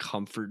in the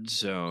comfort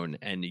zone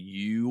and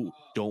you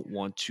don't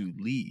want to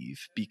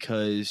leave,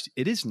 because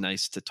it is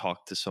nice to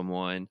talk to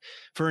someone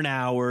for an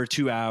hour,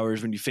 2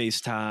 hours when you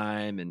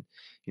FaceTime and,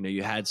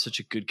 you had such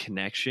a good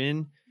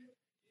connection.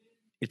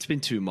 It's been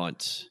 2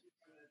 months.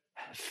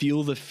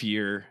 Feel the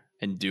fear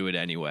and do it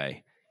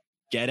anyway.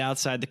 Get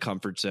outside the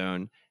comfort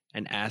zone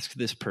and ask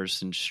this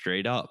person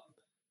straight up.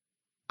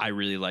 I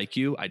really like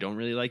you. I don't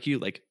really like you.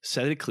 Like,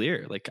 set it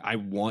clear. Like, I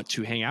want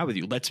to hang out with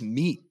you. Let's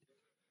meet.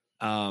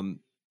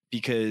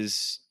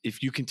 Because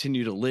if you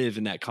continue to live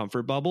in that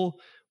comfort bubble,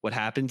 what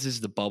happens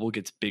is the bubble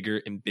gets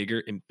bigger and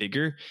bigger and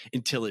bigger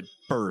until it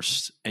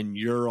bursts and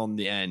you're on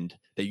the end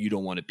that you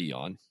don't want to be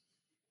on.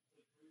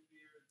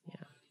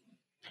 Yeah.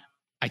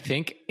 I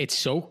think it's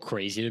so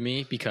crazy to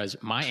me because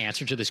my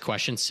answer to this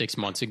question 6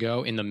 months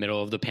ago in the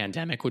middle of the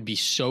pandemic would be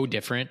so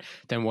different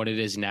than what it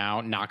is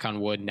now, knock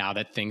on wood, now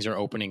that things are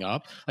opening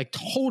up, like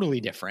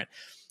totally different.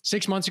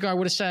 6 months ago, I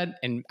would have said,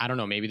 and I don't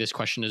know, maybe this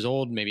question is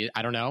old, maybe,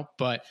 I don't know,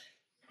 but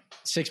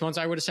 6 months,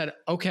 I would have said,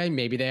 okay,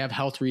 maybe they have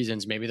health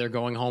reasons. Maybe they're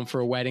going home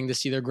for a wedding to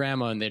see their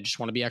grandma and they just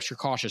want to be extra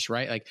cautious,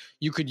 right? Like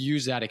you could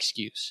use that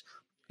excuse.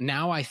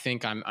 Now I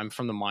think I'm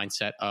from the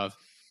mindset of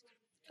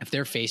if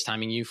they're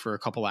FaceTiming you for a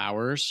couple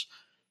hours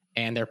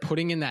and they're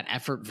putting in that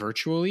effort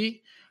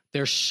virtually,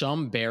 there's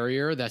some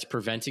barrier that's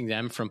preventing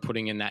them from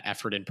putting in that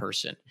effort in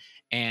person.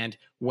 And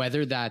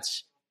whether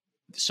that's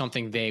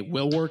something they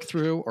will work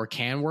through or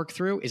can work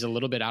through is a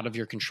little bit out of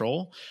your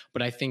control.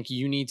 But I think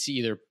you need to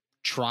either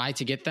try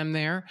to get them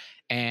there.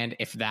 And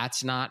if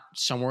that's not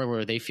somewhere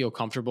where they feel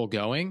comfortable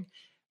going,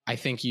 I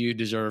think you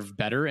deserve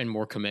better and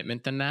more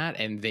commitment than that.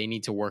 And they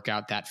need to work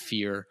out that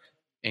fear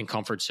and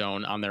comfort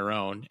zone on their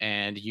own.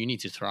 And you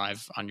need to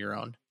thrive on your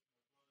own.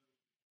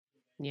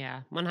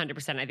 Yeah,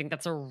 100%. I think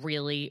that's a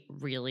really,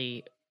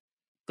 really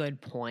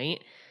good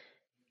point.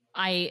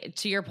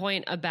 To your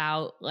point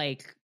about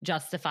like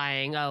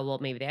justifying, oh, well,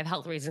 maybe they have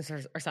health reasons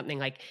or something,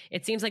 like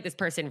it seems like this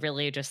person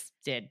really just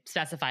did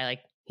specify like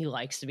he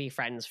likes to be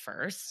friends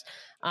first.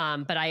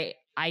 But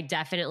I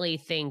definitely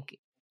think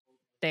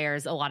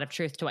there's a lot of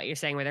truth to what you're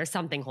saying where there's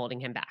something holding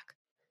him back.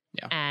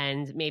 Yeah.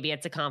 And maybe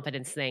it's a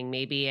confidence thing.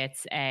 Maybe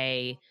it's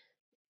a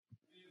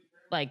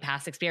like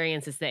past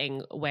experiences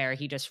thing where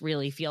he just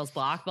really feels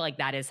blocked, but like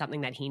that is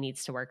something that he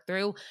needs to work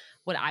through.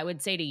 What I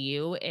would say to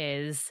you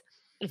is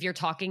if you're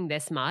talking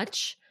this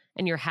much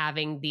and you're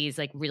having these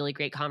like really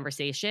great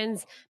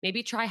conversations,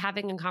 maybe try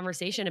having a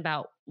conversation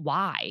about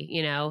why,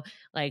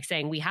 like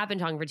saying we have been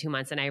talking for 2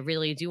 months and I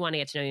really do want to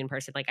get to know you in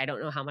person. Like, I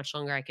don't know how much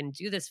longer I can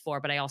do this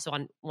for, but I also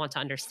want to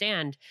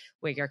understand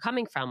where you're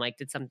coming from. Like,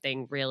 did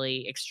something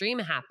really extreme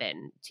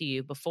happen to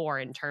you before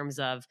in terms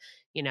of,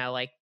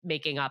 like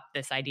making up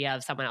this idea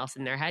of someone else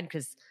in their head?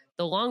 Because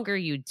the longer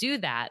you do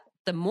that,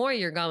 the more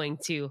you're going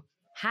to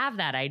have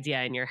that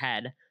idea in your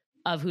head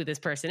of who this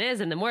person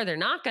is. And the more they're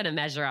not going to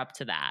measure up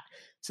to that.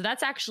 So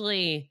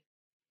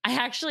I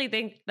actually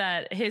think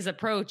that his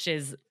approach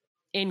is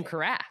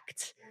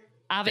incorrect.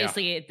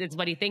 Obviously, it's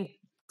what he thinks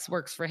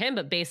works for him,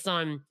 but based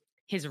on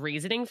his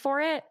reasoning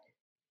for it,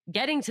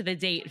 getting to the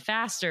date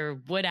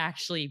faster would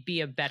actually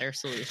be a better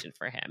solution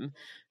for him.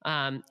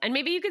 And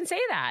maybe you can say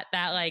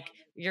that like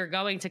you're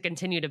going to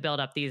continue to build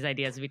up these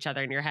ideas of each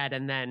other in your head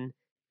and then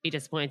be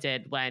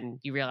disappointed when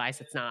you realize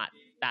it's not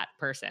that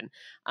person.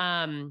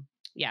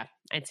 Yeah,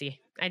 I'd see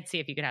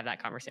if you could have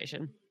that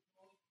conversation.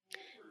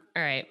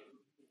 All right.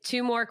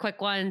 2 more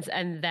quick ones.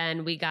 And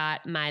then we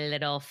got my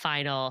little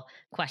final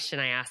question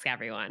I ask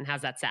everyone.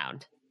 How's that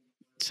sound?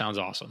 Sounds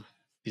awesome.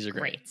 These are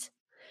great.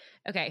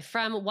 Okay.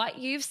 From what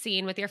you've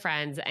seen with your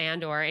friends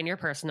and or in your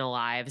personal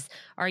lives,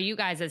 are you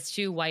guys as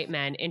 2 white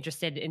men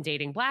interested in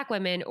dating Black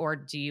women, or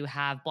do you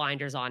have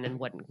blinders on and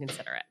wouldn't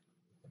consider it?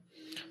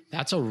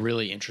 That's a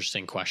really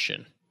interesting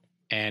question,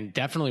 and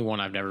definitely one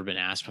I've never been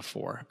asked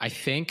before. I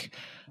think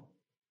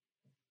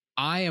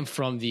I am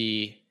from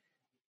the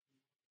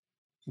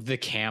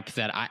camp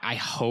that I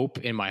hope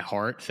in my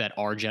heart that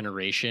our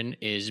generation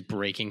is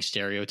breaking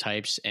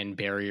stereotypes and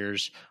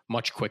barriers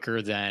much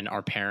quicker than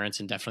our parents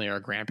and definitely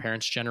our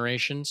grandparents'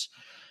 generations.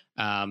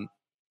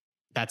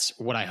 That's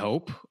what I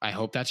hope. I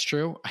hope that's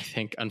true. I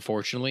think,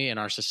 unfortunately, in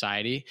our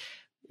society,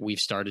 we've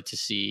started to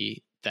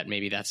see that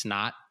maybe that's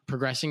not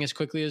progressing as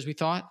quickly as we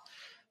thought.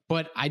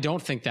 But I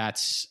don't think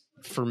that's,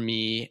 for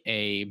me,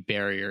 a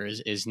barrier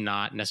is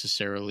not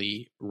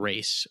necessarily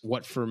race.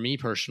 What for me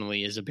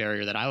personally is a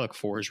barrier that I look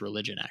for is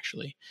religion,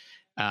 actually.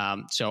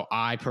 So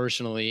I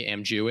personally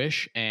am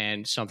Jewish,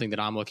 and something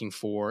that I'm looking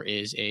for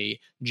is a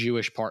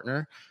Jewish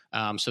partner,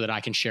 so that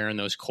I can share in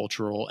those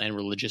cultural and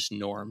religious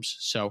norms.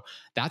 So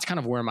that's kind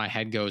of where my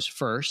head goes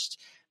first,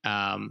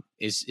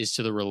 is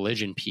to the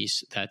religion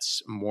piece.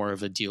 That's more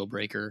of a deal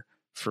breaker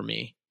for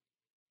me.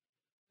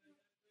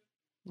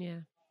 Yeah.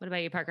 What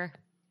about you, Parker?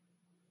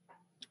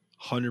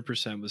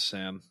 100% with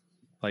Sam.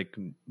 Like,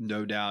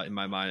 no doubt in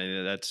my mind,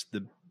 it's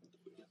the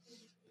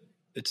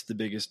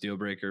biggest deal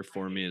breaker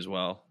for me as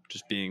well.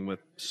 Just being with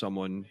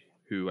someone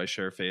who I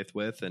share faith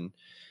with, and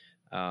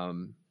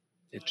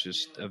it's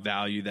just a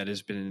value that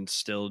has been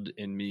instilled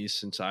in me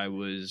since I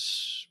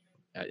was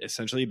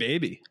essentially a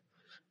baby.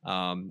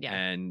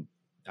 And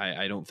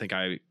I don't think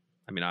I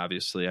mean,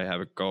 obviously I have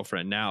a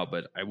girlfriend now,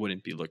 but I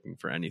wouldn't be looking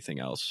for anything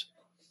else.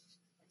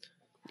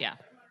 Yeah.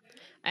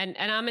 And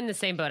I'm in the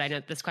same boat. I know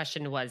this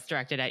question was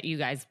directed at you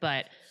guys,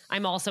 but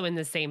I'm also in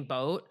the same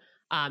boat.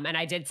 And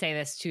I did say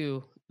this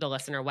to the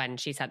listener when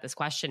she sent this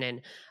question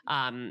in.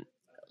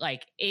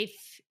 Like,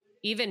 if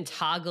even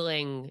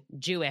toggling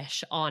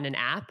Jewish on an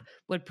app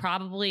would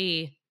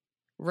probably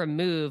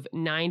remove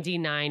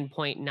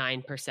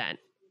 99.9%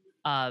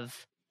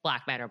 of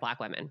Black men or Black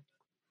women.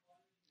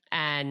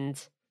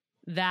 And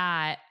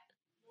that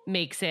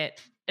makes it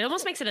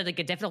almost makes it like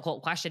a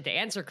difficult question to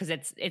answer, because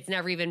it's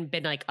never even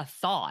been like a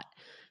thought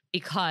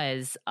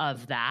because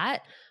of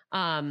that.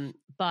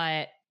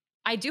 But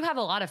I do have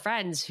a lot of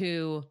friends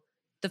who,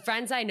 the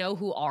friends I know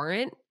who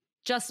aren't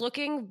just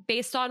looking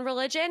based on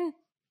religion,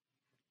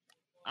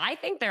 I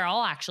think they're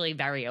all actually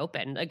very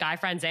open, guy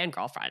friends and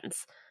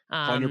girlfriends.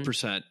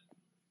 100%.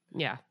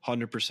 Yeah.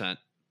 100%.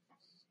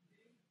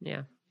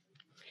 Yeah.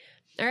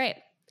 All right.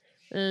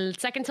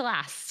 Second to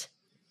last.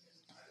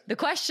 The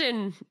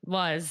question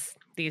was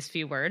these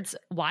few words.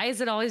 Why is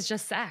it always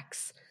just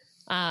sex?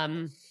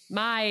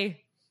 My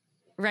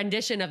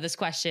rendition of this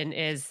question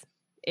is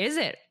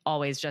it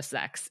always just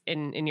sex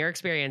in your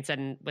experience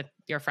and with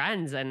your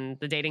friends and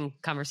the dating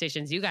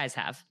conversations you guys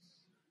have?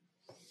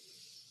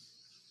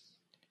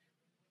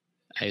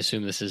 I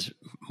assume this is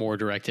more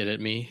directed at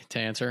me to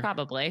answer.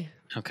 Probably.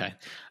 Okay.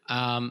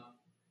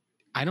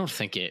 I don't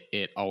think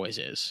it always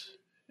is.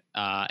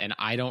 And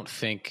I don't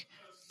think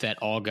that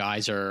all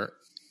guys are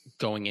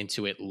going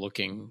into it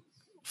looking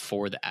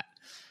for that.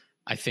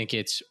 I think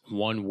it's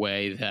one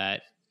way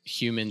that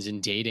humans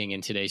in dating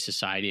in today's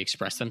society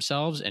express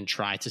themselves and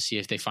try to see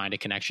if they find a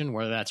connection,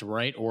 whether that's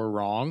right or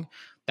wrong.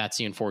 That's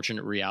the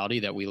unfortunate reality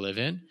that we live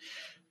in.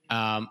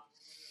 I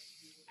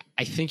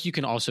think you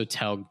can also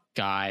tell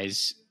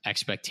guys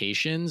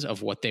expectations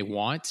of what they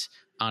want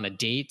on a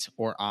date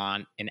or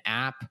on an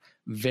app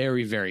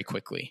very, very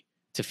quickly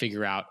to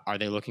figure out, are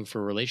they looking for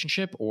a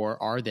relationship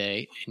or are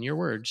they, in your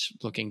words,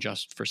 looking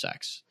just for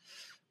sex?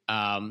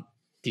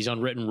 These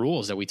unwritten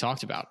rules that we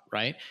talked about,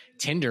 right?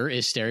 Tinder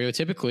is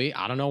stereotypically,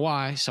 I don't know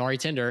why, sorry,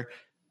 Tinder,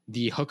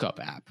 the hookup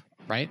app,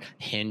 right?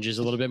 Hinge is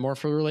a little bit more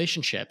for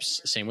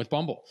relationships. Same with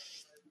Bumble.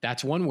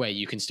 That's one way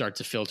you can start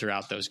to filter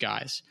out those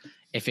guys.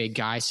 If a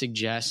guy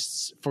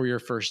suggests for your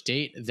first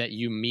date that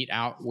you meet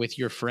out with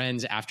your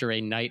friends after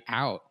a night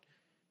out,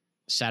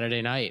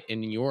 Saturday night in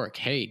New York,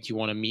 hey, do you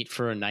want to meet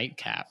for a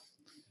nightcap?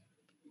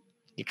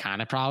 You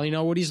kind of probably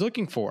know what he's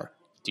looking for.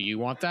 Do you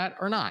want that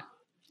or not?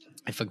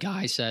 If a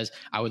guy says,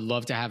 I would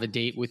love to have a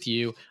date with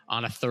you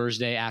on a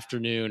Thursday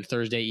afternoon,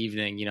 Thursday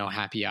evening,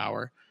 happy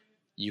hour,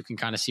 you can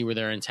kind of see where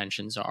their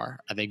intentions are.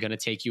 Are they going to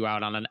take you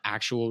out on an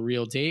actual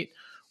real date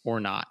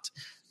or not?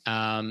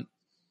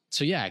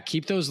 So yeah,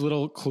 keep those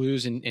little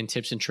clues and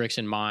tips and tricks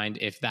in mind.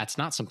 If that's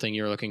not something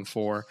you're looking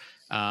for,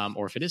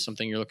 or if it is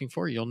something you're looking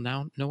for, you'll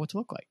now know what to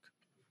look like.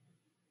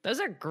 Those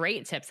are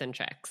great tips and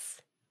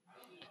tricks.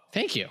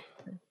 Thank you.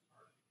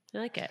 I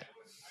like it.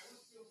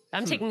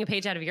 I'm taking a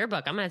page out of your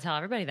book. I'm going to tell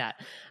everybody that.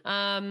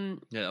 Yeah,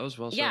 that was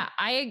well said. Yeah,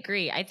 I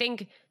agree. I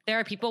think there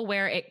are people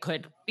where it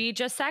could be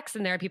just sex,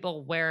 and there are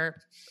people where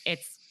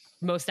it's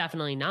most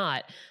definitely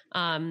not.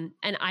 And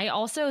I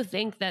also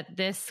think that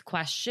this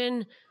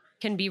question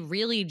can be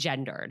really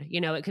gendered.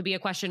 It could be a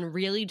question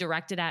really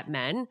directed at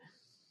men,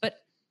 but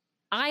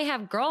I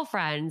have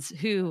girlfriends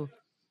who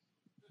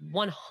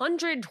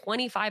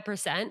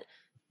 125%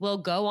 will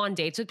go on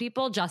dates with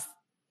people just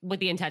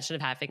with the intention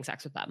of having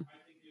sex with them.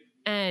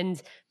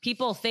 And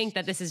people think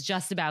that this is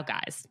just about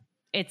guys.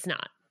 It's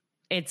not.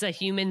 It's a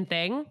human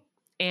thing.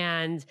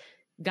 And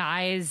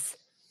guys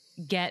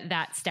get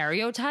that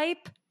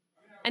stereotype.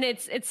 And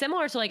it's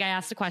similar to, like, I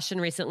asked a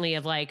question recently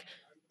of, like,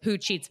 who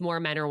cheats more,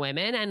 men or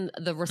women? And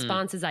the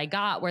responses I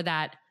got were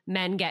that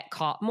men get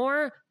caught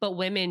more, but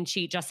women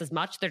cheat just as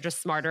much. They're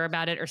just smarter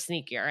about it or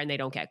sneakier, and they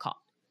don't get caught.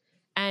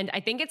 And I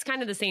think it's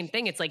kind of the same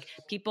thing. It's like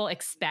people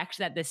expect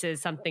that this is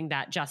something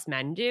that just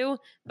men do,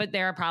 but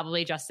there are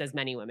probably just as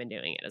many women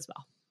doing it as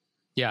well.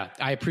 Yeah,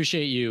 I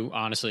appreciate you,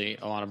 honestly,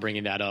 Alana,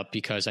 bringing that up,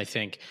 because I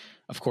think,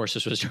 of course,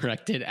 this was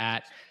directed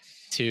at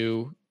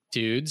two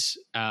dudes.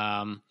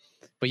 But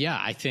yeah,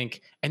 I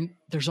think, and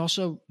there's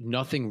also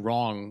nothing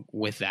wrong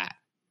with that.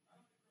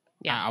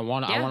 Yeah, I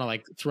want to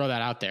like throw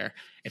that out there.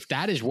 If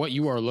that is what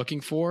you are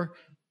looking for,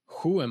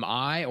 who am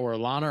I or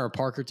Alana or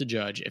Parker to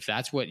judge? If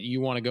that's what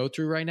you want to go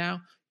through right now,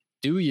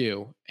 do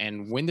you,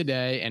 and win the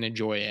day and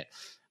enjoy it.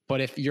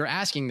 But if you're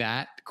asking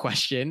that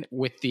question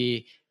with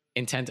the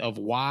intent of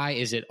why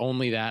is it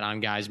only that on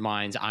guys'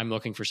 minds, I'm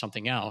looking for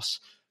something else,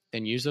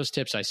 then use those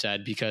tips I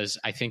said, because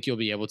I think you'll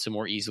be able to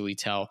more easily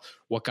tell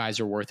what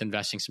guys are worth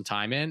investing some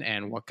time in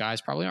and what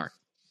guys probably aren't.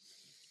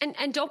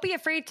 And don't be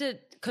afraid to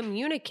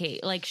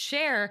communicate, like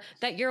share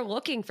that you're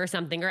looking for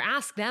something or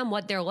ask them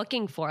what they're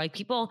looking for. Like,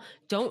 people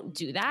don't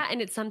do that.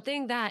 And it's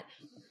something that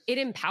it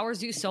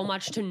empowers you so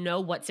much to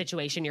know what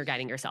situation you're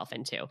getting yourself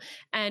into.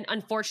 And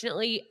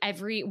unfortunately,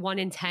 every 1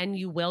 in 10,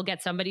 you will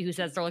get somebody who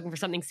says they're looking for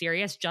something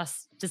serious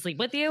just to sleep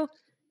with you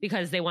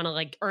because they want to,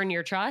 like, earn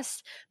your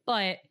trust.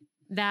 But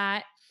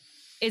that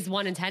is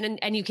 1 in 10,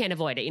 and you can't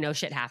avoid it.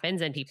 Shit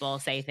happens and people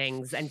say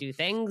things and do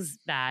things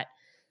that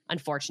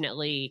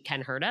unfortunately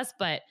can hurt us,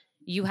 but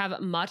you have a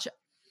much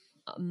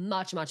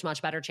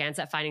better chance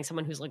at finding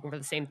someone who's looking for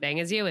the same thing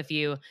as you if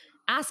you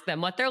ask them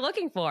what they're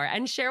looking for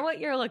and share what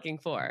you're looking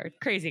for.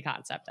 Crazy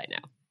concept, I know.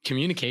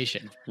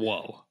 Communication.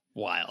 Whoa.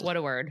 Wild. What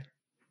a word.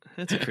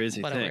 That's a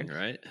crazy thing,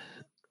 right?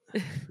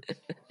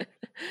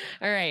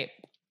 All right.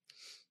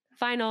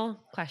 Final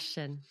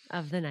question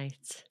of the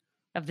night,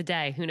 of the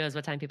day. Who knows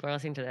what time people are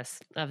listening to this,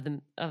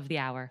 of the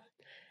hour.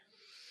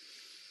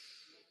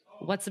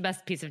 What's the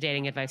best piece of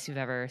dating advice you've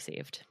ever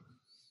received?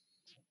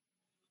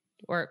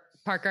 Or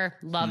Parker,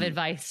 love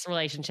advice,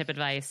 relationship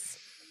advice.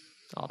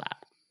 all that.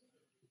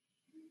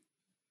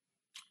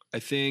 I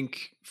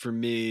think for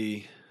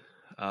me,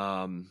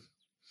 I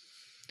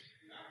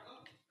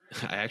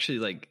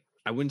actually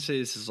I wouldn't say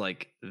this is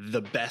like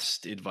the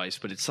best advice,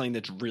 but it's something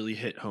that's really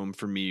hit home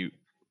for me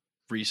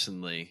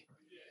recently.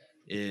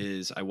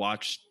 Is I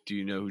watched, do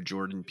you know who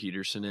Jordan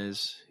Peterson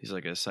is? He's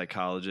like a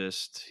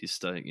psychologist. He's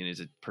studying,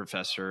 he's a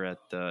professor at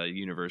the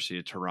University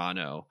of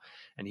Toronto.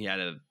 And he had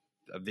a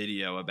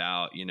video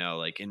about,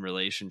 like in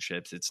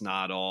relationships, it's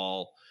not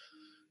all,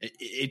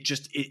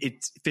 it's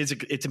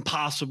physical. It's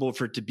impossible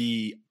for it to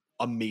be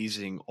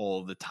amazing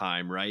all the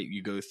time, right?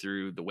 You go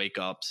through the wake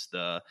ups,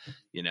 I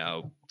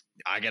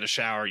got a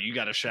shower, you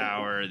got a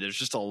shower. There's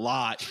just a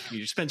lot.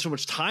 You spend so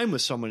much time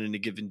with someone in a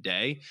given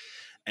day.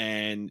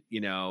 And,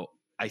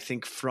 I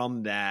think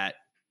from that,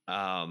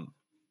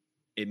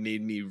 it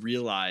made me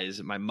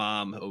realize, my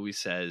mom always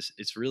says,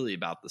 it's really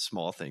about the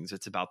small things.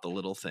 It's about the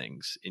little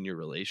things in your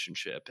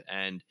relationship.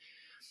 And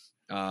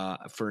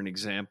for an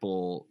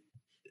example,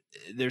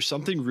 there's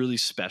something really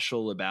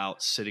special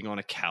about sitting on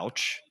a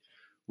couch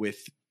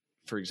with,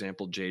 for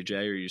example,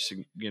 JJ or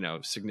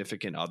your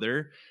significant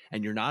other,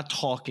 and you're not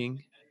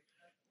talking,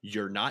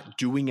 you're not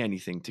doing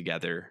anything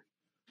together.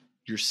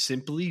 You're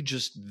simply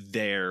just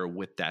there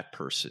with that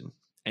person.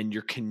 And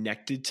you're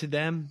connected to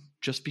them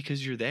just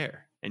because you're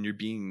there and you're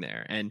being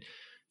there. And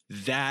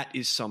that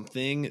is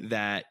something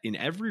that in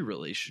every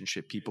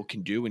relationship people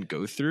can do and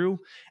go through.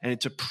 And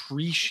it's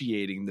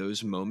appreciating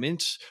those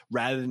moments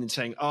rather than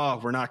saying, oh,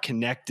 we're not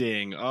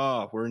connecting.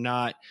 Oh, we're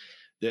not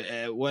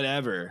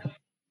whatever.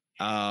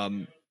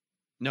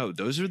 No,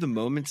 those are the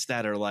moments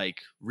that are like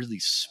really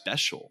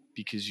special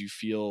because you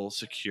feel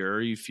secure,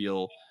 you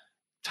feel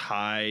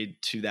tied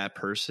to that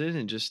person,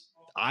 and just,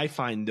 I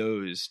find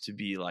those to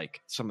be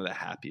like some of the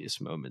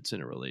happiest moments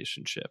in a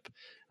relationship.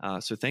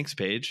 So thanks,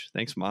 Paige.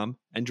 Thanks, Mom.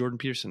 And Jordan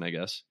Peterson, I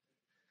guess.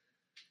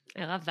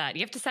 I love that.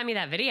 You have to send me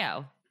that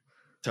video.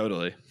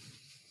 Totally.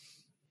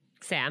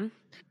 Sam?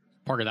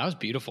 Parker, that was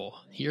beautiful.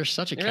 You're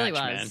such a catch, really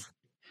man.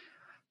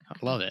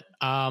 I love it.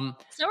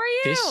 So are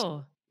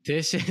you.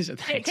 This is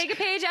take a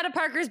page out of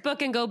Parker's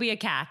book and go be a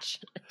catch.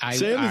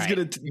 Sam is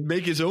going to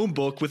make his own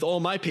book with all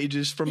my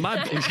pages from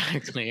my book.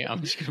 Exactly. I'm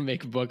just going to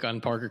make a book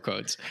on Parker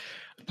quotes.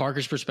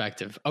 Parker's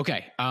perspective.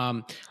 Okay.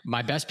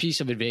 My best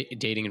piece of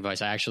dating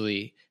advice, I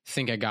actually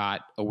think I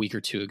got a week or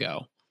two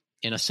ago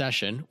in a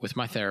session with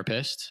my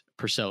therapist,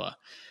 Priscilla.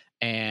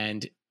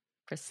 And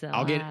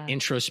I'll get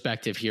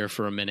introspective here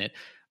for a minute.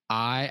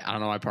 I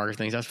don't know why Parker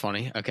thinks that's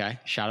funny. Okay.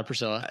 Shout out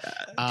Priscilla.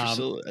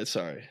 Priscilla,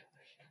 sorry.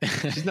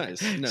 She's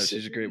nice. No,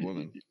 she's a great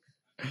woman.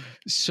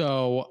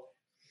 So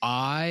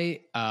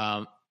I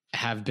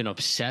have been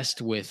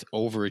obsessed with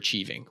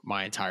overachieving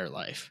my entire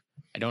life.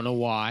 I don't know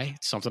why.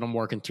 It's something I'm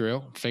working through.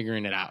 I'm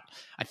figuring it out.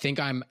 I think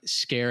I'm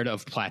scared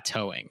of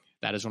plateauing.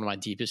 That is one of my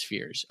deepest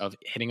fears, of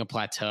hitting a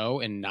plateau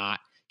and not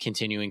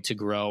continuing to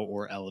grow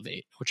or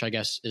elevate, which I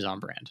guess is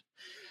on brand.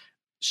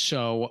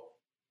 So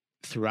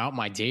throughout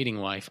my dating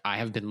life, I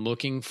have been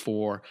looking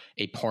for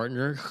a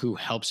partner who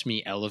helps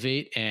me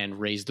elevate and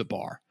raise the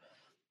bar.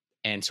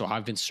 And so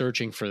I've been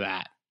searching for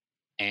that.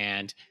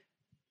 And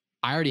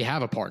I already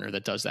have a partner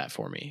that does that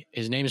for me.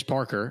 His name is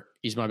Parker.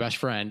 He's my best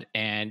friend,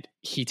 and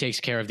he takes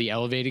care of the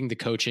elevating, the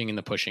coaching, and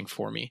the pushing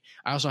for me.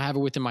 I also have it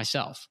within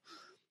myself.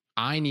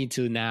 I need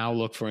to now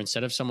look for,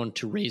 instead of someone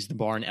to raise the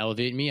bar and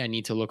elevate me, I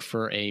need to look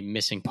for a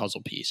missing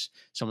puzzle piece,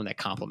 someone that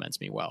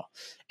complements me well.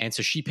 And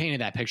so she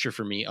painted that picture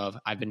for me of,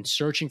 I've been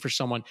searching for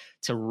someone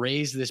to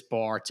raise this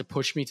bar, to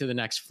push me to the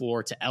next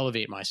floor, to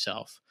elevate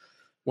myself,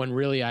 when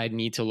really I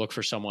need to look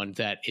for someone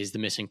that is the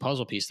missing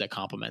puzzle piece that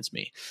complements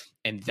me.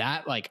 And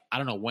that, like, I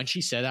don't know, when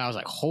she said that, I was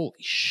like, holy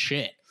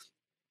shit,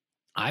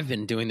 I've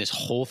been doing this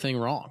whole thing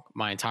wrong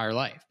my entire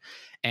life.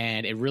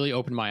 And it really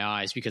opened my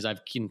eyes, because I've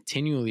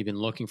continually been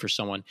looking for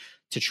someone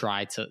to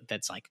try to,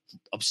 that's like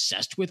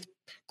obsessed with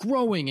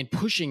growing and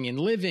pushing and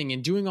living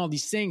and doing all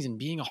these things and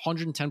being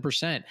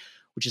 110%,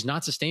 which is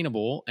not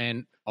sustainable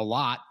and a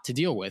lot to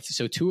deal with.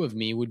 So two of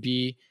me would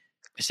be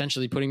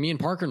essentially putting me and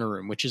Parker in a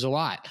room, which is a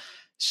lot.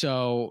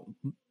 So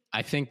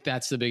I think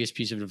that's the biggest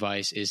piece of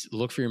advice, is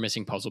look for your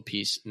missing puzzle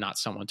piece, not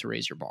someone to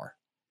raise your bar.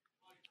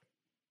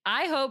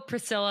 I hope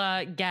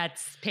Priscilla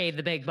gets paid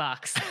the big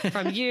bucks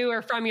from you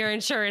or from your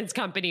insurance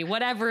company,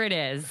 whatever it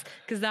is,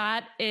 because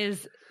that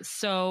is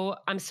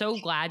I'm so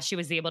glad she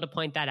was able to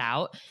point that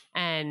out.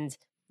 And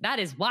that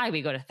is why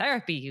we go to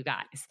therapy, you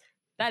guys.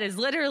 That is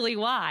literally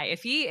why.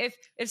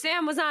 If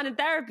Sam was not in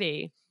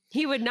therapy,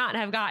 he would not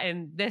have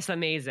gotten this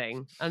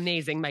amazing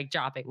mic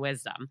dropping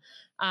wisdom.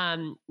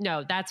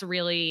 No, that's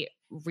really,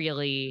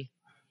 really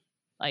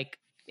like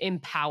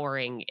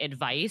empowering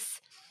advice,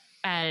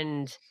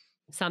 and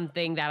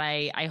something that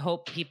I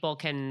hope people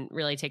can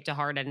really take to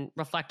heart and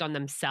reflect on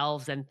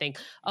themselves and think,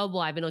 oh,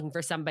 well, I've been looking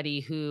for somebody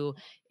who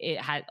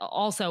had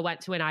also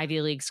went to an Ivy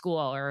League school,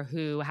 or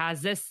who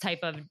has this type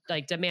of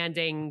like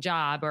demanding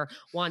job, or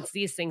wants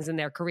these things in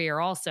their career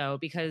also,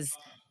 because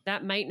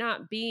that might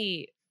not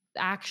be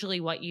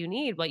actually what you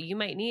need. What you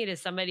might need is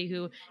somebody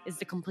who is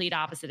the complete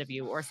opposite of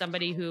you, or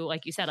somebody who,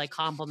 like you said, like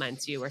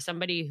compliments you, or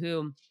somebody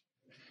who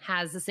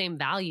has the same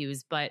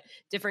values, but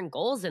different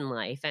goals in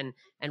life and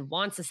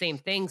wants the same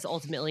things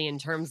ultimately in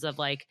terms of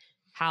like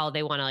how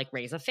they want to like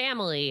raise a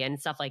family and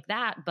stuff like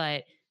that.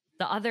 But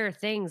the other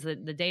things, the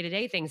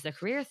day-to-day things, the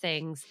career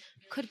things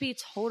could be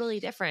totally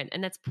different.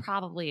 And that's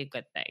probably a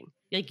good thing.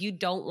 Like you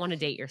don't want to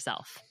date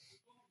yourself.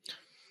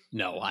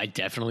 No, I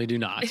definitely do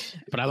not.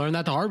 But I learned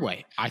that the hard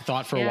way. I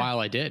thought for a while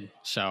I did.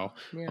 So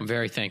I'm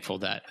very thankful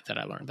that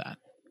I learned that.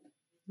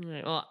 All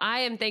right. Well,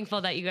 I am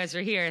thankful that you guys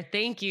are here.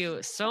 Thank you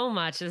so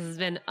much. This has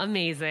been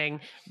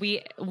amazing.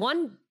 We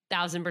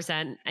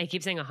 1000%, I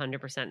keep saying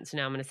 100%. So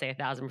now I'm going to say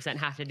 1000%,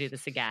 have to do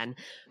this again.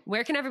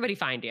 Where can everybody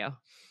find you?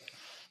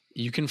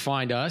 You can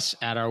find us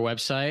at our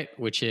website,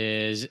 which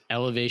is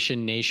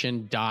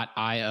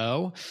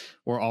elevationnation.io.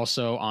 We're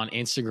also on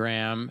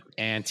Instagram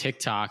and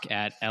TikTok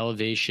at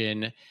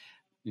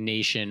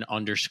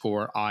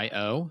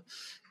elevationnation_IO.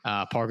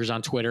 Parker's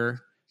on Twitter.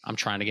 I'm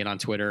trying to get on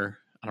Twitter.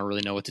 I don't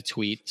really know what to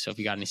tweet. So if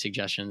you got any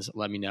suggestions,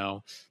 let me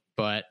know.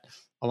 But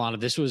Alana,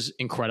 this was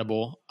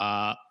incredible.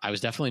 I was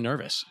definitely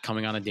nervous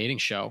coming on a dating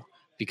show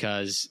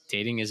because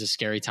dating is a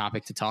scary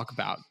topic to talk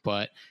about.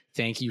 But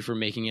thank you for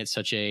making it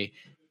such a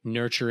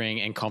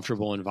nurturing and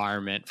comfortable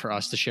environment for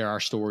us to share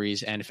our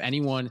stories. And if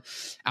anyone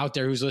out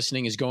there who's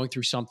listening is going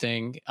through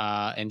something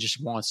and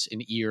just wants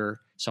an ear,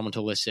 someone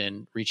to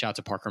listen, reach out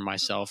to Parker and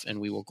myself,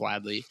 and we will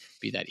gladly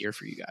be that ear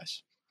for you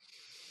guys.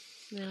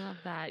 I love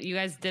that. You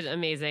guys did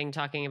amazing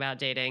talking about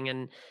dating.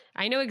 And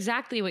I know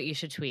exactly what you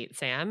should tweet,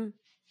 Sam.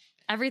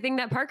 Everything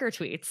that Parker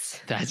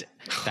tweets. That's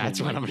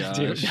what I'm going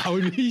to do. That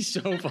would be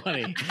so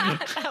funny.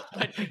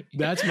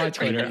 That's my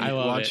Twitter. I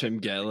love Watch him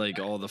get like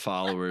all the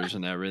followers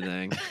and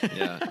everything.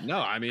 Yeah. No,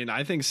 I mean,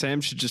 I think Sam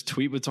should just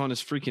tweet what's on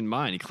his freaking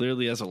mind. He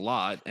clearly has a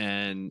lot,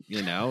 and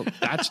you know,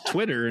 that's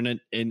Twitter in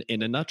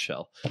a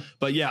nutshell.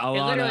 But yeah, Alana,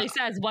 it literally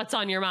says what's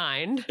on your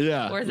mind.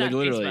 Yeah. Or is that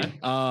literally.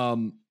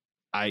 Facebook?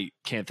 I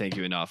can't thank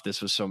you enough.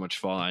 This was so much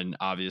fun.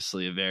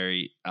 Obviously a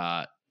very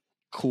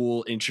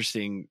cool,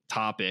 interesting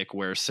topic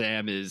where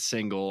Sam is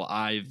single.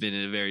 I've been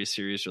in a very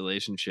serious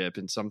relationship,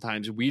 and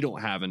sometimes we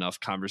don't have enough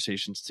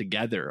conversations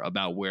together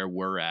about where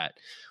we're at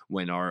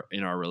in our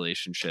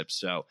relationship.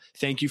 So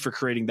thank you for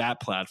creating that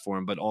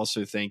platform, but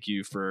also thank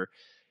you for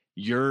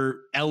you're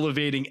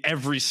elevating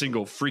every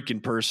single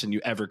freaking person you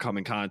ever come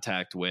in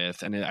contact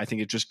with. And I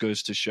think it just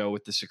goes to show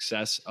with the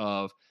success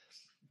of,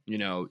 you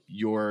know,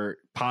 your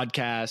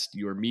podcast,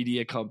 your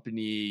media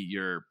company,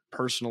 your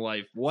personal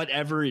life,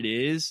 whatever it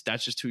is,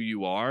 that's just who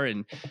you are.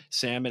 And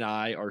Sam and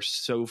I are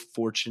so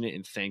fortunate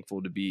and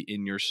thankful to be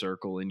in your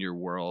circle, in your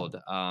world,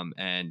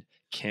 and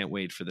can't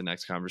wait for the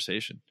next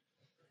conversation.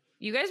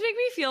 You guys make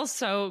me feel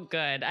so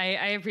good.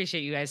 I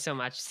appreciate you guys so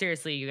much.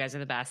 Seriously, you guys are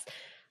the best.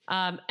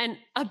 And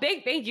a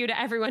big thank you to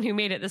everyone who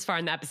made it this far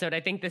in the episode.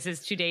 I think this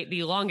is to date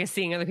the longest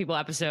Seeing Other People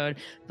episode,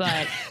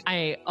 but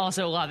I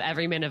also love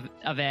every minute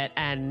of it,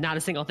 and not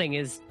a single thing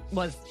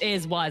was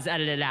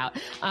edited out.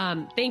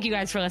 Thank you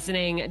guys for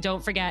listening.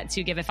 Don't forget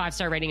to give a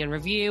 5-star rating and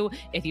review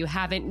if you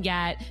haven't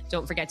yet.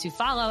 Don't forget to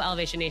follow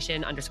Elevation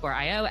Nation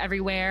 _IO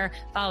everywhere.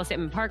 Follow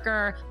Sam and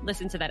Parker.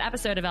 Listen to that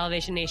episode of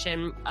Elevation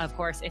Nation. Of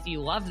course, if you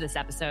loved this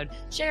episode,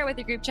 share it with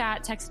your group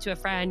chat, text it to a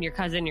friend, your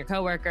cousin, your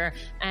coworker.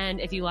 And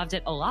if you loved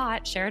it a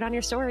lot, share it on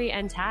your story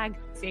and tag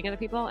Seeing Other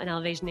People and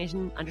Elevation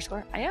Nation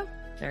 _IO.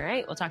 All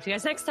right. We'll talk to you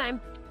guys next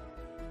time.